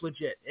just looks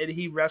legit, and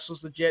he wrestles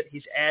legit.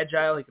 He's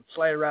agile. He can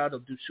fly around. He'll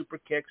do super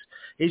kicks.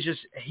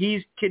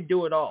 He can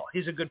do it all.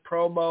 He's a good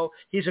promo.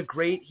 He's a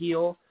great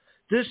heel.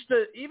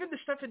 Even the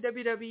stuff in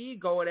WWE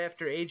going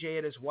after AJ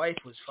and his wife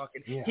was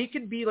fucking... Yeah. He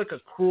can be like a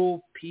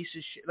cruel piece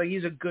of shit. Like,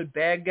 he's a good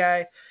bad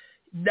guy.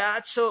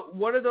 Not so...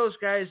 One of those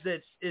guys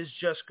that is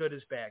just good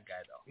as bad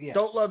guy, though. Yeah.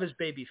 Don't love his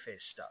babyface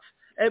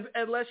stuff.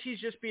 Unless he's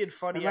just being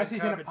funny on commentary.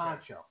 Unless he's in a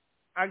poncho.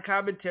 On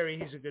commentary,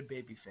 he's a good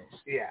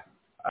babyface. Yeah.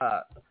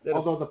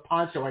 Although the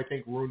poncho, I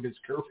think, ruined his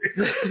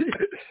career.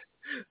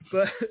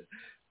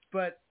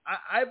 But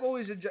I've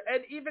always enjoyed...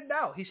 And even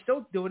now, he's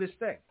still doing his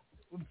thing.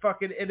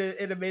 Fucking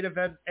in a main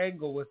event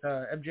angle with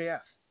MJF.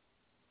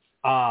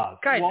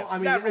 Kind of. I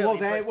mean,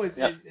 really,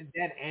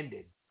 that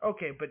ended.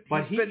 Okay, but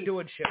he's been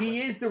doing shit. He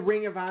is the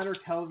Ring of Honor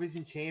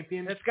television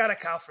champion. That's got to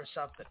count for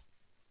something.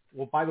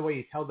 Well, by the way,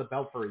 he's held the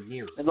belt for a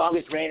year. As long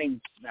as it's reigning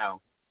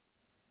now.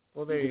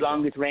 Well, there as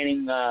long as it's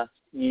reigning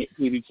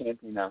TV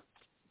champion now.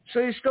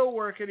 So he's still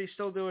working. He's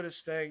still doing his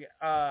thing.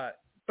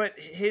 But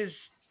his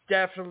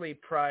definitely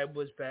prime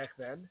was back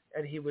then,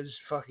 and he was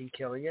fucking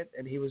killing it,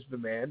 and he was the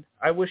man.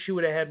 I wish he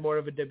would have had more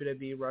of a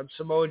WWE run.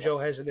 Samoa Joe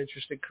has an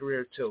interesting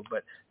career too,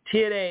 but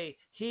TNA,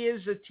 he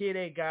is a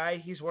TNA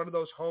guy. He's one of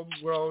those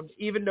homegrown,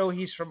 even though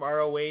he's from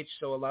ROH,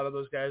 so a lot of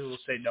those guys will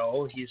say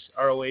no, he's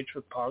ROH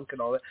with Punk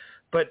and all that.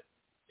 But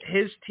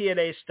his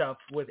TNA stuff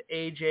with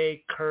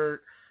AJ,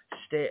 Kurt,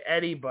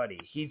 anybody,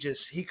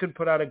 he could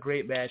put on a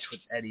great match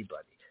with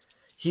anybody.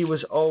 He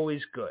was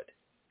always good.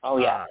 Oh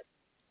yeah.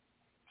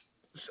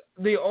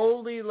 The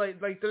only like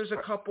there's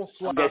a couple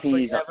flops like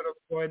having him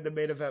join the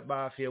Main Event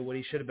Mafia when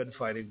he should have been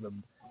fighting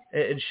them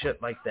and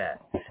shit like that,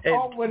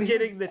 and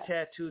getting the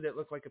tattoo that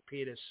looked like a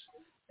penis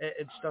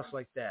and stuff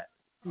like that.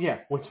 Yeah,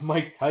 which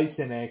Mike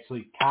Tyson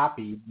actually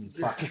copied. And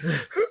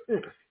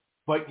fucking,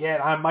 but yet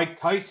on Mike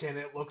Tyson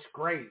it looks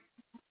great.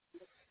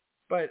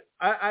 But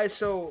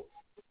so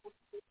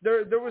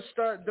there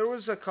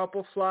was a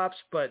couple flops,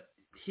 but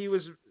he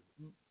was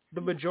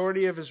the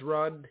majority of his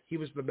run. He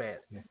was the man.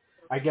 Yeah.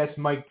 I guess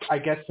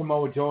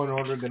Samoa Joe, in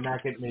order to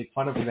not get made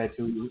fun of for that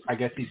too, I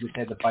guess he just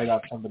had to bite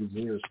off somebody's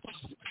ears.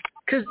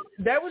 Because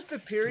that was the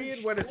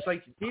period when it's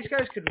like these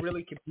guys could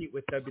really compete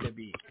with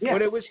WWE. Yeah.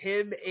 When it was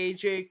him,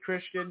 AJ,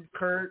 Christian,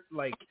 Kurt,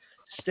 like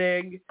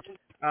Sting,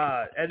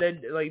 and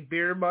then like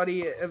Beer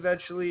Money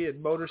eventually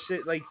and Motor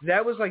City, like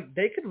that was like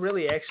they could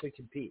really actually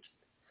compete.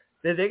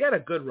 They got a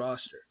good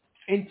roster.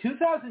 In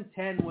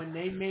 2010, when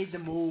they made the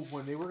move,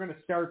 when they were going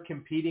to start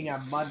competing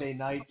on Monday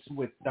nights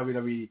with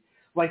WWE.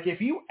 Like,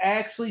 if you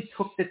actually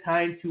took the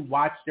time to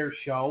watch their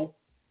show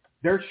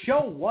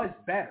was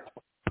better.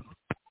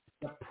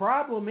 The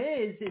problem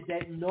is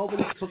that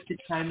nobody took the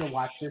time to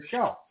watch their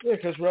show. Yeah,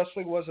 because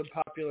wrestling wasn't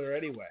popular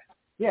anyway.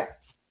 Yeah.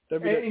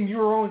 And you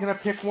were only going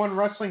to pick one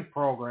wrestling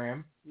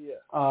program. Yeah.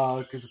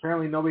 Because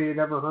apparently nobody had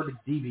ever heard of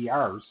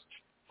DVRs.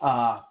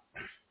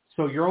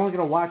 So you're only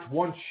going to watch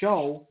one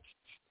show.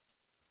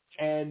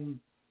 And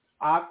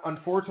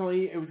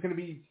unfortunately, it was going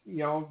to be,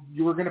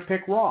 you were going to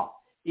pick Raw.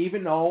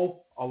 Even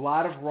though a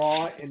lot of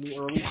Raw in the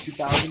early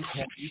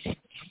 2010s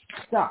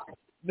stuck.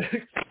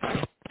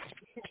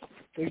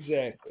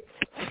 Exactly.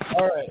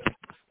 All right.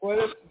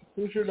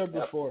 Who's your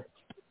number 4?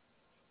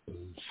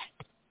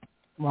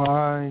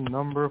 My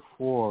number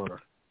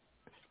 4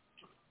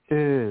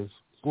 is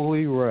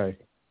Bully Ray.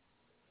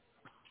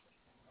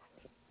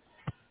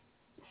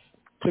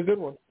 It's a good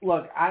one.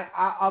 Look,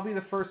 I'll be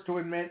the first to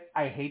admit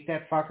I hate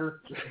that fucker.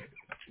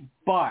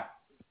 But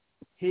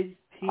his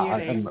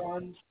TNA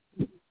runs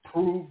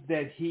proved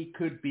that he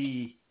could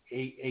be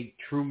a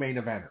true main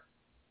eventer.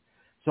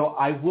 So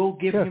I will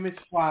give him his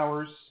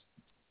flowers.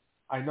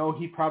 I know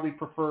he'd probably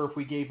prefer if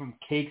we gave him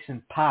cakes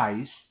and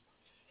pies.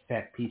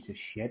 That piece of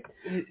shit.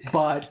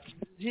 But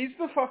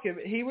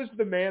he was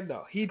the man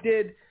though. He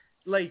did,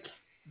 like,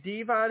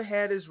 Devon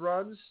had his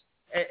runs,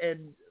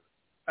 and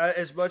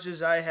as much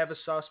as I have a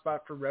soft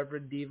spot for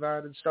Reverend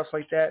Devon and stuff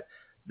like that,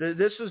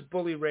 this was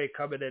Bully Ray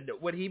coming in.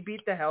 When he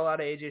beat the hell out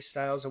of AJ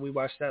Styles and we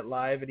watched that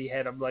live and he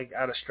had him like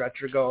on a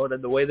stretcher going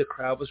and the way the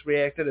crowd was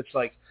reacting, it's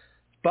like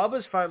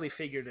Bubba's finally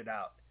figured it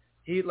out.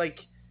 He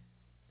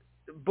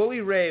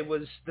Bully Ray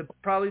was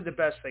probably the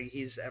best thing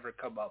he's ever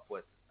come up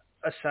with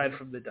aside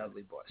from the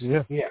Dudley Boys.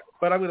 Yeah.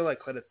 But I'm going to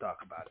let Clinton talk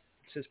about it.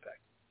 It's his pick.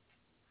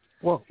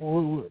 Well,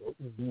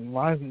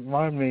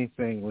 my main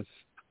thing was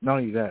not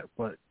only that,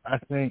 but I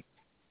think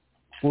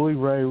Bully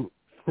Ray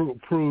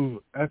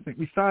prove, I think,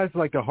 besides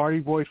like the Hardy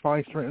Boys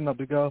finally straightened up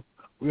to go,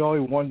 we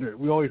always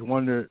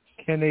wonder,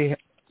 can a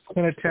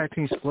tag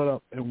team split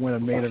up and win a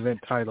main event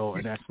title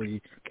and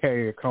actually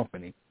carry a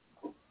company?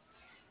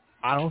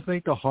 I don't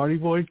think the Hardy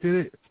Boys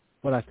did it,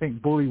 but I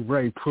think Bully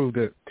Ray proved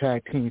that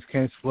tag teams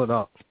can split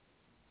up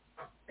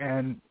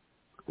and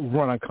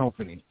run a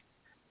company.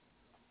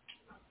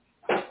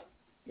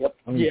 Yep.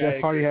 I mean,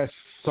 Jeff Hardy has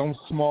some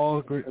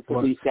small... That's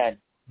what he said.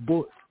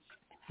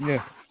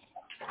 Yeah.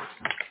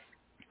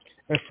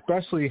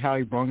 Especially how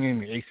he brought in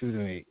the Aces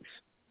and Eights.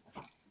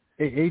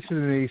 Aces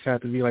and Eights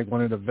have to be like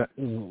one of the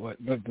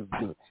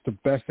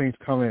best things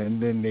coming,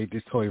 and then they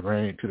just totally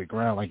ran it to the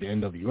ground like the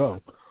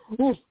NWO.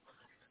 Ooh.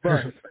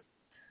 But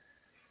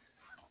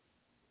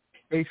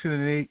Aces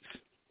and Eights,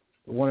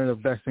 one of the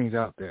best things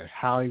out there.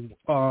 How he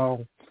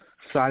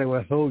sided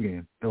with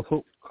Hogan, the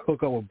hook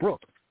up with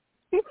Brooke.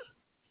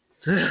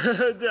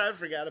 I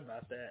forgot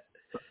about that.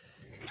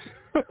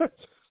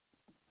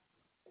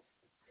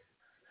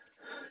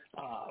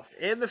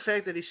 And the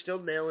fact that he's still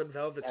nailing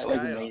Velvet Sky off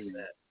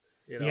that.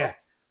 You know? Yeah.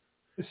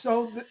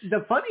 So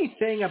the funny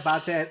thing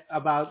about that,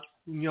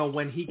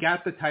 when he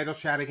got the title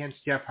shot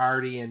against Jeff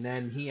Hardy, and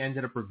then he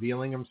ended up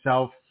revealing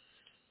himself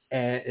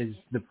as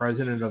the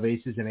president of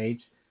Aces and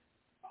Eights,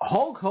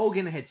 Hulk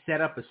Hogan had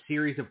set up a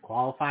series of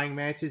qualifying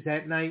matches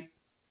that night.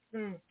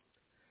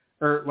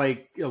 Or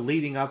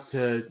leading up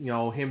to,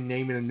 him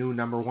naming a new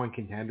number one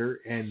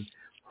contender, and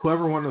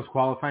whoever won those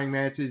qualifying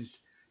matches,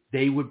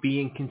 they would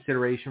be in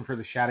consideration for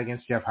the shot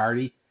against Jeff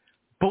Hardy.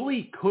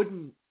 Bully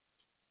couldn't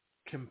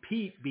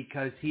compete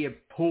because he had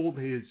pulled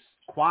his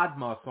quad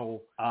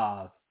muscle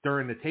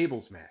during the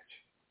tables match.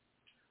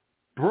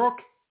 Brooke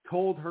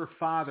told her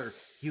father,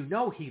 he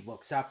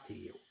looks up to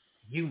you.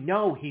 He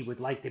would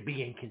like to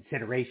be in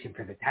consideration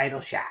for the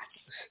title shot.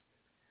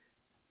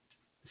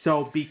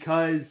 So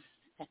because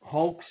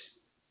Hulk's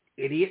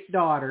idiot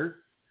daughter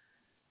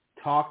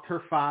talked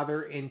her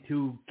father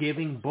into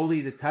giving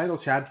Bully the title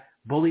shot,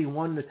 Bully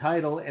won the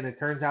title, and it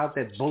turns out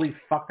that Bully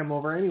fucked him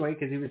over anyway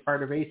because he was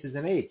part of Aces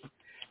and Eights.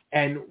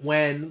 And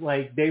when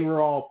they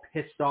were all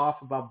pissed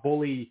off about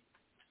Bully,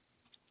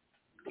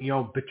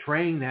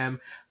 betraying them,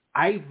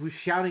 I was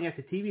shouting at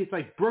the TV, it's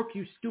like, Brooke,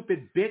 you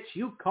stupid bitch,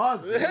 you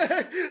caused this.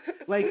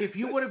 If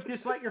you would have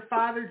just let your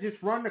father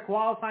just run the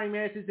qualifying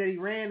matches that he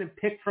ran and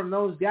pick from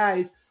those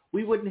guys,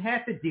 we wouldn't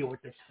have to deal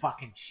with this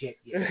fucking shit,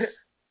 you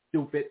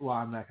stupid. Well,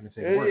 I'm not going to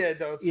say the word. Yeah,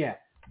 don't. Yeah,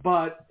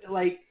 but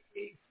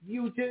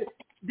you just.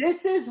 This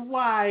is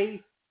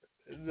why.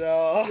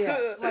 No.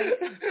 Yeah,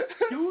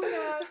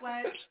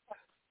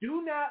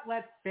 do not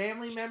let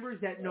family members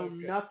that know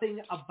nothing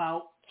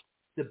about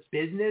the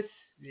business.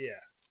 Yeah.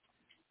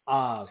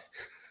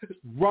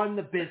 Run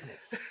the business.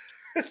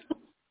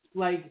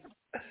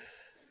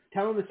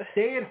 Tell them to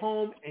stay at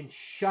home and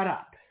shut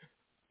up.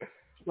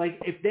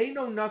 If they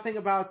know nothing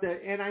about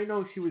and I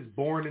know she was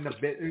born in a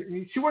bit.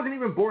 She wasn't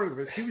even born in a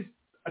bit. She was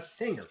a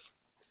singer.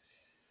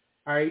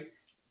 All right.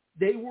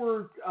 They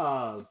were,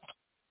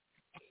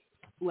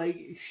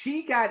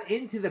 she got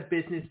into the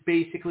business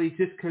basically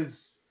just because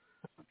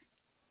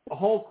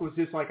Hulk was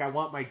just like, I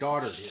want my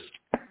daughter here.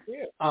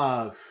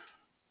 Yeah.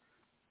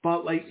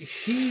 But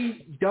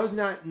she does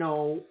not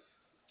know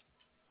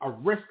a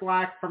wrist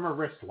lock from a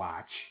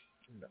wristwatch.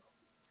 No.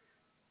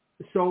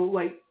 So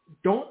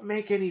don't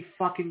make any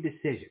fucking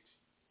decisions.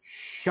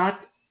 Shut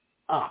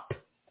up.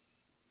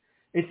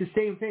 It's the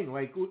same thing.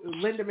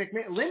 Linda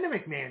McMahon. Linda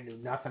McMahon knew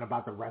nothing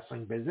about the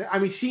wrestling business. I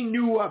mean, she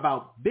knew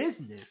about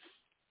business.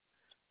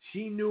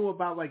 She knew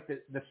about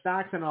the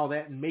stocks and all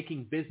that and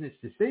making business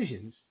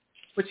decisions,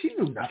 but she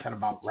knew nothing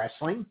about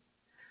wrestling.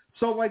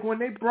 So when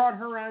they brought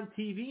her on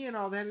TV and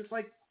all that, it's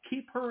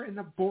keep her in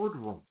the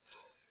boardroom.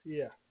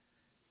 Yeah.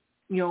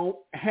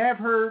 Have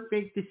her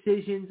make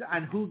decisions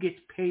on who gets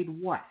paid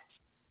what.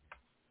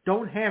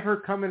 Don't have her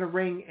come in a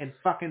ring and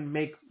fucking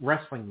make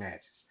wrestling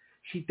matches.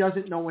 She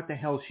doesn't know what the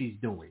hell she's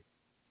doing.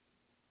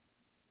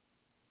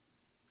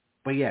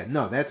 But yeah,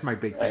 no, that's my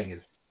big thing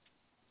is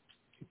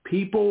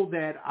people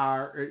that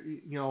are,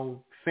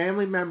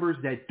 family members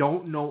that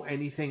don't know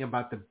anything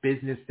about the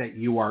business that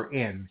you are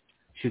in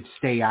should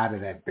stay out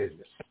of that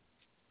business.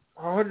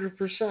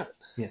 100%.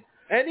 Yeah.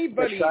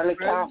 Anybody,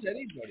 friends,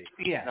 anybody.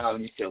 Yeah. No,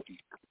 I'm just joking.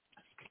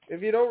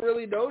 If you don't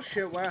really know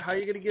shit, how are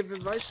you going to give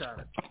advice on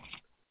it?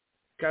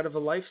 Kind of a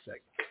life thing.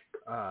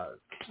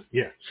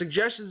 Yeah.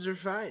 Suggestions are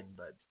fine,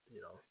 but,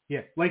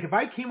 Yeah. If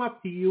I came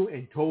up to you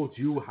and told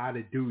you how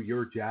to do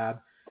your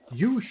job,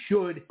 you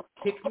should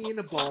kick me in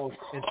the balls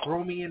and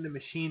throw me in the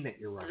machine that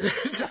you're running.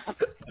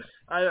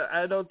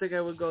 I don't think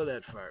I would go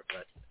that far,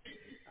 but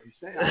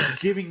I'm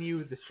giving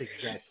you the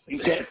suggestion. Be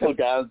careful,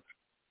 Doug.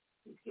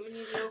 He's giving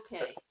you the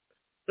okay.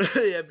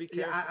 Yeah, be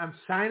careful. Yeah, I'm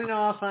signing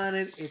off on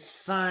it. It's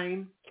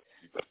fine.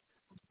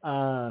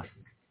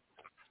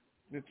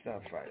 It's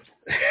not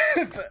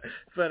fine.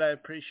 but I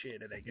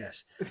appreciate it, I guess.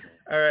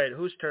 All right,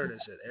 whose turn is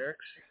it?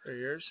 Eric's or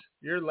yours?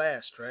 You're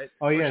last, right?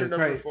 Oh, yeah, What's your that's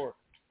number right. 4?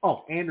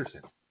 Oh,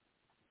 Anderson.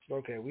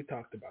 Okay, we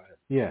talked about him.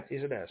 Yeah.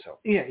 He's an asshole.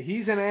 Yeah,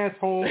 he's an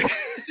asshole.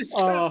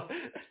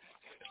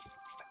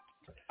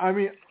 I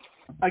mean,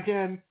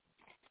 again,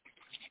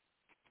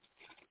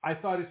 I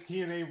thought his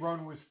TNA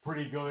run was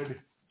pretty good.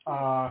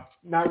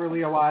 Not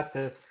really a lot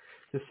to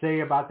say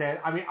about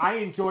that. I mean, I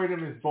enjoyed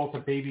him as both a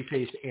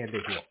babyface and a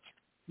heel.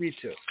 Me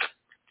too.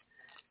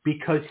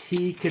 Because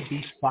he could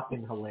be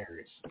fucking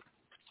hilarious.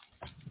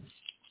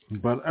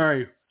 But, all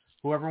right,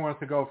 whoever wants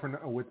to go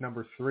with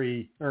number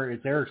 3, or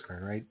it's Eric's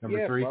turn, right?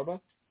 Number 3? Bubba.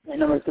 And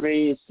number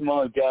 3 is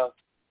Samoa Joe.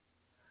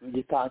 We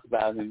just talked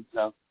about him,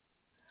 so.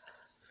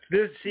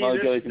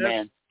 Samoa Joe is the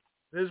man.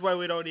 This is why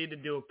we don't need to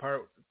do a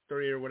part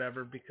 3 or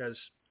whatever, because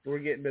we're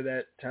getting to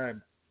that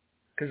time.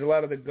 Because a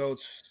lot of the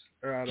GOATs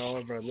are on all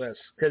of our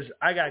lists. Because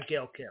I got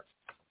Gail Kim.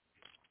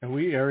 And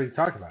we already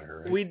talked about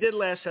her, right? We did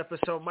last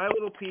episode. My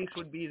little piece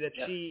would be that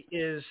she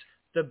is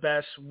the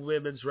best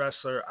women's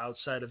wrestler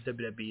outside of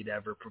WWE to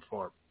ever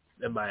perform,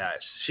 in my eyes.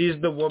 She's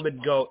the woman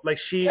GOAT. Like,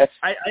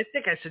 I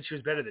think I said she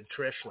was better than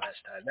Trish last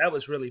time. That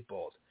was really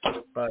bold.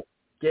 But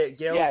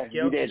Gail,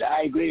 you did.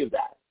 I agree with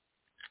that.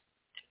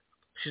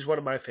 She's one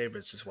of my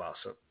favorites as well.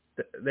 So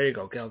there you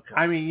go, Gail Kim.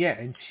 I mean, yeah,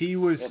 and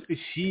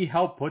she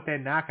helped put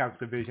that Knockouts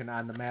division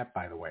on the map,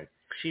 by the way.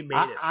 She made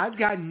it. I've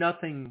got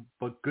nothing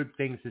but good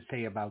things to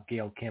say about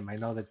Gail Kim. I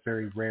know that's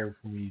very rare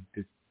for me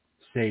to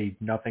say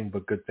nothing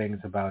but good things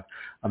about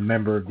a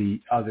member of the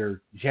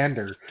other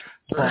gender,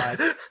 but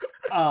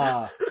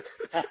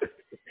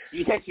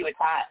you said she was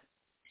hot.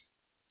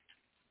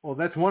 Well,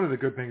 that's one of the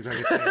good things I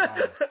could say about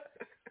her.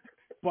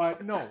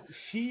 But no,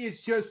 she is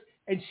just,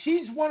 and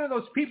she's one of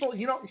those people,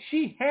 you know,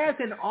 she has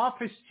an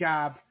office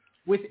job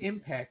with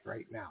Impact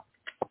right now.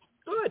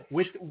 Good.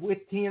 With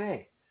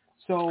TNA.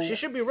 So she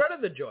should be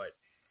running the joint.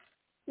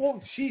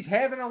 Well, she's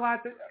having a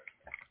lot to...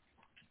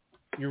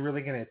 You're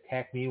really going to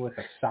attack me with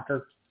a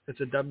sucker? It's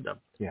a dum-dum.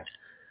 Yeah.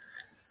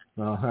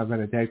 Well, I've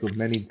been attacked with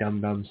many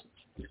dum-dums.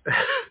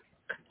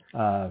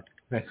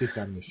 That's just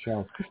on the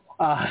show.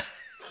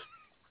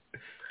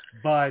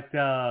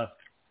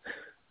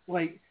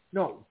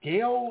 No,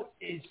 Gail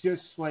is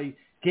just like...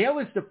 Gail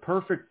is the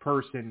perfect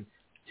person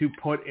to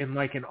put in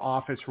like an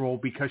office role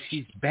because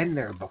she's been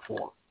there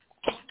before.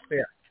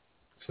 Yeah.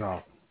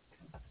 So.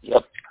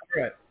 Yep.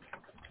 All right.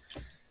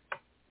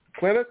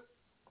 Clement?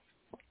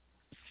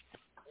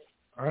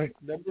 All right.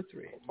 Number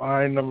 3.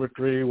 My number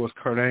 3 was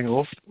Kurt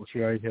Angle, which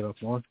you already hit up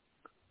on.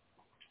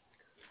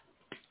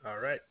 All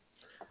right.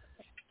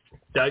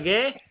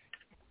 Dougie?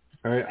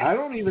 All right. I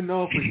don't even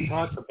know if we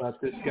talked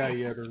about this guy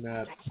yet or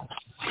not.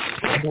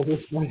 I know this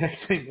might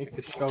actually make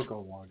the show go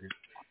longer.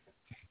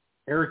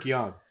 Eric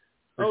Young.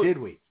 Or did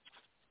we?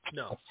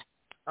 No.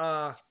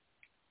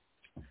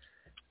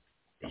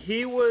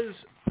 He was...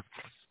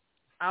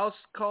 I'll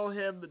call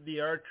him the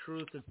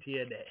R-Truth of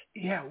TNA.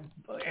 Yeah,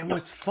 and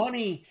what's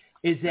funny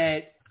is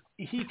that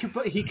he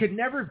could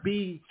never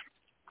be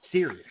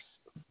serious.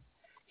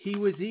 He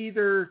was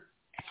either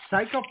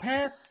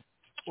psychopath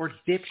or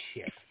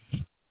dipshit.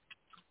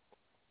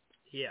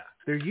 Yeah.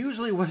 There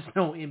usually was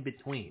no in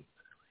between.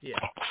 Yeah.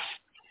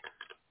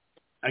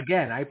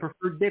 Again, I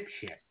prefer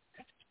dipshit,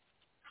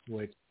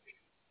 which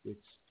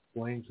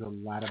explains a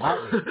lot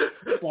about me.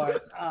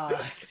 But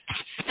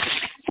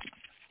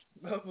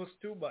almost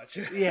too much.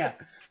 Yeah.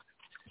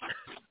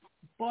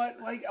 But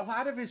like a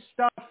lot of his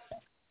stuff,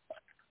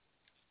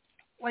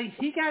 like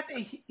he's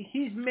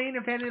main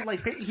evented,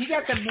 like he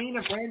got the main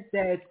event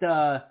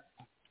at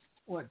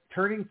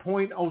Turning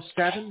Point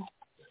 07,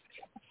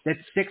 that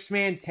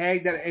 6-man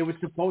tag that it was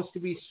supposed to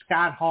be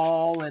Scott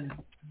Hall and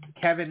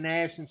Kevin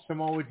Nash and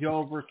Samoa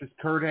Joe versus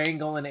Kurt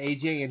Angle and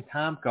AJ and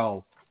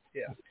Tomko.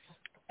 Yeah.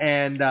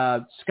 And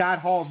Scott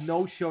Hall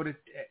no-showed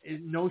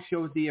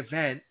the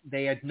event.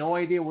 They had no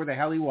idea where the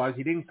hell he was.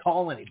 He didn't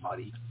call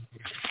anybody.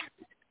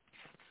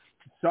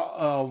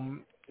 So,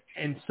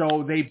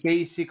 so they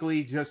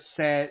basically just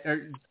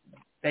said,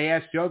 they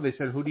asked Joe, they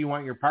said, who do you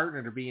want your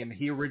partner to be? And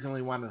he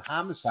originally wanted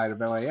Homicide of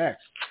LAX.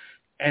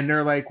 And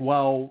they're like,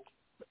 well,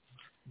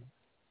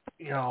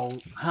 you know,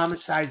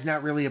 Homicide's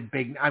not really a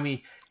big, I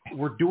mean,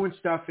 we're doing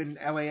stuff in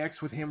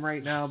LAX with him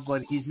right now,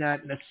 but he's not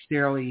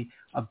necessarily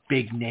a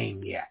big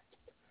name yet.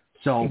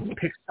 So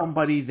pick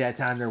somebody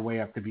that's on their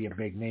way up to be a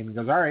big name. He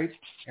goes, all right,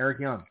 Eric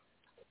Young.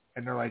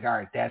 And they're like, all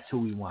right, that's who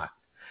we want.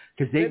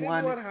 Because they didn't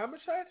want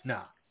Homicide? No.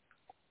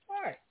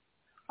 Why?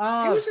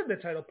 He was in the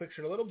title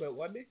picture a little bit,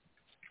 wasn't he?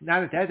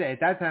 Not at that day.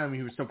 At that time,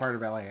 he was still part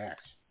of LAX.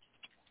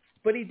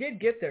 But he did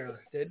get there,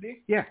 didn't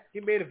he? Yeah. He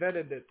made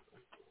evented it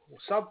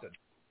something.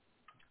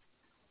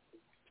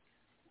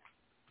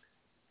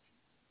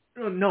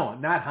 No,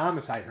 not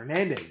Homicide.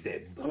 Hernandez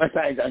did.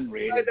 Homicide's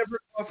unrated. I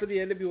never fought for the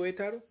NWA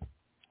title?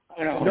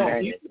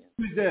 No,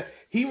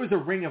 he was a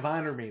Ring of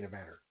Honor main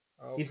eventer.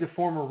 Okay. He's a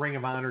former Ring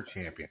of Honor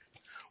champion,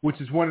 which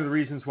is one of the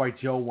reasons why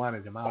Joe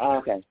wanted him out.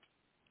 Okay.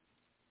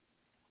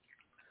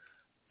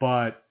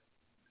 But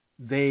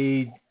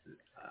they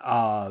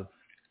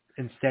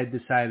instead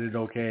decided,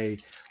 okay,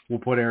 we'll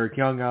put Eric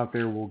Young out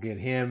there. We'll get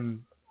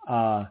him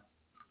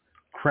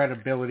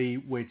credibility,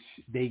 which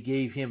they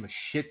gave him a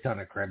shit ton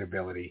of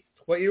credibility.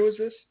 What year was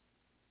this?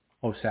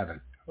 07.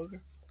 Okay.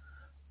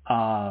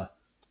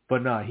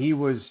 But no, he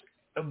was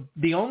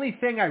The only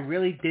thing I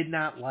really did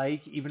not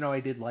like, even though I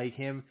did like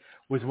him,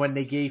 was when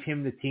they gave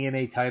him the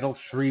TNA title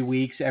 3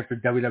 weeks after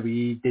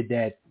WWE did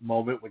that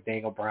moment with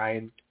Daniel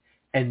Bryan,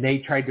 and they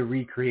tried to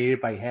recreate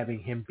it by having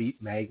him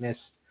beat Magnus.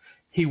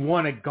 He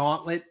won a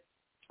gauntlet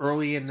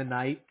early in the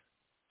night,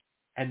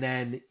 and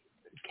then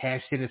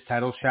cashed in his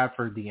title shot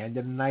for the end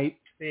of the night.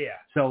 Yeah.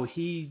 So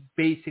he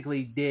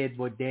basically did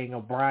what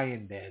Daniel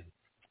Bryan did.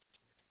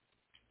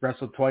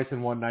 Wrestled twice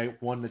in one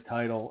night, won the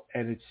title,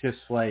 and it's just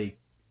like,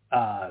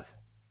 all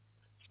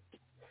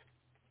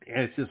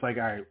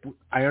right,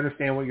 I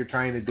understand what you're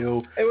trying to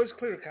do. It was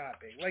clear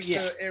copying, like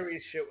the area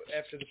shit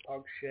after the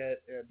Punk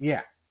shit. And...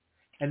 Yeah.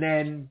 And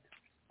then,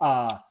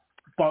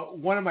 but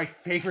one of my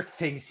favorite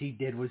things he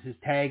did was his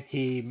tag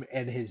team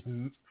and his,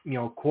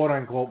 quote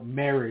unquote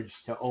marriage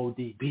to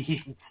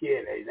ODB and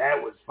TNA.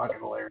 That was fucking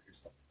hilarious.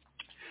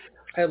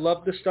 I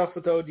love the stuff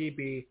with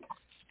ODB.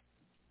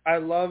 I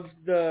love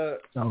the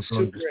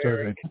Super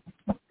Eric.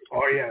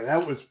 Oh yeah,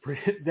 that was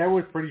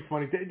pretty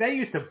funny. They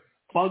used to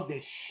bug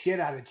the shit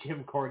out of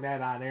Jim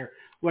Cornette on air.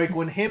 Like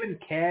when him and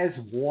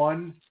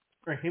him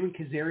and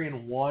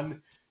Kazarian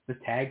won the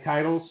tag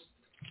titles,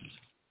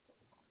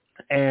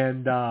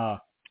 and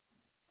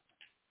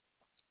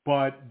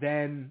but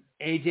then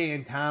AJ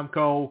and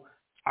Tomko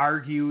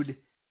argued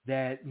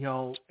that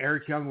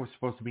Eric Young was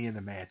supposed to be in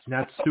the match,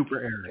 not Super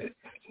Eric,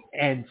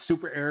 and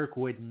Super Eric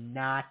would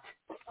not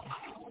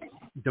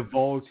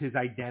divulge his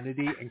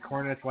identity, and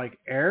Cornette's like,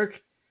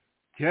 Eric,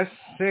 just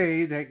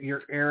say that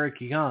you're Eric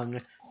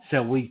Young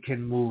so we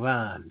can move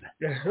on.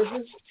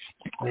 And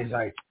he's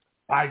like,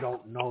 I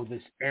don't know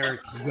this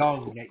Eric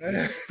Young that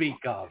you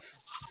speak of.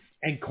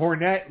 And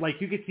Cornette, like,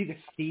 you could see the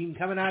steam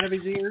coming out of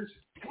his ears.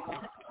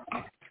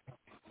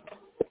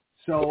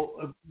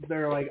 So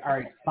they're like, all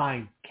right,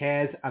 fine,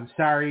 Kaz, I'm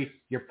sorry,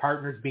 your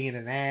partner's being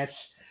an ass,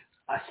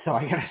 so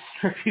I gotta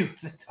strip you of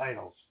the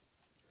titles.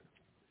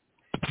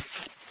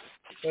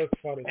 That's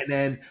funny. And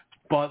then,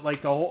 but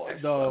like the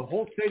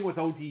whole thing with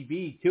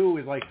ODB too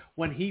is like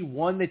when he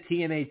won the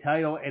TNA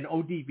title and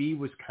ODB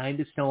was kind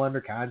of still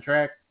under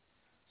contract,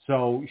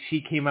 so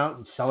she came out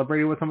and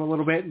celebrated with him a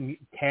little bit, and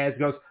Taz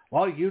goes,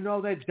 "Well, you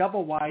know that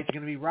Double Wide's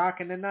going to be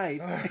rocking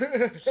tonight."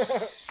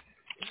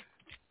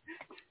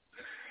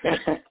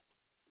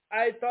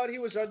 I thought he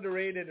was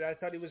underrated, and I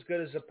thought he was good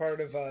as a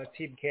part of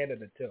Team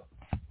Canada too.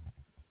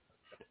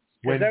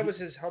 That was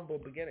his humble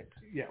beginnings.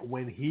 Yeah,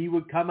 when he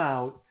would come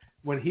out.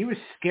 When he was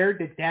scared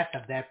to death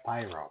of that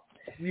pyro.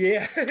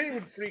 Yeah, he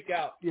would freak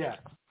out. Yeah.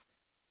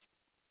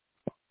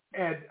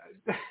 And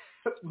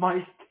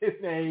Mike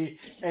Tenay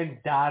and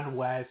Don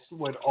West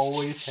would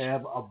always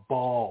have a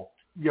ball,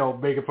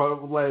 making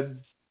fun when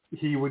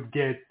he would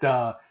get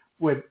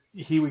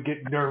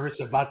nervous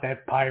about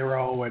that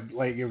pyro and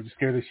like it would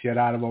scare the shit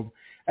out of him.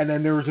 And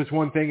then there was this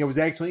one thing, it was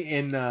actually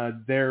in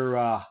their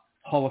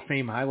Hall of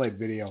Fame highlight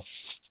video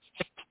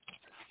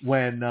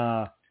when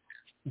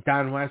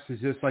Don West is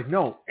just like,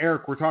 no,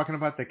 Eric, we're talking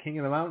about the King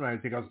of the Mountain Riders.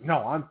 He goes,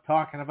 no, I'm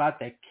talking about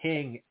the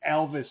King,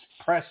 Elvis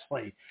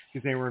Presley,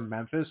 because they were in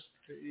Memphis.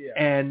 Yeah.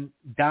 And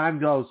Don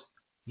goes,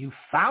 you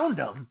found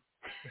him?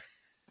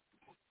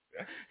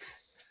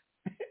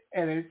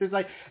 And it's just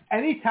like,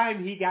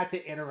 anytime he got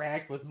to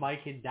interact with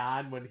Mike and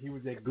Don when he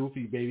was that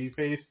goofy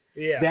babyface,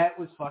 that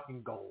was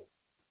fucking gold.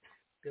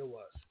 It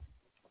was.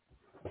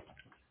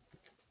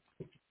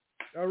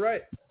 All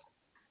right.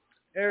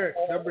 Eric,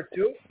 number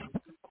 2?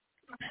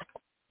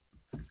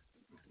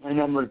 My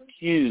number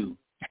 2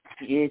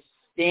 is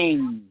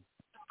Sting,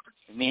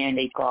 the man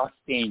they call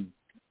Sting.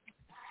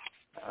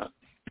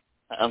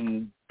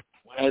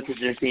 What else is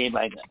there to say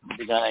about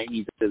the guy?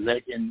 He's a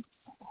legend.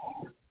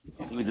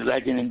 He was a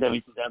legend in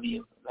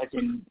WCW,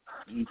 legend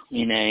in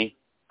TNA.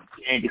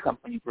 He had the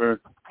company for a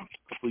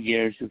couple of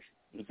years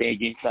with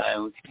AJ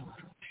Styles.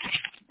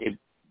 They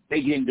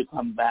begged him to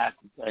come back,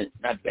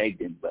 not begged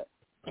him, but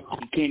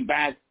he came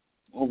back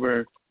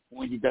over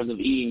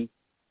WWE.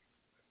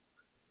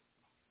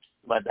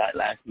 About that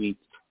last week.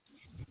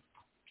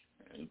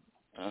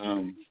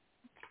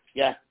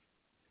 Yeah.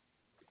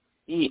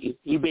 He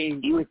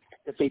was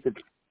the face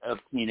of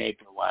TNA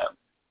for a while.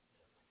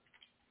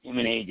 Him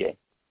and AJ.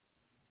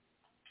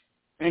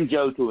 And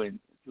Joe to an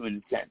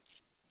extent.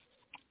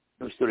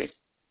 Those 3.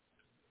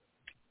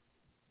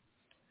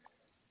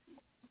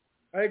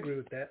 I agree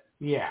with that.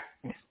 Yeah.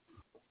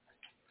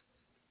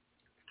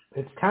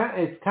 It's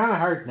kind of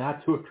hard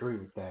not to agree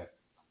with that.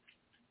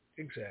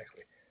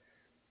 Exactly.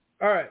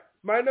 All right.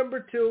 My number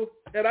 2,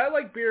 and I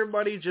like Beer and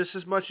Money just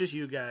as much as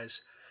you guys,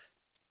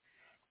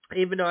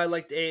 even though I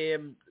liked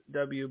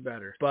AMW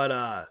better. But,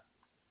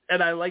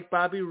 and I like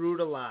Bobby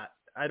Roode a lot.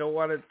 I don't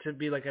want it to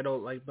be like I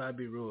don't like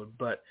Bobby Roode,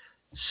 but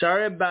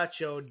sorry about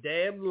your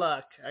damn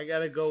luck. I got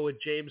to go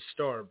with James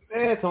Storm.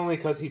 It's only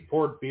because he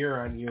poured beer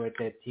on you at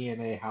that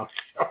TNA house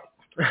show.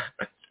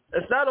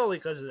 It's not only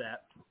because of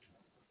that.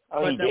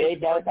 Oh, he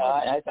did? That's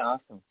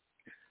awesome.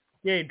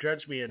 Yeah, he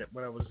drenched me in it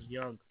when I was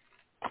young.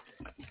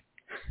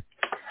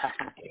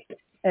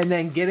 And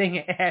then getting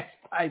asked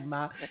by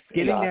Mom,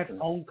 getting that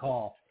phone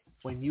call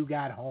when you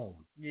got home.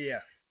 Yeah.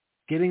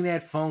 getting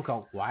that phone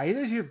call. Why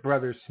does your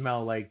brother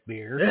smell like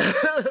beer?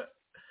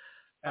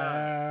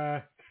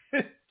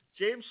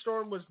 James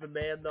Storm was the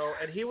man, though,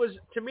 and he was,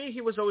 to me, he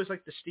was always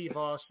like the Steve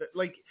Austin.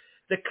 Like,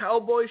 the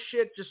cowboy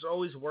shit just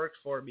always worked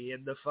for me,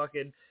 and the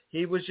fucking,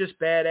 he was just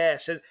badass.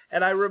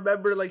 And I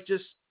remember, like,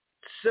 just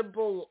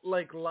simple,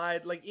 like, line,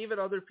 like, even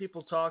other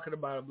people talking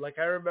about him. Like,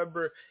 I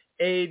remember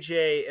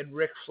AJ and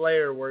Ric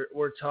Flair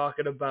were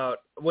talking about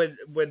when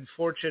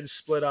Fortune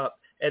split up,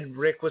 and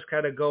Rick was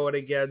kind of going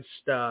against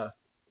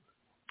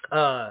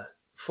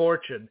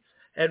Fortune.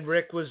 And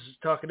Rick was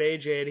talking to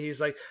AJ, and he's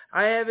like,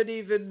 I haven't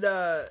even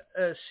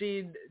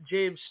seen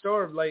James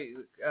Storm. Like,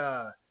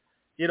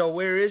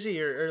 where is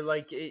he? Or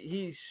like,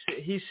 he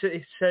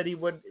said he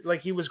would,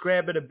 like, he was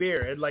grabbing a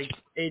beer. And, like,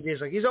 AJ's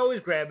like, he's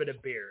always grabbing a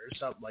beer or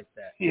something like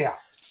that. Yeah.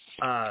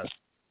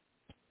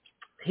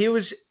 He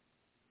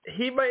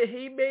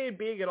made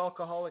being an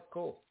alcoholic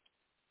cool.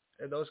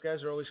 And those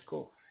guys are always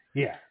cool.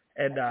 Yeah.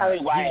 And that's probably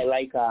why I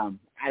like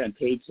Adam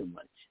Page so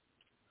much.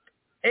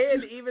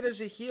 And even as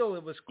a heel,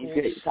 it was cool.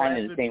 He's kind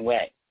of the same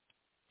way.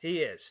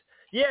 He is.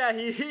 Yeah,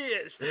 he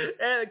is.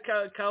 And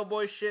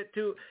Cowboy shit,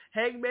 too.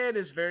 Hangman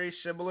is very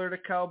similar to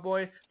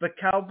Cowboy, but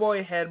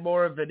Cowboy had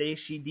more of an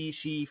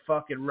AC/DC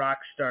fucking rock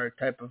star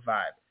type of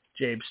vibe.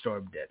 James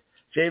Storm did.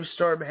 James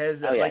Storm has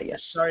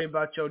sorry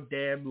about your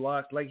damn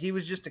luck. Like, he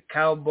was just a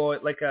cowboy.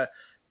 Like, a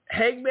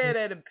Hangman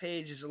Adam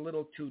Page is a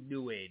little too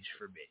new age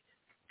for me.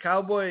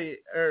 Cowboy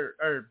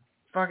or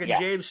fucking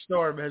James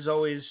Storm has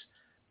always,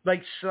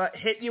 like,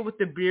 hit you with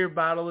the beer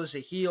bottle as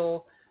a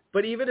heel,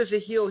 but even as a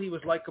heel, he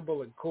was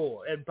likable and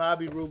cool. And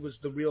Bobby Roode was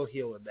the real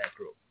heel in that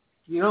group.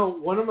 You know,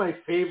 one of my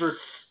favorite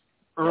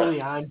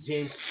early on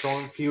James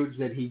Storm feuds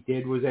that he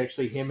did was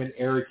actually him and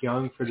Eric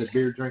Young for the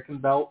beer drinking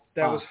belt.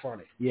 That was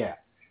funny. Yeah.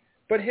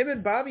 But him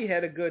and Bobby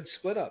had a good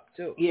split up,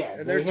 too. Yeah.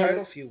 And their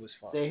title feud was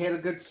fun. They had a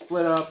good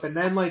split up. And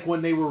then, like,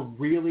 when they were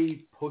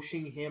really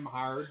pushing him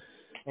hard,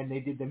 and they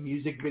did the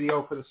music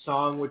video for the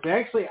song, which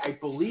actually I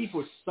believe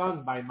was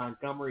sung by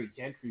Montgomery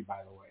Gentry, by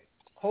the way.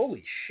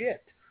 Holy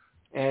shit.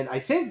 And I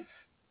think,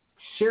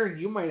 Sharon,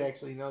 you might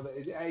actually know that.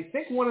 I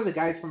think one of the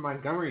guys from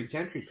Montgomery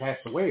Gentry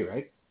passed away,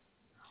 right?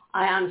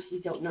 I honestly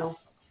don't know.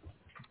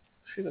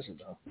 She doesn't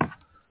know.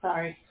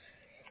 Sorry.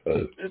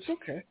 It's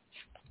okay.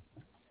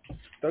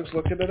 Doug's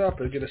looking it up.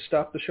 We're going to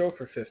stop the show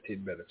for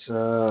 15 minutes.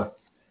 No,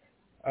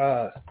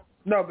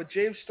 but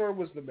James Storm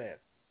was the man.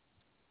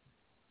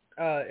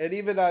 And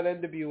even on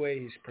NWA,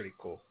 he's pretty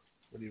cool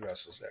when he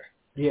wrestles there.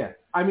 Yeah.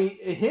 I mean,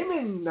 him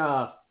and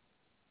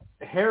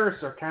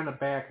Harris are kind of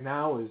back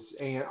now.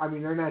 I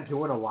mean, they're not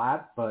doing a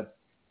lot, but...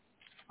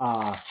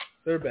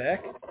 they're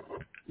back?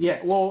 Yeah,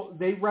 well,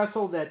 they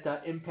wrestled at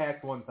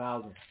Impact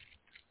 1000.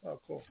 Oh,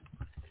 cool.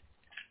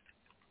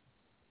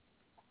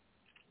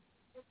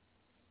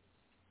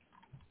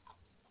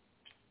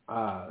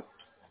 I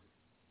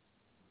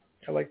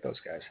like those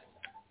guys.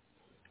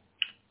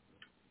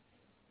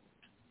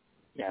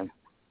 Yeah.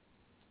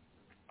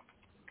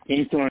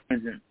 James Storm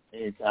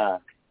is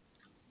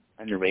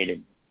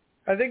underrated.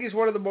 I think he's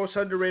one of the most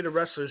underrated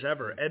wrestlers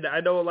ever. And I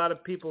know a lot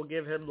of people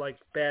give him, like,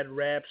 bad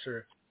raps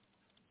or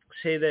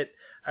say that.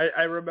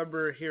 I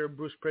remember hearing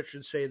Bruce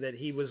Pritchard say that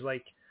he was,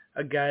 like,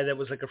 a guy that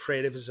was, like,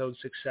 afraid of his own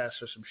success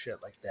or some shit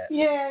like that.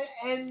 Yeah,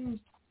 and,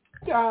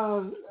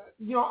 a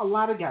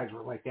lot of guys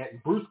were like that.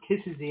 And Bruce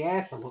kisses the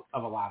ass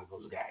of a lot of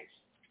those guys.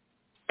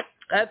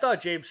 I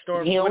thought James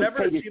Storm,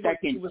 whenever it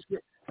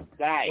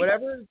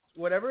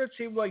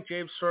seemed like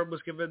James Storm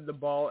was given the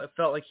ball, it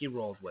felt like he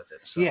rolled with it.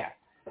 So. Yeah.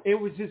 It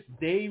was just,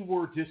 they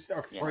were just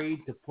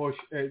afraid to push,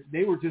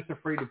 they were just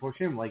afraid to push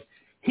him. Like,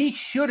 he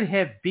should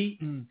have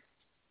beaten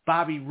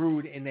Bobby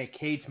Roode in that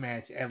cage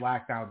match at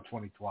Lockdown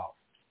 2012.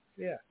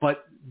 Yeah.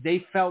 But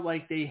they felt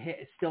like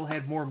they still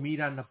had more meat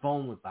on the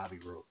bone with Bobby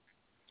Roode.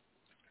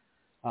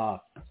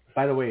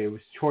 By the way, it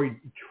was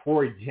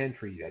Troy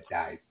Gentry that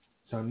died.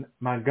 So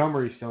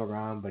Montgomery's still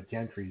around, but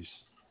Gentry's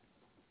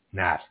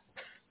not.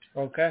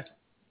 Okay.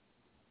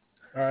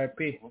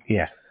 R.I.P.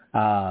 Yeah.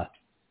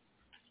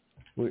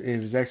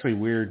 It was actually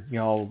weird.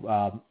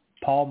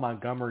 Paul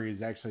Montgomery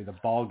is actually the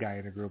bald guy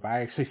in the group.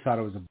 I actually thought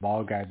it was a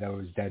bald guy that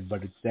was dead,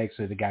 but it's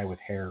actually the guy with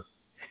hair.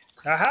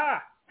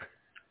 Aha!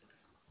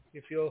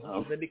 You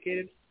feel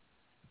vindicated?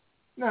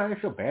 No, I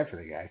feel bad for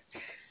the guy.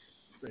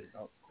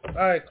 All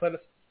right,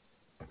 Clinton.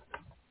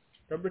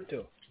 Number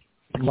 2.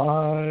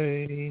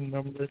 My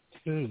number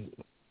 2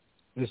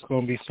 is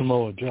going to be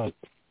Samoa Joe.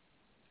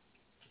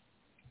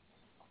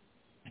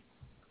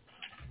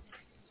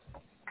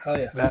 Oh,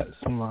 yeah. That's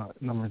my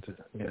number 2,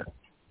 yeah.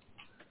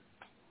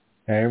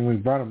 And we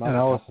brought him up. And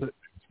also,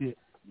 yeah.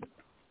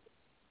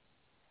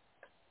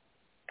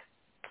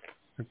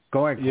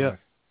 Go ahead. Yeah.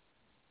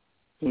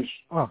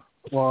 Oh,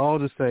 well, I'll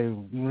just say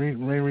the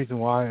main reason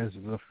why is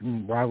the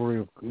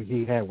rivalry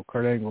he had with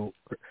Kurt Angle.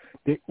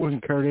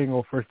 When Kurt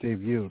Angle first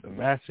debuted, the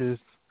matches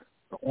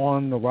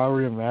on the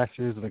rivalry of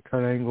matches, the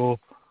Kurt Angle,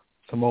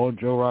 Samoa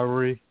Joe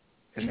rivalry,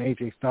 and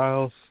AJ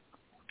Styles.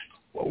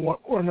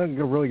 One that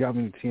really got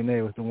me to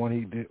TNA was the one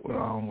he did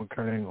with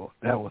Kurt Angle.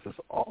 That was just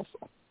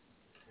awesome.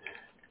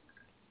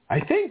 I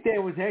think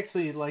that was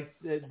actually like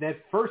that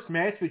first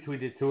match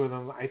between the two of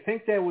them. I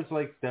think that was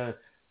like the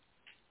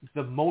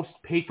most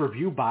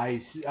pay-per-view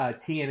buys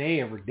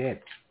TNA ever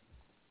did.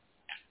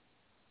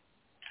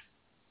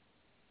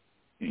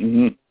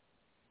 Mm-hmm.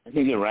 I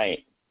think you're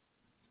right.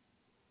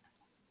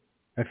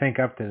 I think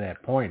up to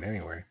that point,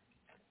 anyway.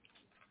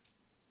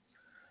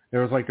 It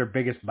was like their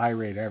biggest buy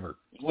rate ever.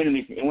 It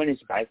wouldn't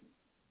surprise me.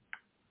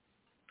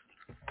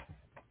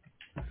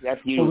 That's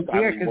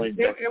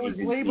It was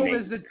labeled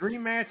as the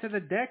dream match of the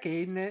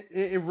decade, and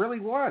it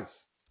really was.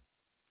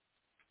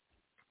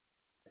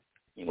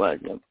 It was,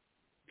 yep.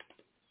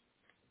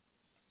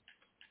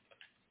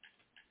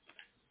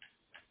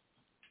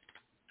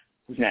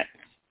 Who's next?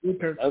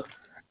 Okay. Oh.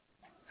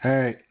 All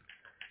right.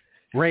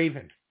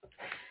 Raven.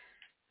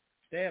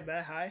 Damn,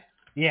 that high?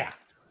 Yeah.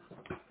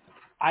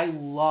 I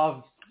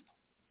loved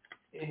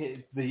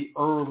the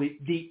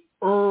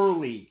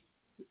early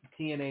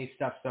TNA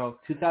stuff. So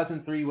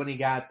 2003 when he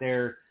got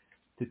there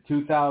to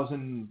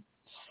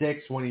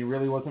 2006 when he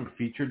really wasn't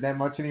featured that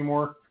much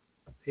anymore.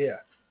 Yeah.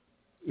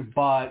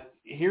 But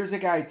here's a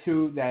guy,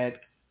 too,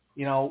 that,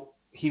 you know,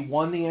 he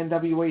won the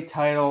NWA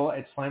title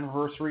at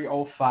Slammiversary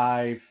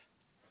 05.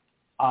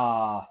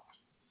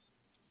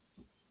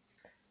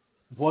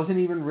 Wasn't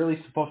even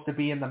really supposed to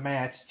be in the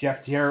match.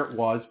 Jeff Jarrett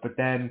was, but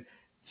then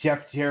Jeff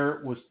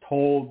Jarrett was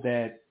told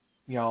that,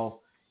 you know,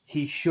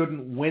 he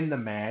shouldn't win the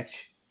match.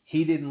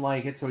 He didn't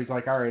like it, so he's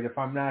like, all right, if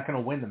I'm not going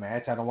to win the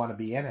match, I don't want to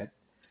be in it.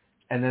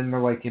 And then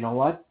they're like, you know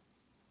what?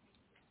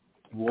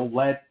 We'll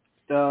let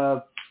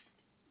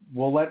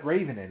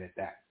Raven in at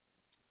that.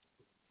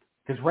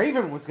 Because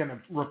Raven was going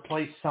to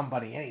replace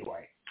somebody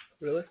anyway.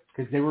 Really?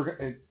 Because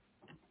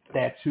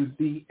that's who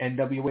the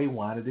NWA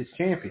wanted as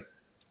champion.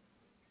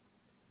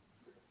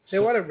 They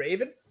wanted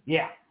Raven?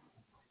 Yeah.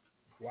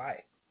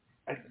 Why?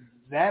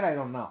 That I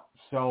don't know.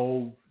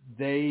 So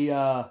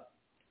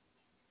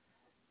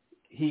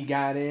he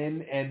got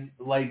in, and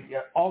like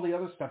all the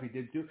other stuff he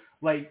did too.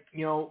 Like,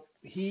 you know,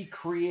 he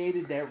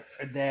created that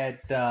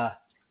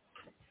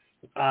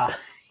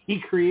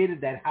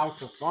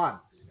House of Fun.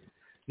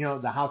 You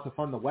know, the House of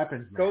Fun, the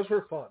weapons match. Those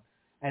were fun.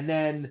 And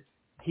then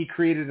he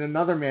created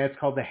another match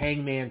called the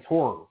Hangman's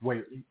Horror.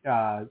 He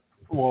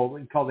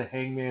called it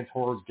Hangman's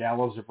Horror's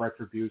Gallows of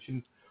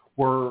Retribution,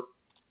 where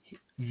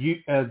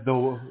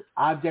the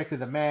object of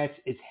the match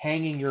is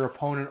hanging your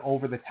opponent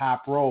over the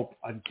top rope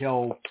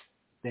until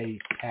they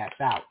pass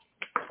out.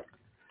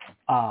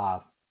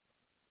 But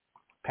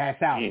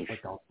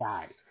don't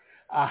die.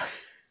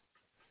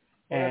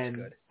 And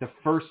good. the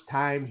first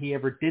time he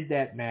ever did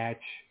that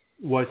match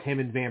was him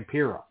and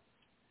Vampiro.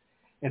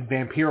 And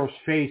Vampiro's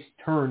face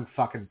turned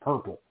fucking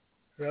purple.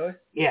 Really?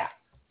 Yeah.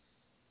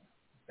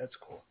 That's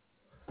cool.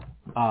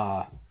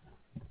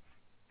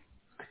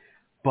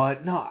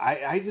 But no,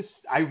 I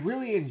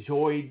really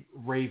enjoyed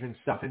Raven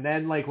stuff. And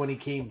then like when he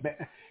came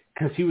back,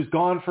 because he was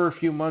gone for a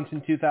few months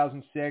in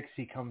 2006,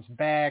 he comes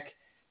back,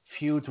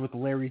 feuds with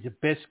Larry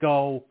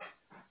Zbyszko,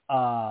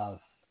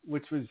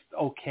 which was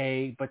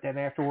okay. But then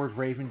afterwards,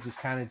 Raven just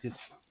kind of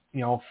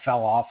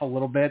fell off a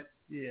little bit.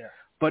 Yeah.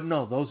 But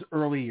no, those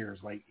early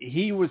years, like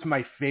he was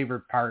my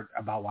favorite part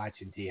about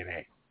watching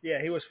TNA.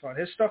 Yeah, he was fun.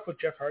 His stuff with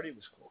Jeff Hardy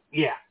was cool.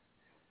 Yeah.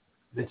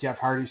 The Jeff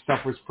Hardy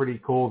stuff was pretty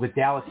cool. The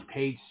Dallas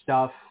Page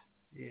stuff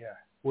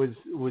was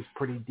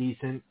pretty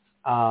decent.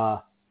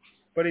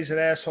 But he's an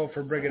asshole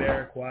for bringing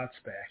Eric Watts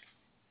back.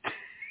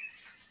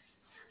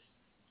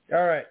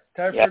 All right,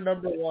 time for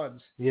number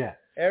ones. Yeah.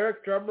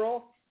 Eric, drum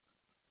roll.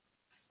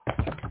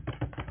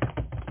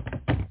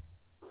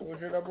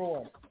 Who's your number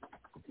one?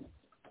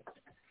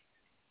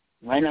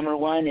 My number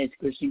one is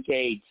Christian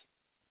Cage.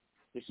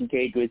 Christian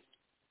Cage was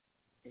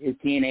his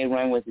TNA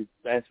run was his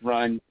best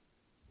run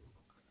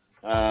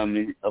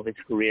of his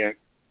career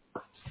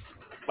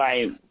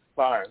by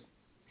far.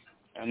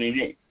 I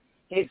mean,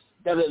 his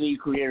WWE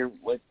career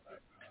was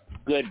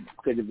good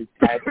because of his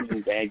passion and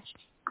his edge.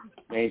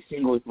 And his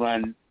singles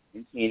run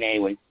in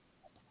TNA was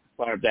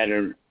far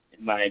better,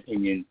 in my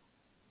opinion.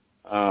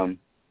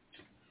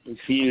 His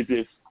feuds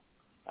with,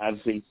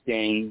 obviously,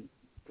 Sting,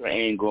 Kurt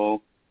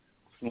Angle,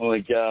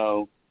 Samoa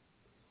Joe,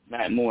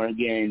 Matt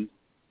Morgan,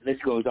 the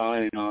list goes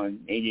on and on.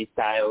 AJ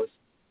Styles,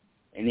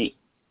 and he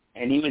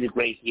was a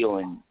great heel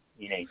in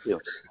TNA too,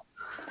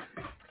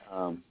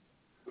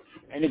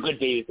 and a good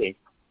babyface.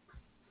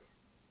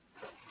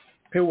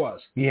 He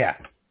was. Yeah.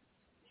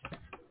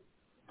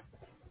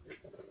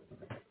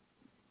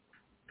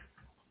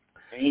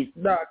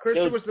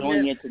 Christian was the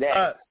man. Into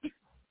that.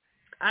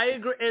 I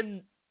agree,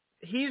 and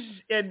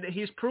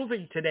he's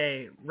proving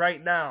today,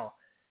 right now,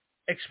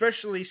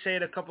 especially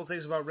saying a couple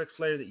things about Ric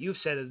Flair that you've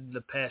said in the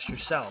past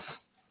yourself.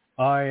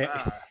 That's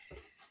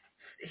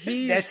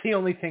the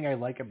only thing I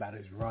like about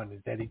his run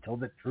is that he told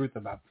the truth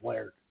about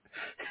Flair.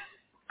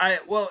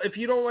 Well, if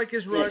you don't like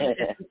his run,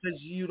 it's because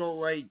you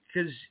don't like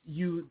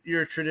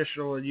you're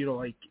traditional and you don't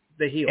like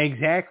the heel.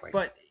 Exactly.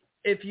 But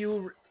if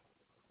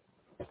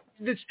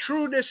this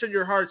trueness in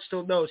your heart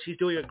still knows he's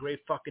doing a great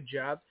fucking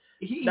job.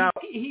 He's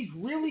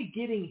really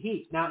getting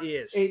heat now. He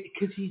is,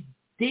 because he's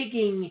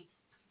digging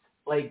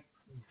like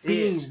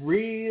being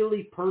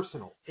really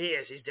personal. He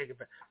is. He's digging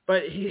back.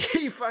 But he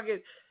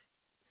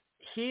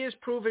is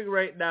proving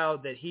right now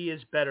that he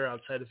is better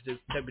outside of the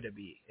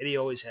WWE, and he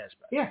always has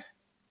been. Yeah.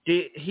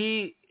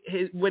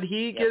 When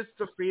he gets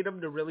the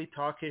freedom to really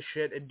talk his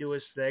shit and do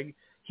his thing,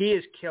 he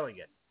is killing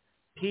it.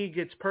 He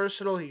gets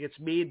personal, he gets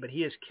mean, but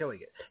he is killing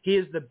it. He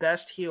is the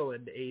best heel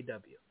in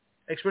AEW,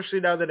 especially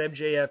now that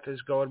MJF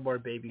is going more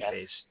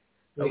babyface.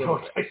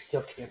 I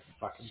still can't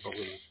fucking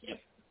believe it.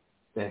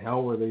 The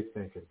hell were they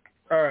thinking?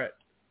 All right.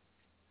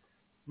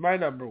 My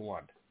number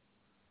one.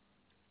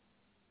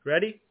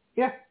 Ready?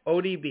 Yeah.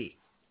 ODB.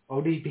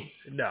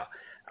 No.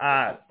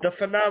 The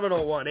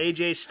phenomenal one,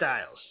 AJ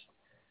Styles.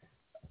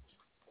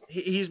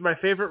 He's my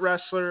favorite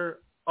wrestler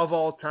of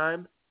all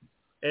time.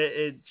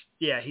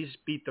 He's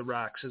beat The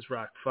Rock since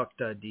Rock fucked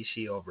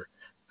DC over.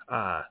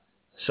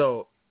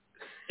 So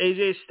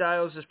AJ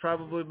Styles is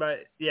probably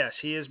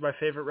he is my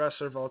favorite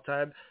wrestler of all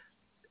time.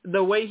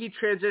 The way he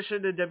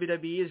transitioned to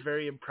WWE is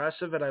very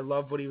impressive, and I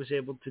love what he was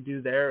able to do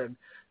there, and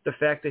the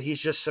fact that he's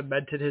just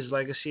cemented his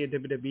legacy in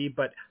WWE.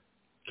 But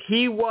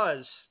he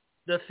was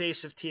the face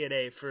of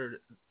TNA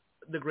for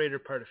the greater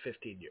part of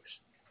 15 years.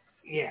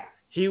 Yeah.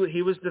 He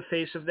was the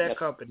face of that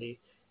company.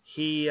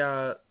 He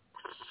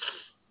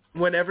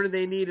whenever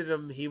they needed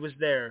him, he was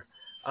there.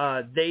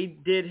 They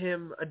did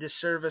him a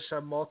disservice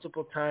on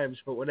multiple times,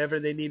 but whenever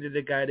they needed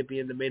a guy to be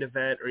in the main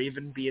event or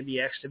even be in the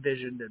X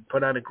division and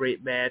put on a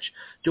great match,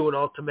 do an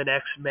Ultimate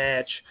X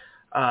match,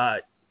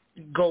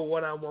 go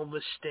one-on-one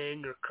with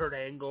Sting or Kurt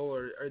Angle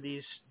or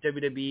these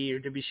WWE or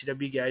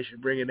WCW guys you're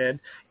bringing in,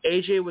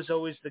 AJ was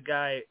always the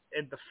guy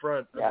in the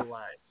front of the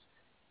lines.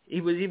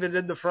 He was even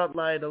in the front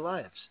line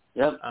alliance.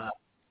 Yep.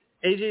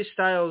 AJ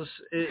Styles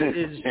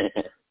is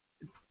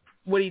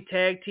when he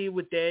tag teamed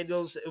with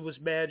Daniels, it was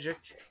magic.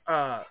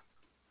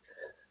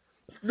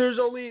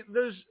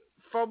 There's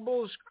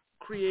fumbles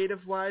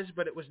creative-wise,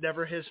 but it was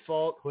never his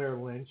fault. Claire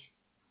Lynch.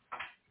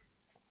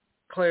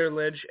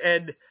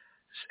 And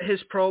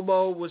his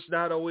promo was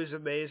not always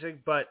amazing,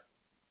 but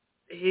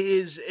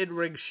his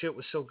in-ring shit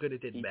was so good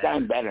it didn't matter. He's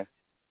gotten better.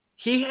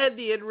 He had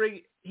the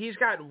in-ring. He's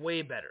gotten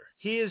way better.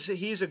 He's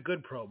a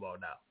good promo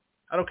now.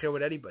 I don't care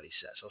what anybody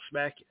says. I'll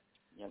smack you.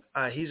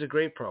 Yep. He's a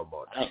great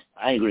promo now.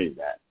 I agree with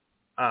that.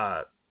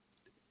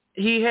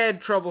 He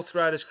had trouble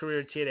throughout his career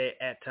in TNA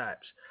at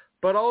times,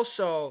 but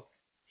also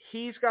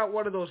he's got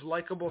one of those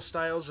likable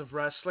styles of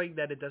wrestling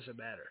that it doesn't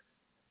matter.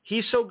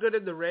 He's so good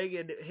in the ring,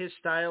 and his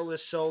style is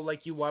so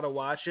like you want to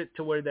watch it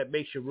to where that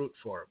makes you root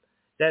for him.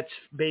 That's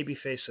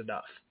babyface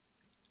enough.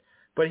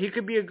 But he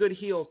could be a good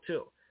heel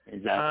too.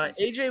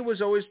 Exactly. AJ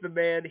was always the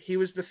man. He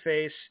was the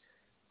face.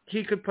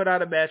 He could put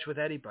on a match with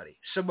anybody.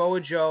 Samoa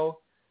Joe,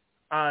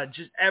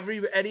 just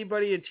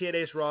anybody in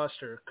TNA's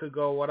roster could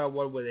go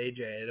one-on-one with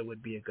AJ, and it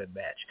would be a good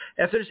match.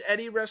 If there's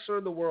any wrestler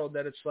in the world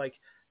that it's like,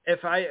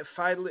 if I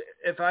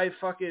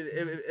fucking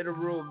in a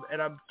room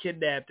and I'm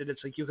kidnapped, and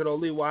it's like you can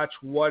only watch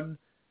one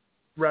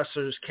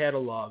wrestler's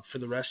catalog for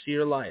the rest of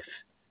your life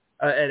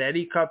at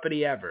any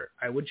company ever,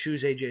 I would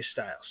choose AJ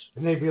Styles.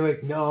 And they'd be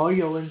like, "No,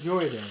 you'll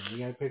enjoy them. You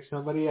gotta pick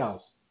somebody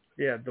else."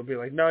 Yeah, they'll be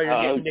like, "No,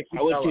 you're getting Nikki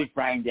Bella." I would choose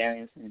Bryan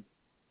Danielson.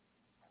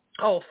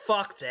 Oh,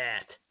 fuck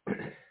that.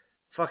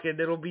 Fucking,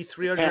 it'll be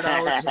 300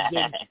 hours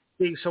of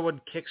seeing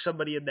someone kick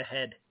somebody in the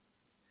head.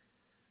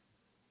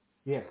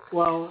 Yeah,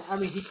 well, I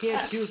mean, he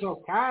can't choose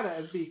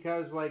Okada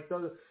because, like,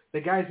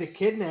 the guys that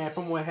kidnap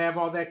him will have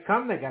all that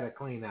cum they got to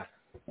clean up.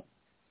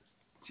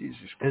 Jesus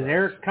Christ. Because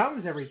Eric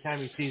comes every time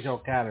he sees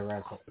Okada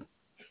wrestle.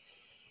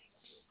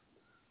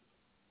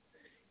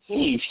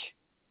 Sheesh.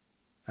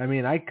 I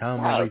mean, I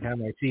come every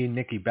time I see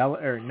Nikki Bella,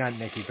 or not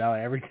Nikki Bella,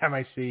 every time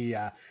I see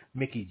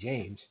Mickie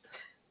James.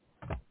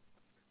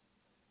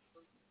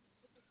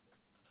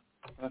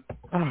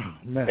 Oh,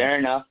 man. Fair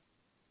enough.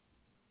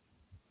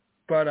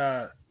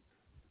 But,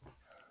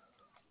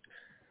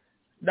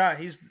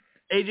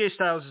 AJ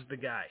Styles is the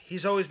guy.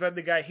 He's always been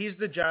the guy. He's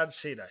the John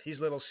Cena. He's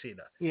little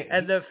Cena. Yeah,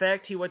 and the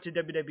fact he went to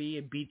WWE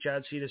and beat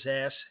John Cena's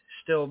ass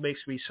still makes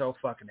me so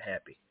fucking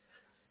happy.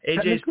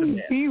 AJ's the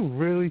man. Can you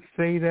really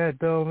say that,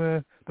 though,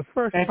 man? The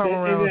first time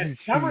around,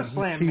 he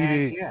SummerSlam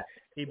match, yeah.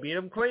 He beat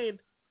him clean.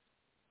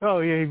 Oh,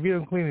 yeah, he beat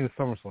him clean in the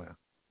SummerSlam.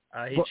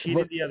 He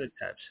cheated the other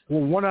times.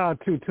 Well, 1 out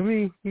of 2. To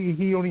me,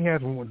 he only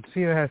has one.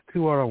 Cena has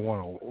 2 out of 1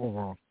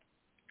 overall.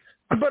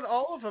 But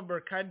all of them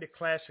are kind of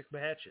classic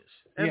matches.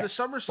 And the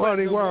SummerSlam... Well,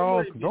 they were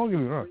all... Don't get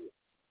me wrong.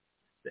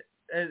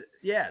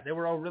 Yeah, they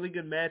were all really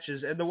good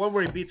matches. And the one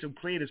where he beats him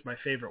clean is my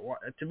favorite one.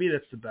 To me,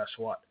 that's the best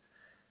one.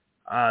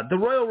 The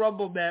Royal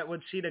Rumble match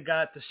when Cena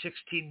got the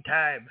 16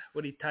 time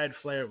when he tied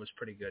Flair was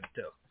pretty good,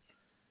 too.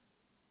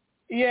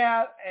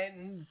 Yeah,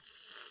 and...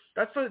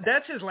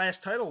 That's his last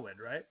title win,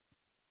 right?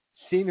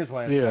 Cena's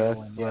last title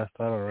win. Yeah, last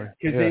title, right?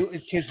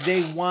 Because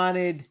they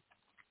wanted...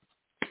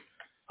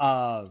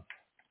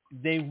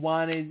 They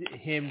wanted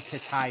him to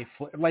tie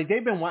Flair. Like,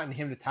 they've been wanting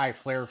him to tie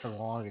Flair for the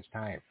longest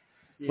time.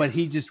 Yeah. But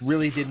he just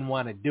really didn't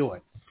want to do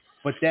it.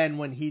 But then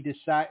when he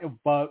decided,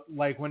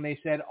 when they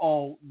said,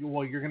 "Oh,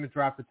 well, you're going to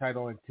drop the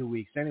title in 2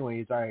 weeks anyway,"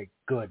 he's like,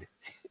 "Good."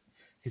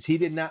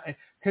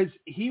 because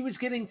he was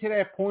getting to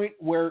that point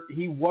where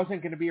he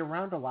wasn't going to be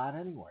around a lot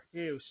anyway.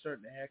 Yeah, he was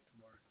starting to act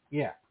more.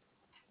 Yeah.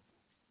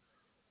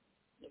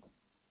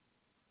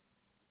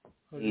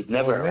 He's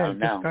never around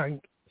now. This guy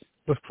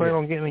was planning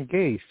on getting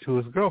engaged to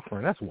his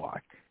girlfriend. That's why.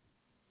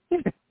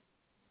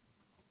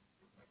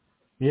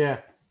 Yeah,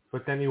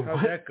 but then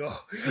How'd that go?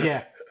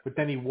 Yeah, but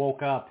then he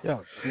woke up. Yeah,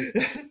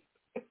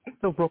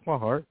 still broke my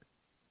heart.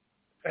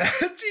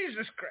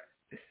 Jesus Christ.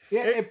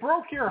 Yeah, it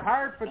broke your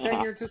heart, but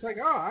then you're just like,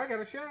 oh, I got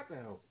a shot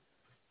now.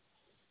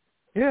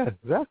 Yeah,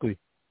 exactly.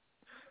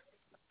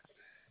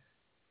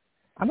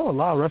 I know a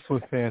lot of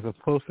wrestling fans have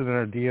posted in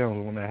their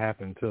DMs when that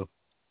happened, too.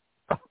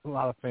 A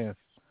lot of fans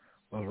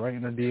was right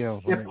in their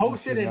DMs. They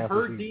posted in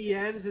her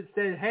DMs and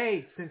said,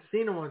 hey, since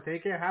Cena won't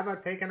take it, how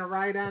about taking a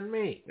ride on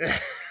me?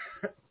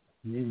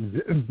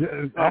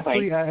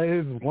 Actually, it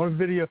is one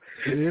video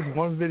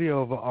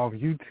of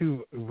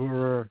YouTube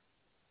where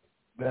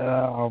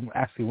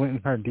actually went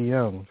in her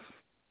DMs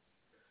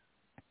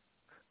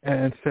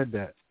and said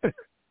that.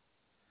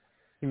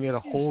 He made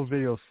a whole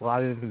video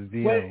sliding into his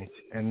DMs,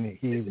 and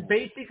he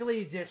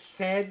basically just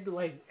said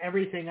like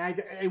everything.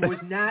 It was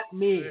not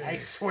me. I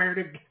swear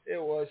to God.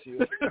 It was you.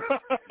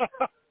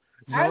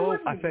 No,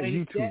 I said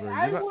YouTuber.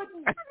 I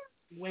wouldn't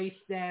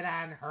waste that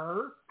on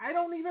her. I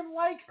don't even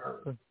like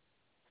her.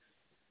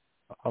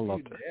 I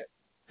love her.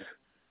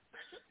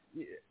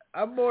 Yeah,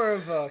 I'm more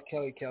of a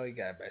Kelly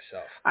guy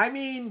myself. I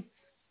mean,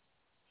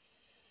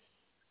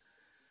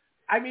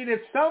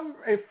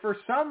 if for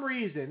some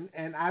reason,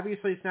 and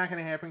obviously it's not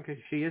going to happen because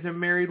she is a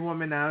married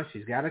woman now,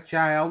 she's got a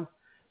child,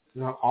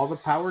 all the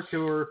power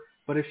to her.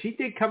 But if she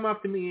did come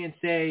up to me and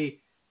say,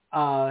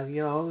 I'll let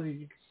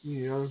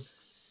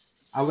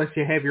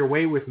you have your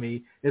way with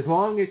me, as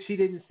long as she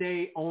didn't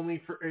say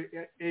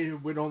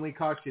it would only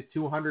cost you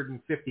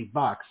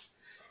 $250,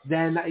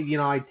 then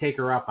I'd take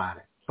her up on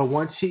it. But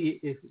once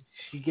if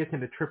she gets in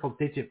the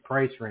triple-digit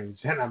price range,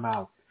 then I'm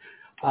out.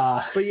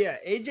 But yeah,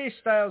 AJ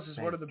Styles is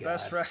one of the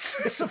best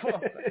wrestlers of all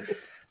time.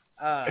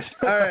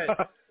 All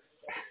right.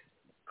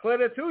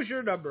 Clinton, who's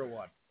your number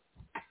one?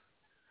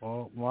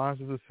 Well, mine's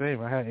is the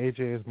same. I had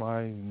AJ as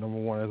my number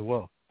one as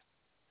well.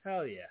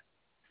 Hell yeah.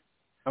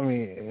 I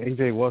mean,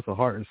 AJ was the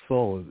heart and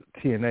soul of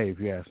TNA, if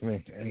you ask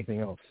me.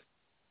 Anything else?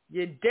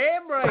 You're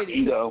damn right.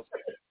 Ego.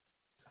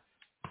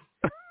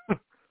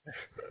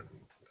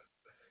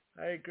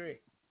 I agree.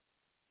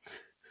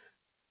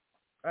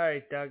 All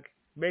right, Doug.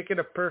 Make it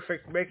the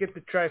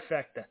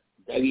trifecta.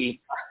 Dougie.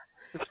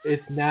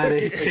 It's not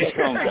a...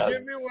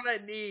 Give me what I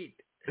need.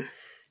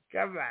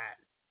 Come on.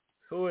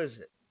 Who is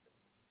it?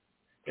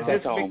 If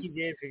it's Mickey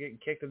James, you're getting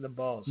kicked in the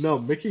balls. No,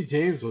 Mickey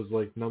James was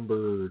like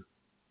number...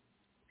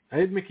 I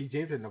had Mickey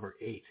James at number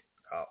 8.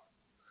 Oh.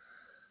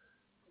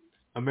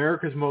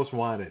 America's Most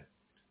Wanted.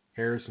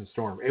 Harrison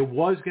Storm. It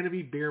was going to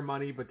be Beer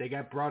Money, but they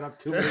got brought up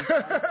too many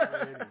times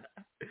already.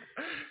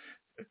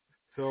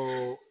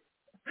 So...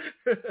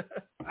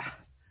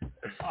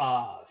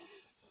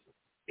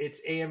 it's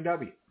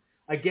AMW.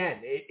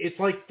 Again, it's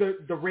like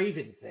the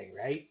Raven thing,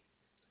 right?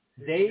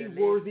 They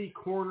were the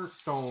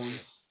cornerstones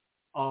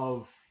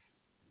of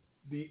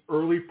the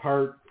early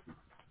part.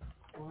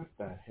 What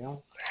the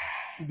hell?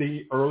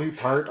 The early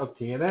part of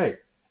TNA.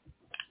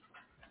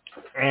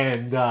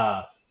 And,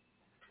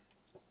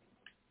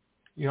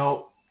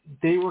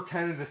 they were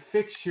kind of the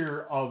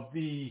fixture of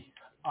the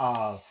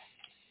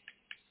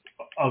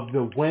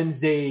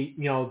Wednesday,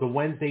 the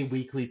Wednesday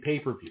weekly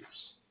pay-per-views.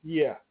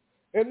 Yeah.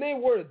 And they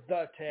were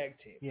the tag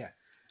team. Yeah.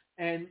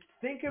 And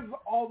think of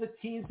all the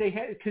teams they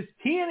had, because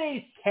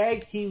TNA's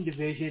tag team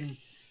division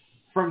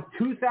from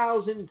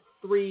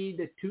 2003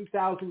 to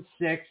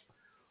 2006,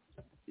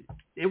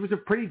 it was a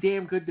pretty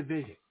damn good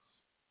division.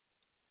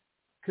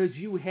 Because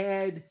you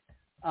had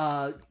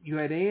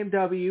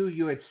AMW,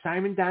 you had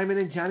Simon Diamond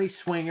and Johnny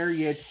Swinger,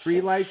 you had Free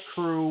Life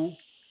Crew,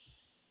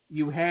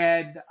 you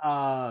had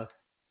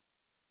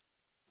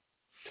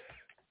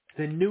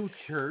the New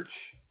Church,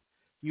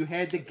 you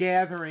had the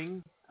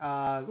Gathering.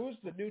 Who's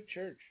the New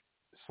Church?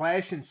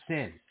 Slash and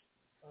Sin.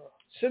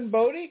 Sin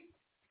Bodie?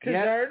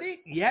 Kazardi?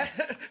 Yes.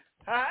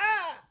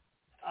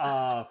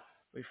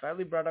 We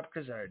finally brought up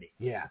Kazardi.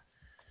 Yeah.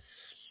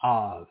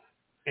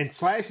 And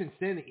Slash and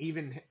Sin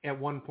even at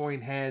one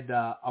point had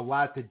a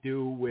lot to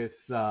do with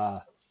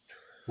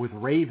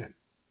Raven,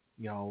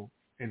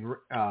 in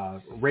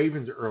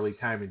Raven's early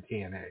time in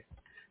TNA,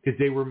 because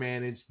they were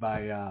managed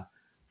by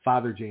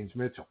Father James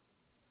Mitchell.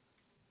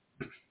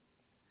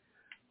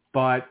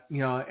 But,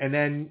 and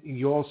then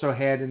you also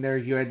had in there,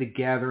 you had the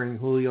Gathering,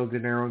 Julio De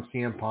Niro and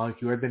CM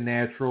Punk. You had the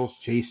Naturals,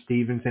 Chase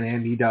Stevens and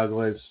Andy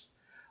Douglas,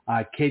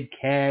 Kid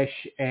Cash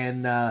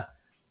and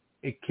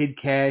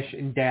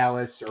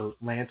Dallas, or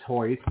Lance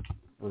Hoyt,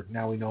 or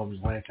now we know him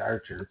as Lance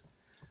Archer.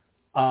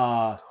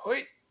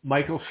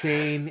 Michael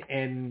Shane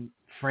and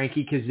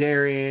Frankie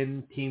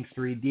Kazarian, Team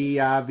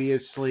 3D,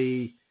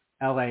 obviously,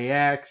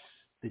 LAX,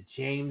 the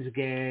James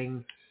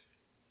Gang.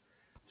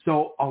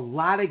 So a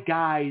lot of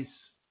guys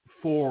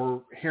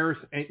for Harris,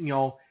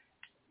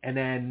 and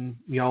then,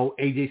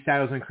 AJ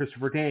Styles and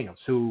Christopher Daniels,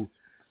 who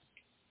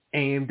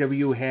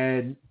AMW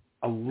had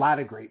a lot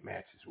of great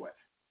matches with.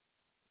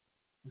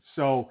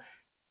 So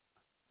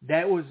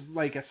that was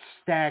like a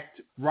stacked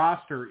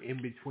roster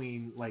in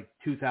between like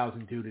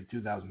 2002 to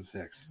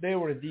 2006. They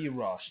were the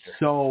roster.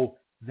 So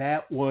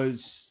that was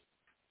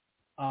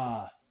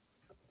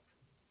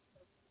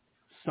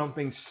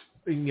something,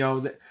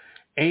 that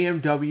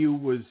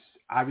AMW was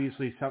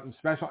obviously something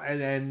special.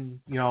 And then,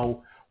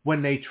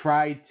 when they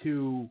tried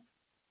to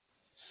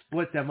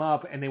split them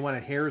up and they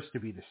wanted Harris to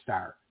be the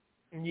star.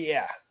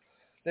 Yeah.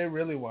 They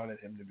really wanted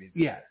him to be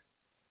the star.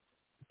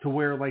 To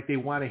where, like, they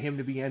wanted him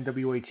to be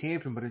NWA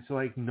champion, but it's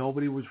like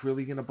nobody was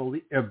really going to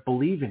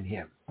believe in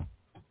him.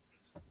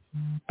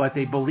 But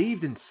they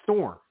believed in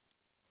Storm.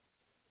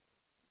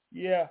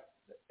 Yeah.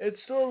 And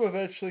Storm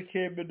eventually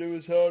came into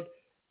his own.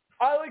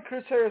 I like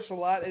Chris Harris a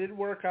lot. It didn't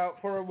work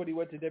out for him when he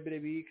went to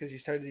WWE because he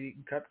started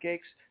eating cupcakes.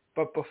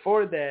 But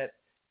before that,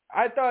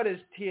 I thought as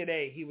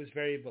TNA, he was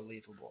very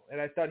believable. And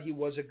I thought he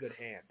was a good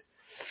hand.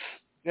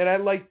 And I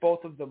like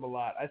both of them a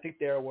lot. I think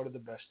they are one of the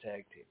best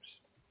tag teams.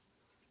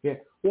 Yeah.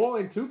 Well,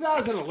 in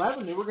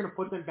 2011, they were going to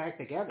put them back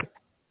together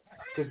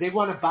because they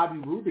wanted Bobby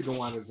Roode to go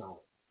on his own.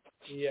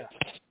 Yeah.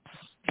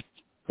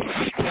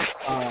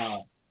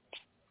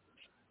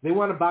 They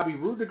wanted Bobby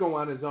Roode to go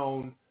on his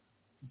own,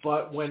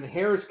 but when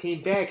Harris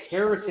came back,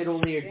 Harris had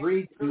only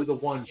agreed to do the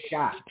one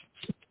shot.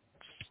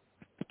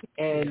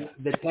 And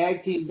the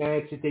tag team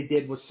match that they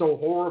did was so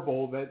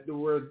horrible that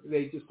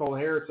they just told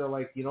Harris, they're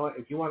like, you know what,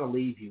 if you want to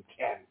leave, you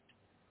can.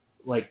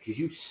 Like, because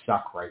you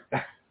suck right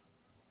now.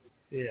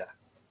 Yeah.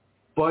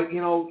 But,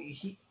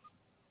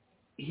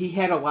 he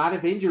had a lot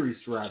of injuries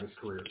throughout his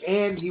career.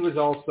 And he was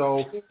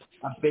also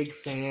a big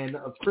fan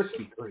of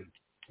Krispy Kreme.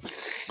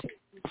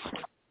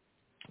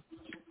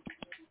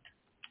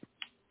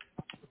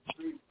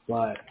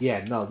 But,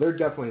 yeah, no, they're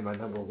definitely my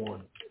number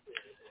one.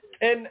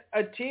 And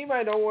a team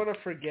I don't want to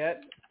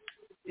forget,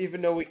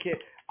 even though we can't,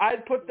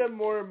 I'd put them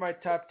more in my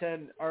top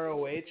 10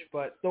 ROH,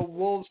 but the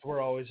Wolves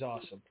were always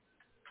awesome.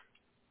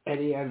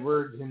 Eddie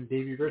Edwards and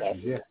Davey Richards,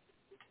 yeah.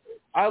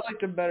 I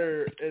liked them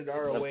better in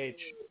ROH.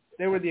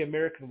 They were the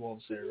American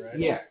Wolves there, right?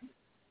 Yeah.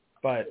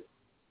 But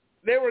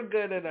they were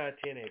good in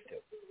TNA, too.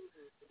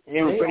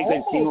 They were pretty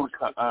good single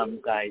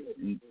guys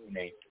in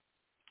TNA.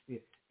 Yeah.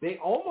 They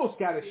almost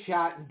got a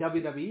shot in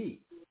WWE.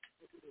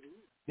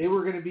 They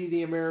were going to be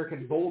the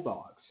American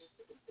Bulldogs.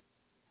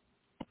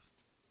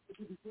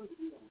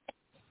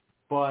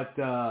 But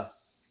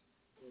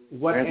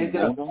what ended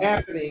up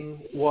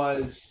happening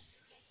was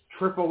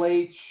Triple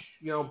H,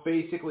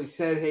 basically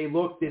said, hey,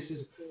 look, this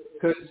is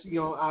because,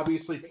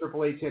 obviously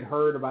Triple H had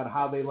heard about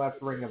how they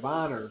left Ring of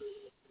Honor.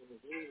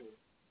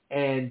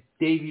 And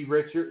Davey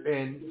Richards,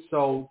 and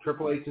so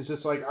Triple H is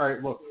just like, all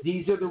right, look,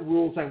 these are the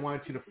rules I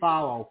want you to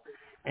follow.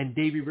 And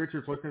Davey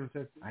Richards looked at him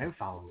and said, I didn't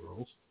follow the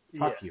rules.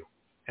 Fuck you.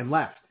 And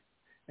left.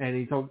 And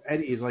he told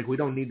Eddie, he's like, we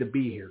don't need to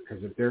be here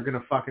because if they're going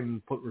to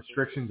fucking put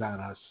restrictions on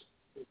us,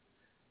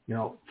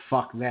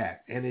 fuck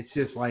that. And it's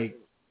just like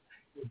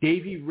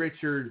Davey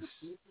Richards,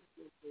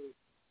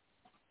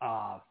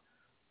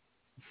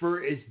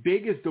 for as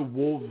big as the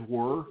Wolves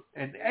were,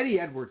 and Eddie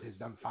Edwards has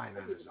done fine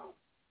on his own.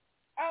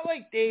 I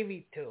like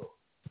Davey, too.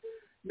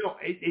 No,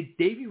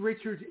 Davey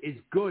Richards is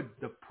good.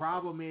 The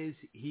problem is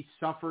he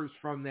suffers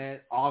from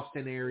that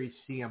Austin Aries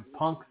CM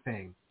Punk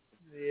thing.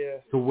 Yeah.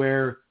 To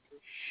where,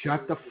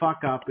 shut the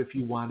fuck up if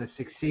you want to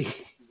succeed.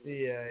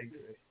 Yeah, I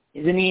agree.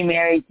 Isn't he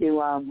married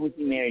to, who's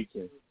he married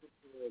to?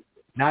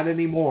 Not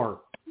anymore.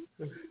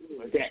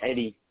 Was that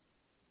Eddie?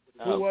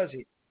 Who was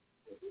he?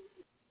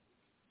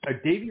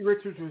 Davey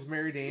Richards was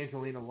married to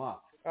Angelina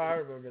Love. Oh, I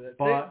remember that.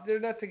 But they're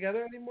not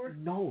together anymore?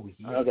 No.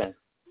 Okay.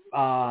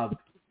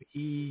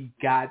 He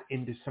got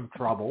into some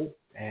trouble,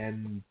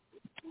 and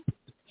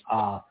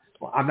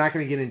I'm not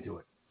going to get into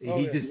it.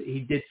 Okay. He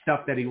did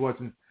stuff that he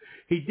wasn't.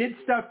 He did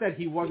stuff that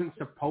he wasn't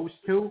supposed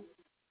to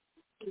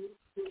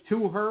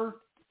her,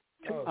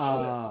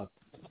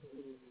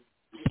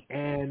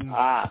 and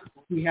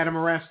he had him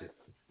arrested.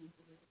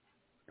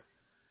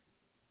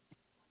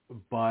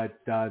 But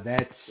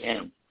that's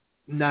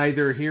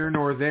neither here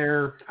nor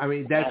there. I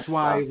mean, that's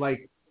why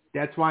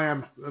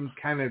I'm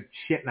kind of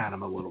shitting on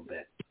him a little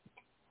bit.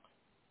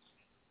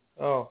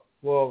 Oh,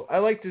 well, I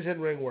liked his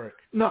in-ring work.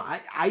 No,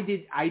 I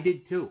did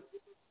too.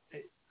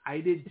 I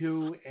did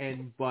too,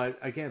 but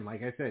again,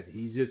 like I said,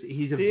 he's a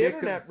victim. The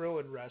internet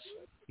ruined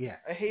wrestling. Yeah.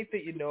 I hate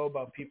that you know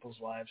about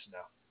people's lives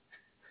now.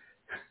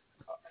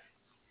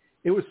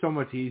 It was so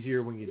much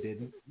easier when you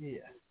didn't.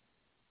 Yeah.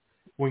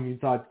 When you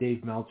thought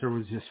Dave Meltzer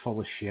was just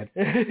full of shit.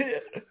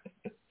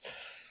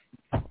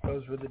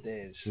 Those were the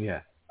days.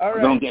 Yeah. All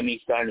right. Don't get me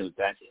started with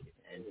that.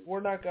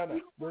 We're not gonna.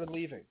 We're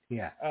leaving.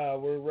 Yeah.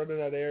 We're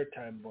running out of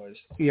airtime, boys.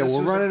 Yeah,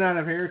 we're running out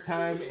of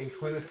airtime, and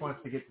Clintus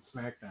wants to get to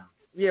SmackDown.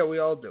 Yeah, we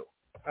all do.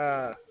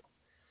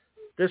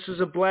 This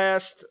is a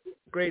blast.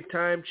 Great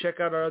time. Check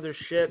out our other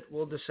shit.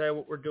 We'll decide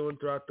what we're doing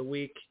throughout the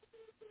week.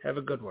 Have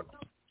a good one.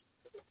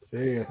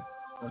 See ya.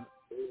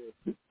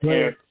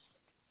 Later.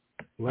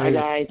 Bye,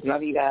 guys.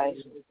 Love you guys.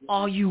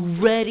 Are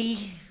you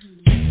ready?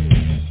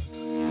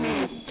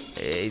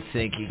 Hey,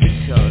 think you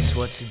can tell us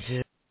what to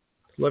do?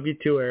 Love you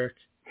too, Eric.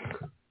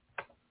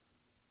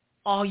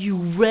 Are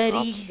you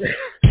ready?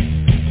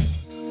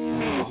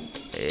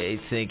 Hey,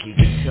 think you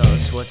can tell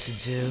us what to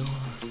do?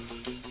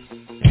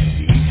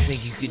 You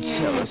think you can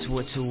tell us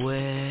what to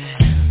wear?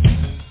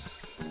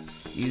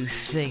 You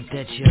think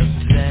that you're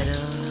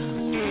better?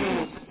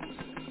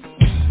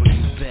 Well,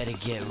 you better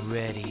get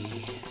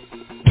ready.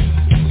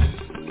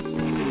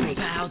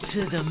 Bow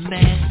to the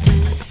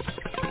masses.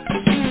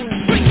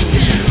 Break it down.